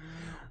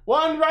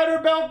 One rider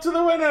belt to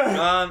the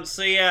winner!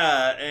 So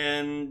yeah,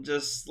 and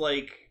just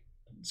like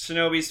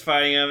Shinobi's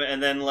fighting him,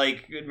 and then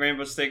like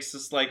Rainbow Six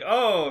just like,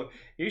 oh,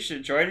 you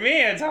should join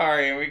me,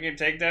 Atari, and we can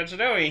take down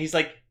Shinobi. And he's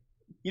like,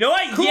 you know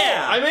what? Cool,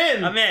 Yeah, I'm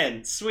in! I'm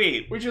in.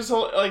 Sweet. Which is,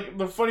 like,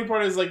 the funny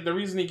part is, like, the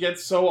reason he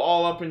gets so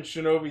all up in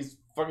Shinobi's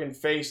fucking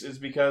face is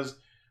because,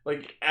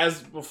 like,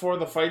 as before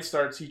the fight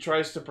starts, he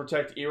tries to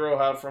protect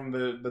Iroha from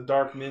the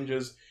dark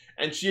ninjas,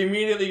 and she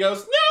immediately goes,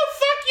 no,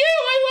 fuck you,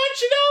 I want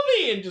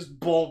Shinobi! And just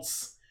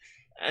bolts.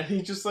 And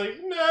he's just like,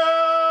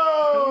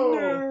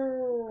 no!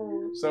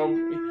 So,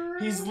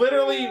 he's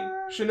literally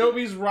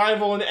Shinobi's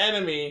rival and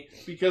enemy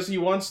because he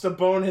wants to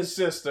bone his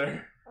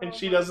sister, and Oh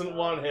she my doesn't God.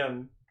 want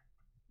him.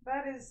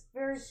 That is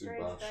very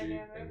strange Subashi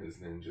dynamic. and his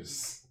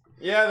ninjas.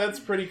 Yeah, that's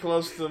pretty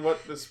close to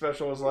what this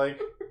special was like.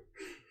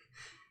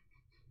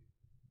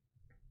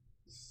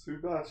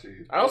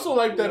 Subashi. I also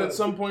like that at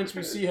some points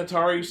we see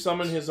Hatari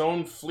summon his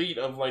own fleet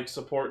of, like,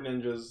 support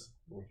ninjas.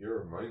 Well, here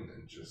are my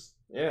ninjas.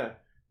 Yeah.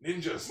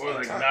 Ninjas. More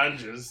like attack.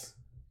 ninjas.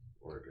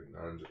 Or like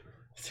a ninja.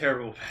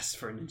 Terrible best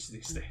for ninjas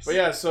these days. But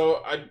yeah,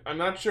 so I'm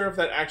not sure if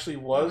that actually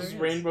was there it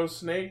is. Rainbow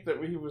Snake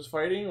that he was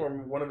fighting or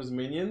one of his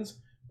minions,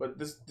 but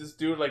this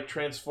dude, like,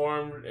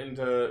 transformed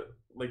into,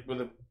 like,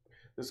 with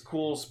this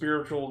cool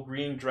spiritual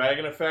green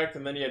dragon effect,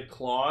 and then he had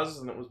claws,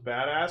 and it was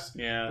badass.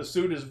 Yeah. The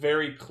suit is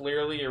very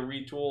clearly a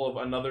retool of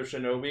another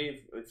Shinobi,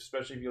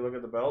 especially if you look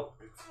at the belt.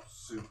 It's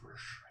super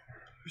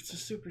shredder. It's a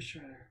super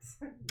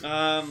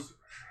shredder.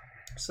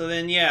 So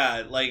then,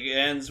 yeah, like it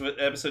ends with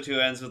episode 2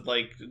 ends with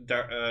like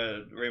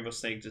Rainbow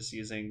Snake just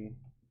using.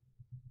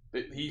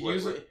 He Wait,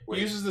 uses wait, wait.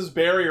 he uses this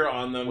barrier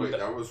on them. Wait,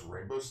 that was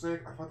Rainbow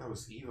Snake? I thought that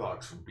was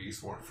Evox from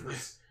Beast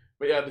Morphers.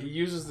 But yeah, he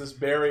uses this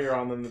barrier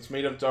on them that's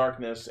made of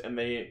darkness, and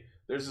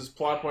there's this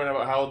plot point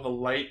about how the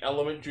light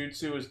element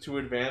jutsu is too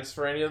advanced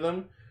for any of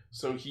them.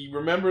 So he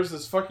remembers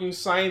this fucking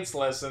science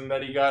lesson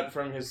that he got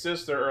from his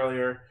sister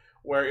earlier,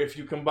 where if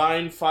you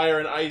combine fire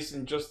and ice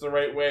in just the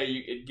right way,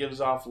 it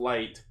gives off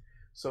light.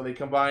 So they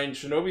combine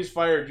Shinobi's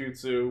fire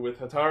jutsu with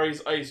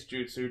Hatari's ice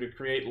jutsu to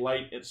create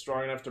light it's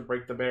strong enough to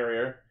break the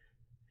barrier.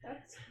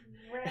 That's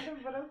random,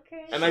 but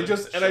okay. And I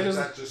just Shouldn't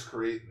that just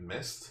create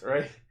mist?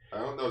 right? I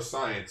don't know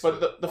science,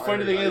 But the fire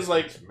funny thing and is, ice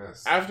like, makes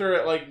mist. after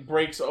it, like,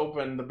 breaks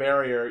open the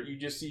barrier, you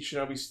just see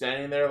Shinobi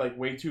standing there, like,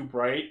 way too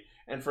bright,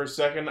 and for a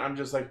second, I'm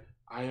just like,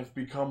 I have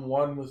become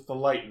one with the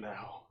light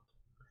now.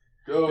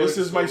 Go This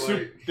is my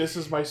light. this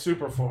is my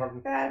super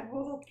form. Bad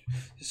wolf.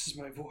 This is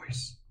my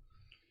voice.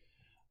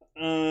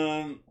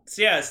 So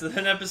yeah, so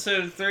then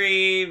episode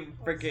 3,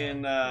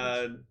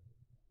 freaking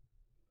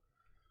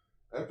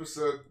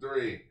Episode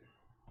 3.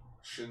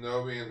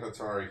 Shinobi and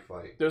Hatari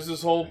fight. There's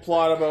this whole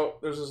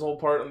there's this whole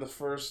part in the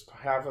first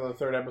half of the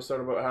third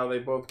episode about how they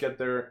both get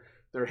their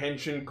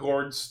henshin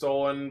gourds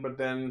stolen, but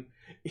then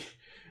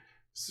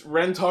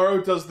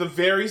Rentaro does the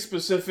very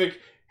specific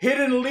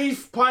hidden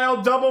leaf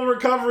pile double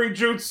recovery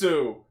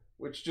jutsu,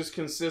 which just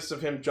consists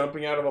of him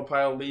jumping out of a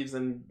pile of leaves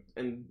and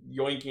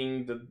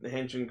yoinking the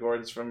henshin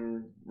gourds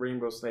from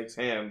Rainbow Snake's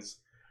hands.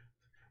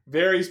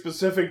 Very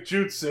specific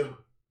jutsu.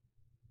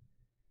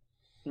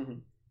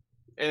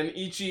 And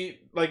Ichi,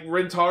 like,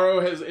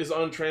 Rentaro is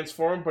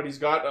untransformed, but he's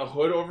got a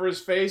hood over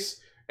his face,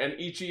 and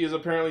Ichi is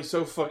apparently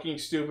so fucking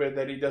stupid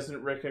that he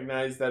doesn't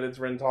recognize that it's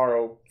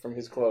Rentaro from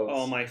his clothes.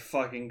 Oh my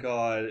fucking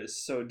god, it's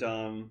so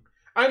dumb.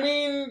 I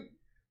mean,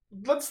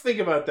 let's think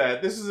about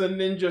that. This is a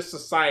ninja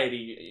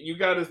society. You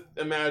gotta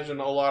imagine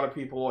a lot of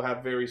people will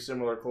have very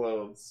similar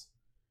clothes.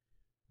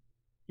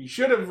 He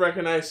should have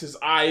recognized his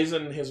eyes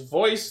and his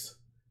voice.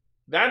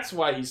 That's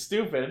why he's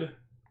stupid.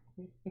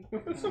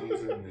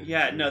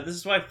 Yeah, no, this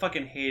is why I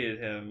fucking hated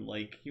him.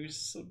 Like, he was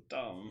so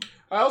dumb.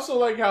 I also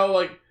like how,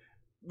 like,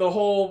 the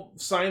whole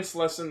science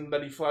lesson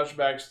that he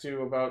flashbacks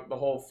to about the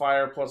whole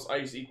fire plus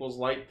ice equals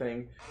light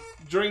thing.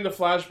 During the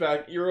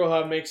flashback,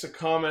 Iroha makes a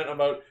comment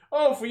about,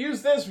 oh, if we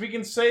use this, we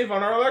can save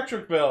on our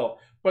electric bill.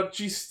 But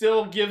she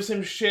still gives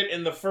him shit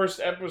in the first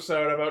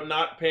episode about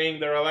not paying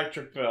their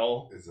electric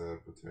bill. Is a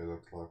potato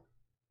clock.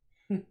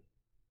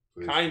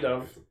 Kind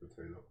of.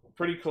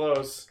 Pretty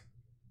close.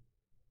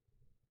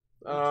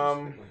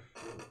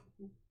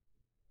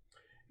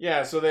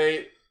 Yeah, so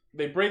they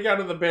break out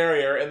of the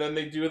barrier, and then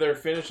they do their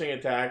finishing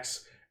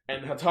attacks,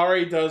 and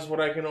Hatari does what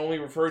I can only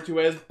refer to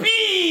as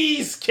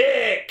Bees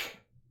Kick!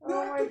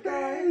 Oh my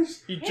god.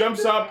 He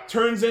jumps up,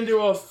 turns into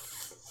a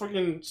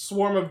freaking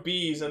swarm of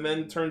bees, and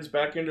then turns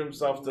back into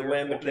himself to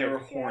land the They were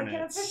kick. Yeah, I can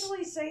hornets.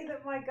 officially say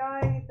that my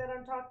guy that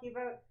I'm talking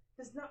about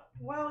does not,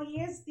 while he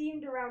is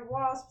themed around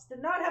wasps, did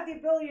not have the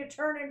ability to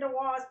turn into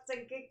wasps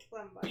and kick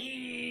somebody.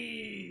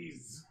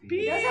 Bees!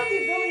 He does have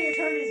the ability to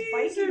turn his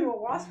bike into a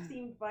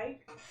wasp-themed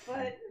bike,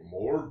 but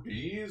More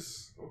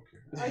bees?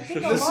 Okay. I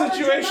think The a large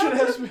situation amount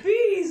has of been-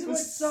 bees would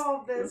this-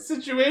 solve The this.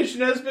 situation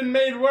has been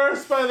made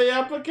worse by the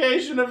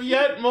application of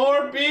yet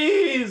more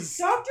bees!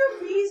 Dr.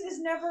 Bees is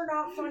never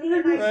not funny,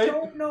 and I Right.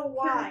 don't know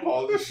why.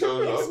 Paul just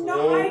shows It's up. not-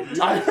 Whoa, I bees.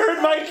 don't I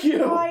heard my cue!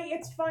 Why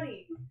it's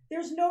funny.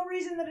 There's no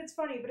reason that it's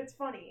funny, but it's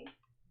funny.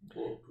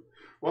 Whoa.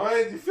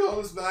 Why did you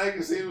fill this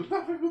magazine with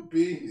nothing but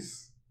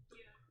bees?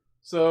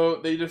 So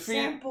they defeat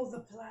Sample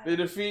the planet. They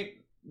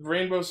defeat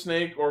Rainbow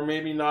Snake, or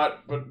maybe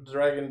not, but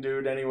Dragon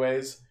Dude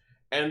anyways.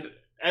 And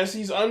as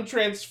he's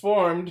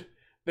untransformed,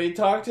 they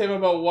talk to him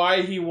about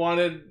why he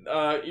wanted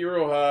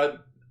Iroha,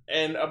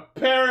 and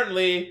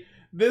apparently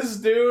this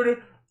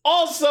dude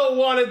also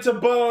wanted to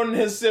bone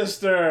his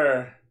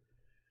sister.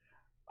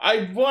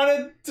 I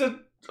wanted to...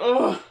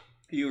 Ugh.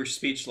 You were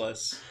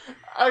speechless.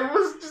 I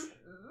was just...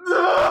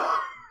 Ugh.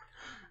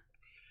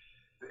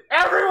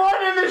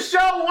 Everyone in the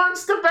show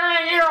wants to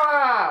bang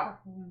Iroha!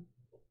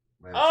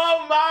 Man,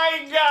 Oh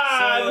my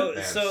god!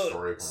 Man, So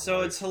story from so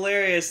life. it's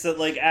hilarious that,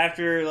 like,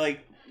 after,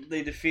 like,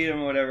 they defeat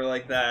him or whatever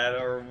like that,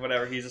 or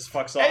whatever, he just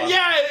fucks off. And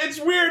yeah, it's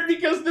weird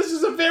because this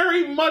is a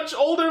very much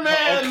older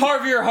man. I'll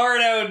carve your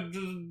heart out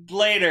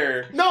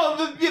later.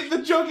 No,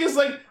 the joke is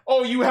like,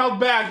 oh, you held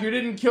back, you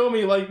didn't kill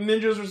me like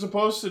ninjas are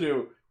supposed to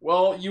do.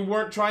 Well, you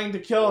weren't trying to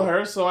kill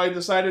her, so I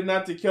decided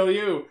not to kill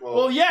you.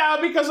 Well, yeah,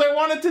 because I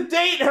wanted to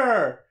date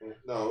her.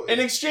 No. In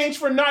exchange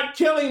for not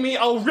killing me,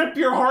 I'll rip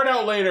your heart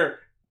out later.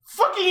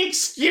 Fucking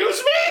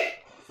excuse me?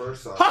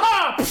 First off,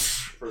 Haha!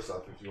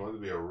 if you wanted to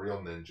be a real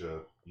ninja,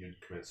 you'd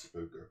commit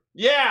seppuku.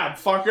 Yeah,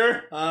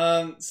 fucker.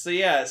 So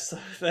yeah, so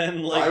then,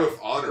 Die like, with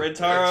honor.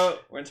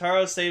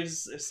 Rentaro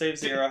saves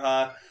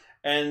Iroha,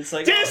 and it's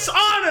like,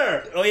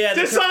 Dishonor! oh yeah,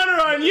 Dishonor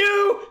on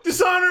you!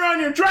 Dishonor on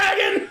your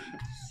dragon!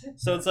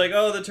 so it's like,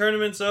 oh, the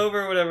tournament's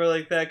over, or whatever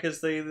like that,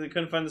 because they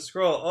couldn't find the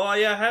scroll. Oh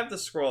yeah, I have the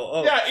scroll.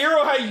 Oh Yeah,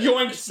 Iroha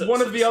yoinked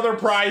one of the other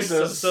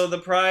prizes. So the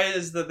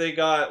prize that they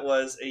got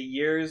was a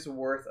year's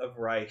worth of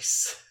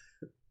rice.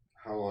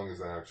 How long is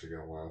that actually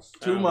gonna last?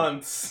 2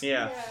 months.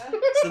 Yeah.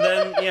 So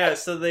then,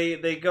 so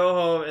they go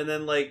home, and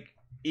then, like,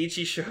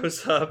 Ichi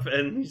shows up,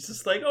 and he's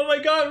just like, oh my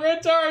god,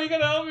 Rentaro, you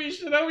gotta help me,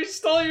 we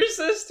stole your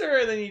sister,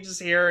 and then you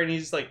just hear her, and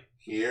he's like,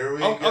 Here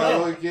we Oh,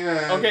 go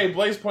again. Okay,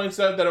 Blaze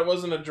points out that it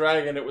wasn't a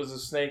dragon, it was a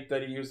snake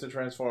that he used to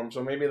transform.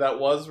 So maybe that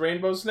was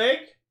Rainbow Snake?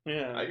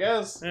 yeah. I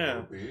guess. Yeah.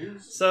 More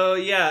bees? So,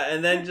 yeah,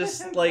 and then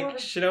just, like,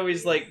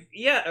 Shinobi's like,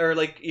 yeah, or,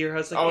 like,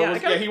 Iroha's like, Oh, yeah,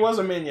 yeah, he was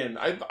a minion.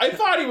 I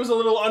thought he was a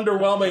little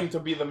underwhelming to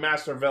be the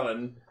master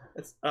villain.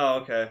 oh,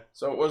 okay.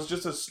 So it was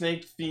just a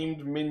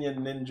snake-themed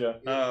minion ninja.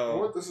 You know Oh.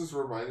 what this is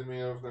reminding me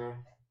of now?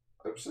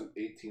 Episode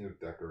 18 of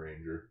Deca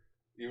Ranger.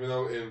 Even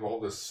though it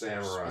involved a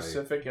samurai.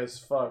 Specific as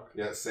fuck.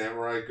 Yeah,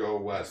 Samurai Go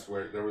West,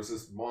 where there was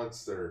this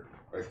monster,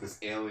 like this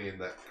alien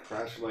that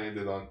crash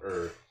landed on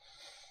Earth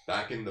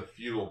back in the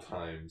feudal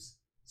times.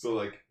 So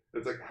like,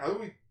 it's like, how do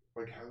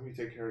we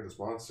take care of this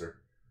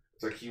monster?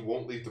 It's like he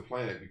won't leave the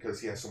planet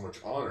because he has so much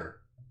honor.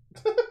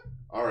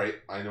 All right,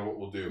 I know what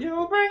we'll do. You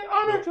will bring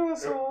honor to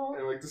us And, all.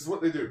 and like, this is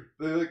what they do.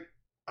 They like,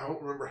 I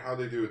don't remember how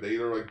they do it. They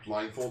either like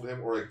blindfold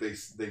him or like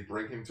they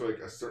bring him to like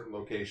a certain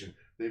location.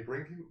 They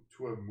bring him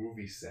to a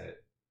movie set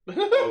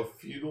of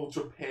feudal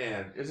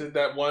Japan. Is it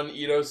that one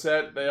Edo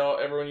set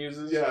everyone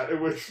uses? Yeah,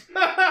 which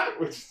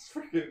is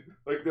freaking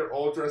like they're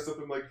all dressed up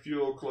in like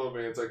feudal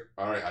clothing. It's like,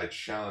 all right, I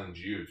challenge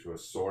you to a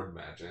sword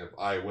match, and if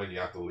I win, you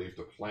have to leave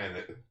the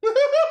planet.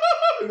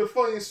 And the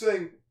funniest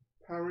thing,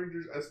 Power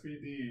Rangers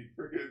SPD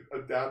freaking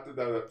adapted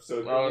that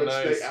episode in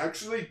which they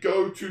actually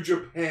go to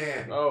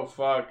Japan. Oh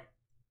fuck!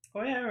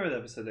 Oh yeah, I remember that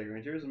episode. That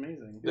Ranger was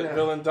amazing. The Yeah.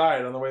 villain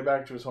died on the way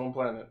back to his home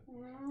planet.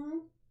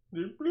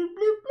 Bloop, bloop, bloop,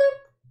 bloop.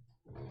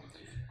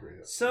 Great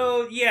episode.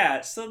 So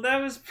yeah, so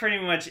that was pretty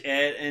much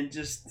it, and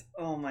just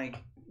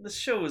the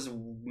show was a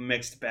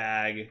mixed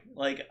bag.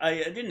 Like I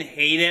didn't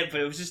hate it, but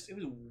it was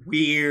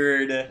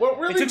weird. What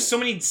really? It took so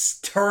many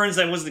turns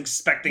I wasn't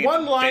expecting.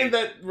 One it to line take.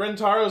 that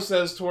Rentaro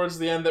says towards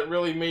the end that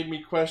really made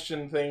me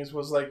question things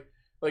was like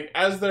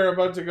as they're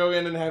about to go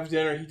in and have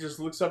dinner, he just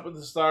looks up at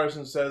the stars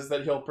and says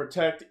that he'll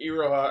protect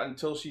Iroha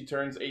until she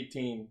turns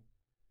 18.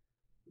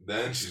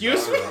 Then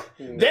Excuse she's on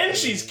me? her, Then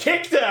she's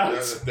kicked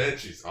out. then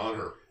she's on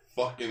her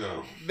fucking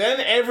own. Then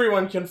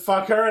everyone can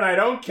fuck her and I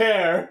don't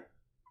care.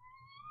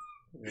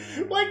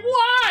 Like,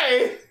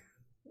 why?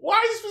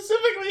 Why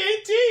specifically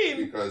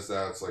 18? Because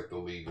that's like the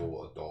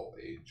legal adult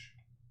age.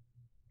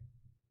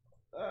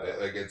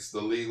 Like it's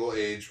the legal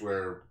age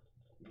where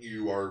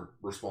you are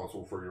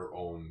responsible for your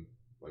own,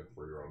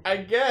 I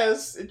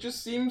guess. It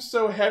just seems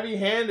so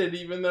heavy-handed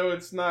even though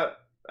it's not,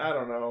 I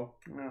don't know.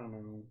 I don't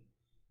know.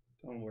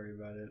 Don't worry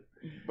about it.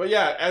 But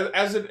yeah,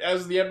 as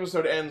the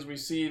episode ends, we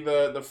see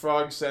the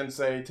frog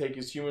sensei take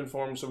his human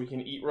form so we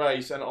can eat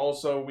rice, and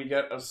also we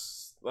get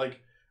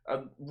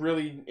a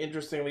really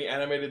interestingly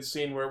animated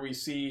scene where we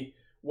see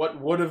what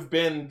would have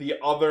been the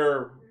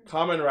other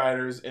Kamen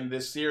Riders in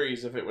this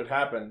series if it would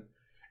happen.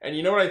 And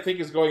you know what I think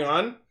is going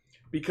on?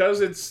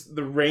 Because it's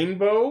the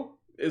rainbow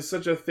is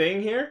such a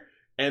thing here,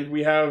 and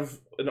we have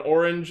an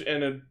orange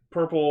and a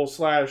purple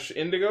 /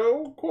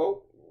 indigo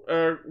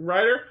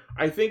rider.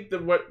 I think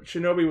that what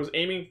Shinobi was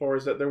aiming for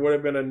is that there would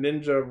have been a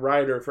ninja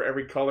rider for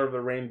every color of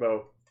the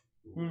rainbow.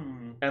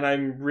 And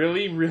I'm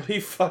really, really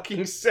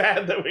fucking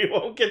sad that we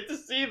won't get to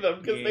see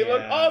them because they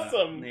look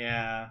awesome.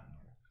 Yeah.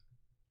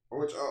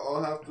 Which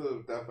I'll have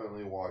to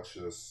definitely watch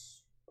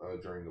this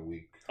during the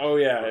week. Oh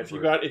yeah, if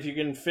you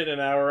can fit an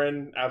hour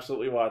in,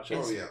 absolutely watch it.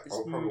 Oh yeah, it's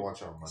I'll probably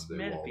watch it on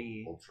Monday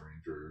while Ultra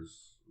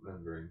Ranger's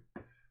rendering.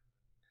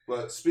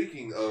 But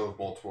speaking of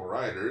multiple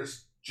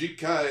riders,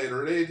 Jikai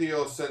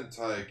Radio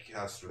Sentai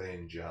Cast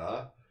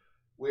Ranger,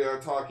 we are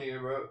talking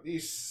about the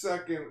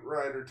second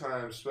Rider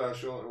Time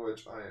special, in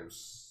which I am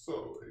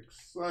so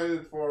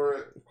excited for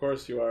it. Of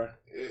course you are.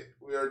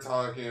 We are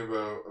talking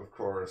about, of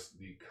course,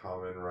 the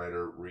Kamen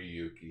Rider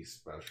Ryuki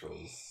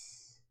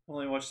specials. I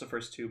only watched the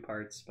first 2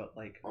 parts, but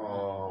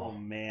oh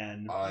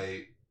man.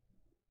 I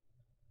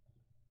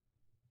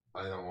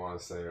don't want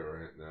to say it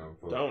right now.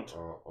 But, Don't.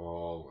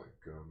 Oh my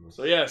goodness.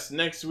 So yes,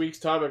 next week's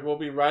topic will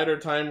be Rider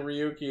Time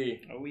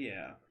Ryuki. Oh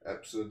yeah.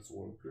 Episodes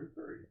 1 through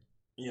 3.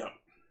 Yep.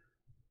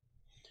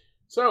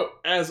 So,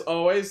 as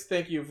always,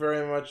 thank you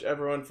very much,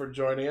 everyone, for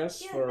joining us.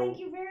 Yeah, thank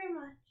you very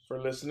much. For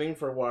listening,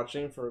 for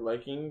watching, for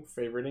liking,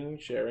 favoriting,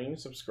 sharing,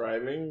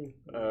 subscribing,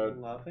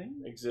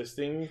 Loving,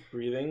 existing,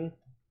 breathing.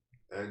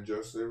 And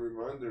just a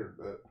reminder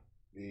that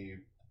the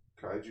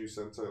Kaiju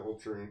Sentai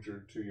Ultra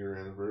Ranger 2-year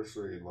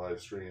anniversary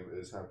live stream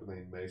is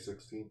happening May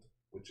 16th,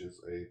 which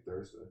is a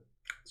Thursday.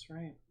 That's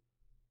right.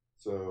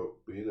 So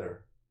be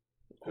there.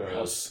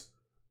 Yes.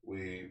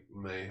 We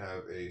may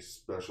have a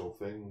special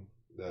thing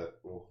that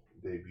will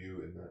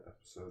debut in that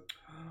episode.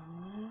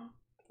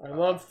 I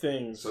love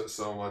things.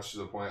 So much to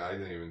the point I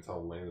didn't even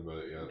tell Lane about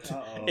it yet.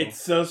 Uh-oh.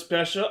 It's so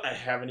special, I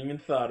haven't even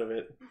thought of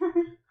it.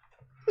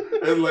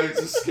 And Lane's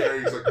just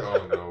scary. He's like,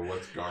 oh no,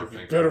 what's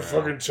Garfinkel? You better now?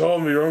 fucking tell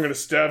me or I'm gonna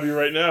stab you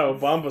right now,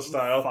 Bomba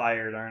style.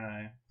 Fired, aren't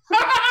I?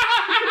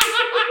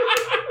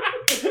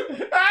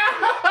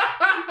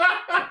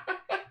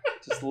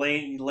 Just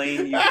Lane,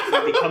 you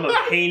become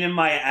a pain in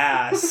my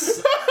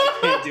ass. I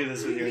can't do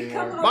this with you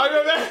anymore. Become My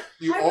bad.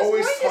 You I was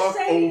always going to talk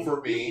say over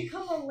you me.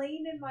 become a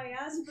lane in my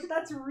ass, but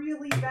that's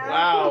really bad.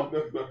 Wow.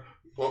 No.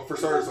 Well, for It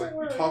starters, doesn't like you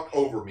work. talk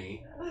over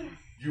me.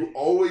 You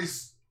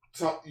always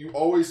start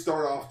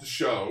off the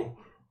show.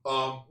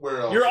 Where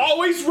else? You're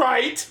always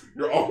right.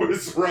 You're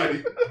always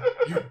right.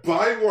 You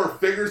buy more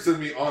figures than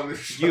me on the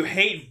show. You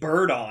hate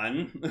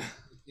Birdon.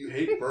 You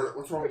hate Bird.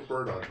 What's wrong with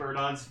Birdon?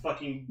 Birdon's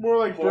fucking More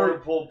like bird.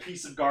 horrible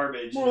piece of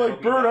garbage. More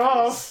like bird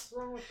off. What's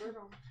wrong with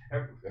Bruno?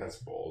 It has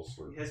balls.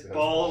 He has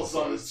balls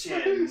on his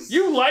chin.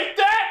 You like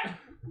that?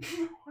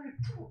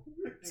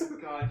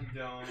 Thank God you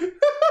don't.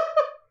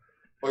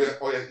 Oh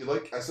yeah. You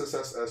like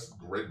SSSS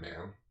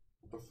Gridman?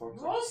 What the fuck?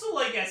 You also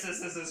like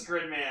SSSS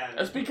Gridman.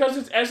 That's because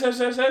it's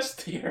SSSS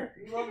tier.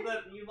 You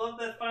love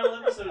that final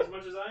episode as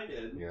much as I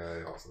did. Yeah,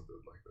 I also did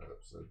like that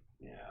episode.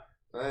 Yeah.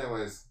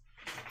 Anyways,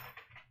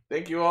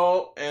 Thank you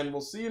all, and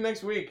we'll see you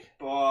next week.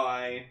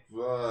 Bye.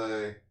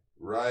 bye.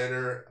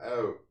 Rider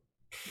out.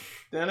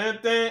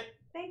 Dun-dun-dun.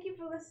 Thank you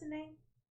for listening.